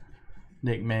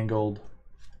 Nick Mangold.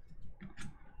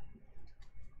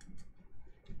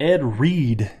 Ed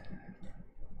Reed.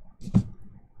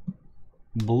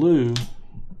 Blue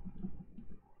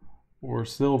or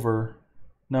silver,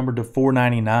 numbered to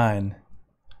 499.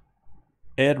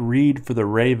 Ed Reed for the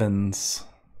Ravens.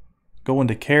 Going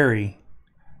to Carey.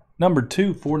 Number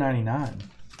 2, 499.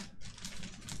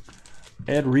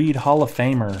 Ed Reed, Hall of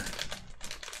Famer.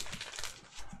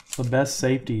 The best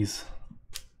safeties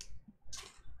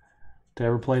to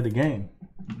ever play the game.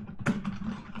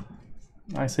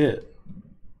 Nice hit.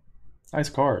 Nice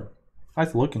card.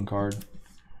 Nice looking card.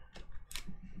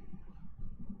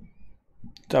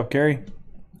 Good job, Carey.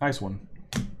 Nice one.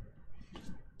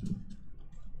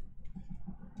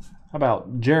 How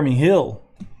about Jeremy Hill,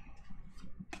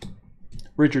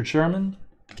 Richard Sherman,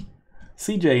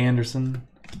 C.J. Anderson,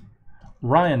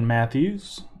 Ryan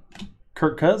Matthews,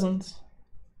 Kirk Cousins,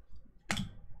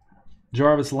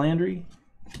 Jarvis Landry,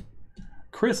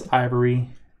 Chris Ivory,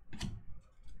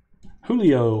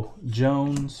 Julio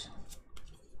Jones,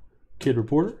 Kid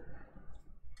Reporter,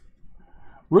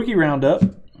 Rookie Roundup,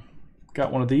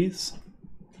 got one of these,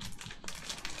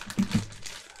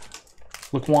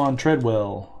 Laquan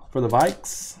Treadwell for the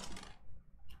Vikes,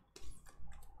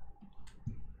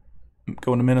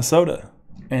 going to Minnesota,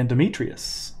 and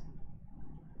Demetrius,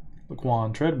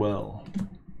 Laquan Treadwell.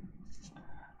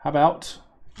 How about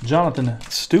Jonathan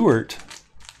Stewart,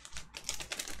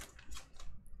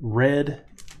 red,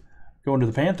 going to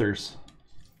the Panthers,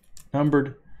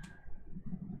 numbered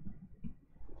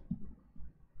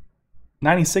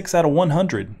 96 out of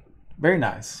 100. Very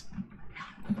nice.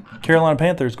 Carolina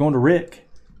Panthers going to Rick.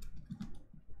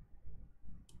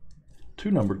 2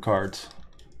 numbered cards.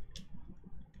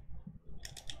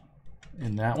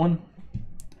 In that one,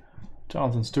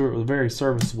 Jonathan Stewart was a very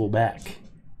serviceable back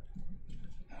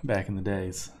in the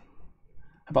days.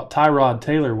 How about Tyrod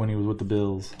Taylor when he was with the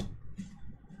Bills?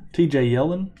 TJ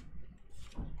Yellen,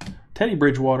 Teddy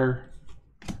Bridgewater,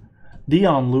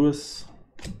 Dion Lewis,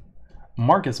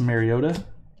 Marcus Mariota,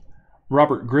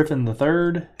 Robert Griffin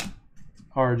III,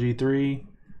 RG3,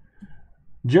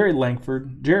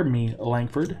 Jeremy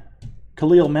Langford,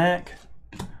 Khalil Mack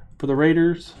for the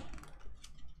Raiders,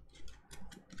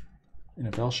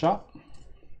 NFL Shop.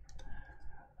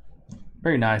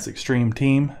 Very nice Extreme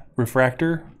Team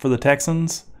refractor for the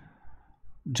Texans,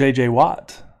 J.J.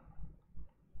 Watt.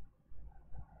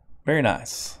 Very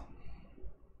nice.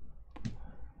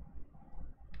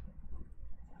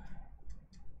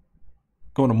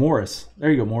 Going to Morris. There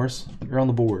you go, Morris. You're on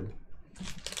the board.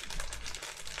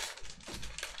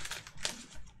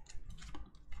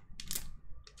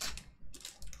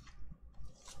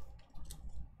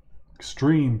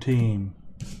 Extreme Team.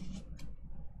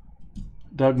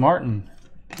 Doug Martin.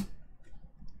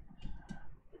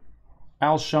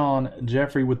 Alshon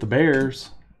Jeffrey with the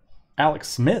Bears. Alex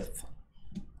Smith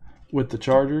with the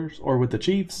Chargers, or with the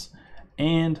Chiefs.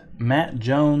 And Matt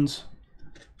Jones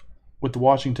with the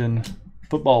Washington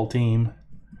football team.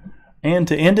 And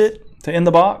to end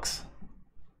the box,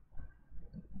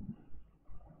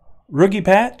 rookie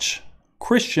patch,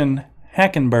 Christian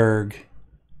Hackenberg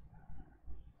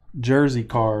jersey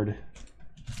card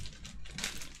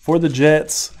for the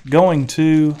Jets, going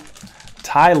to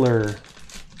Tyler.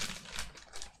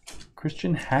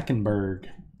 Christian Hackenberg.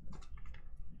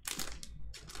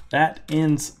 That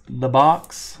ends the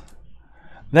box.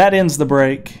 That ends the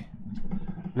break.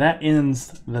 That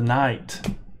ends the night.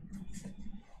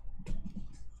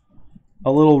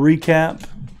 A little recap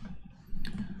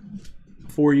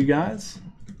for you guys.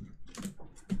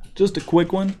 Just a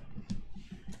quick one.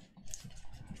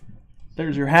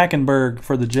 There's your Hackenberg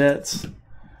for the Jets.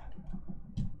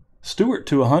 Stewart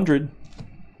to 100.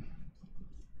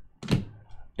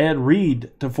 Ed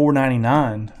Reed to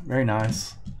 499. Very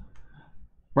nice.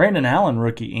 Brandon Allen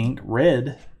rookie ink,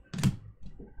 red.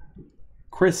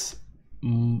 Chris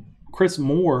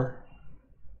Moore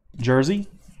jersey.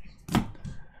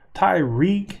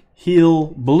 Tyreek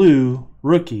Hill blue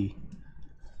rookie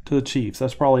to the Chiefs.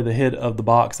 That's probably the hit of the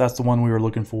box. That's the one we were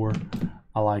looking for.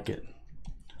 I like it.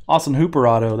 Austin Hooper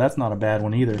auto. That's not a bad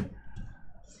one either.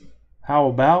 How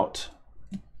about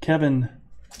Kevin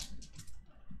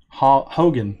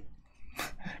Hogan?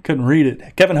 Couldn't read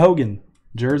it. Kevin Hogan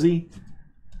jersey.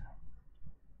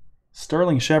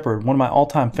 Sterling Shepard, one of my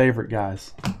all-time favorite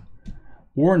guys.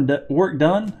 Work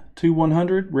done,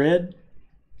 2/100, red.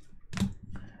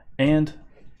 And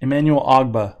Emmanuel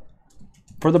Ogbah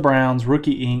for the Browns,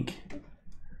 rookie ink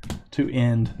to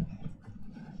end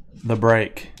the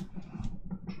break.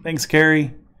 Thanks,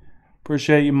 Kerry.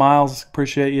 Appreciate you, Miles.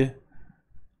 Appreciate you.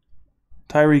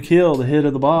 Tyreek Hill, the hit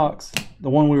of the box, the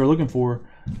one we were looking for.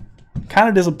 Kind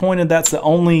of disappointed that's the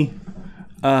only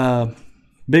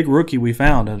big rookie we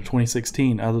found out of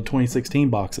 2016, out of the 2016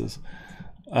 boxes.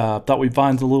 Thought we'd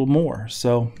find a little more.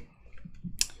 So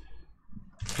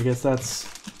I guess that's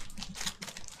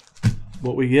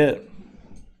what we get.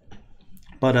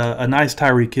 But a nice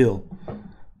Tyreek Hill.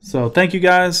 So thank you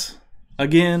guys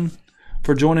again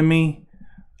for joining me.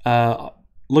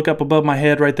 Look up above my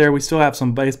head right there. We still have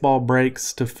some baseball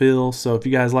breaks to fill. So if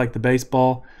you guys like the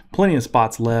baseball, plenty of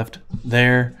spots left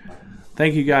there.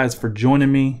 Thank you guys for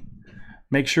joining me.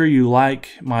 Make sure you like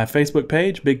my Facebook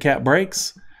page, Big Cat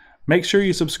Breaks. Make sure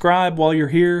you subscribe while you're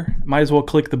here. Might as well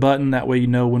click the button. That way you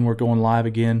know when we're going live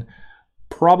again.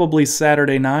 Probably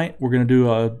Saturday night. We're going to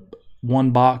do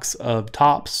one box of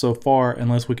tops so far,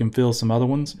 unless we can fill some other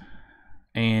ones.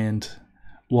 And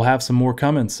we'll have some more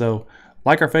coming. So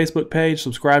like our Facebook page,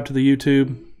 subscribe to the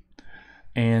YouTube,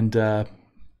 and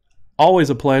always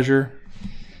a pleasure.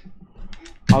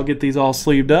 I'll get these all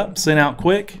sleeved up, sent out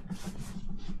quick.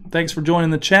 Thanks for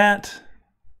joining the chat.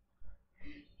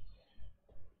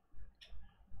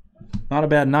 Not a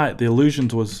bad night. The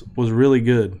Illusions was really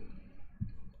good.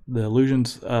 The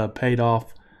Illusions paid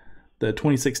off. The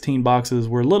 2016 boxes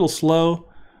were a little slow,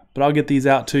 but I'll get these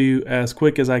out to you as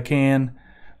quick as I can,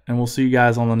 and we'll see you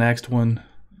guys on the next one.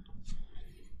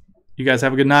 You guys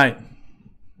have a good night.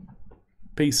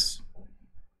 Peace.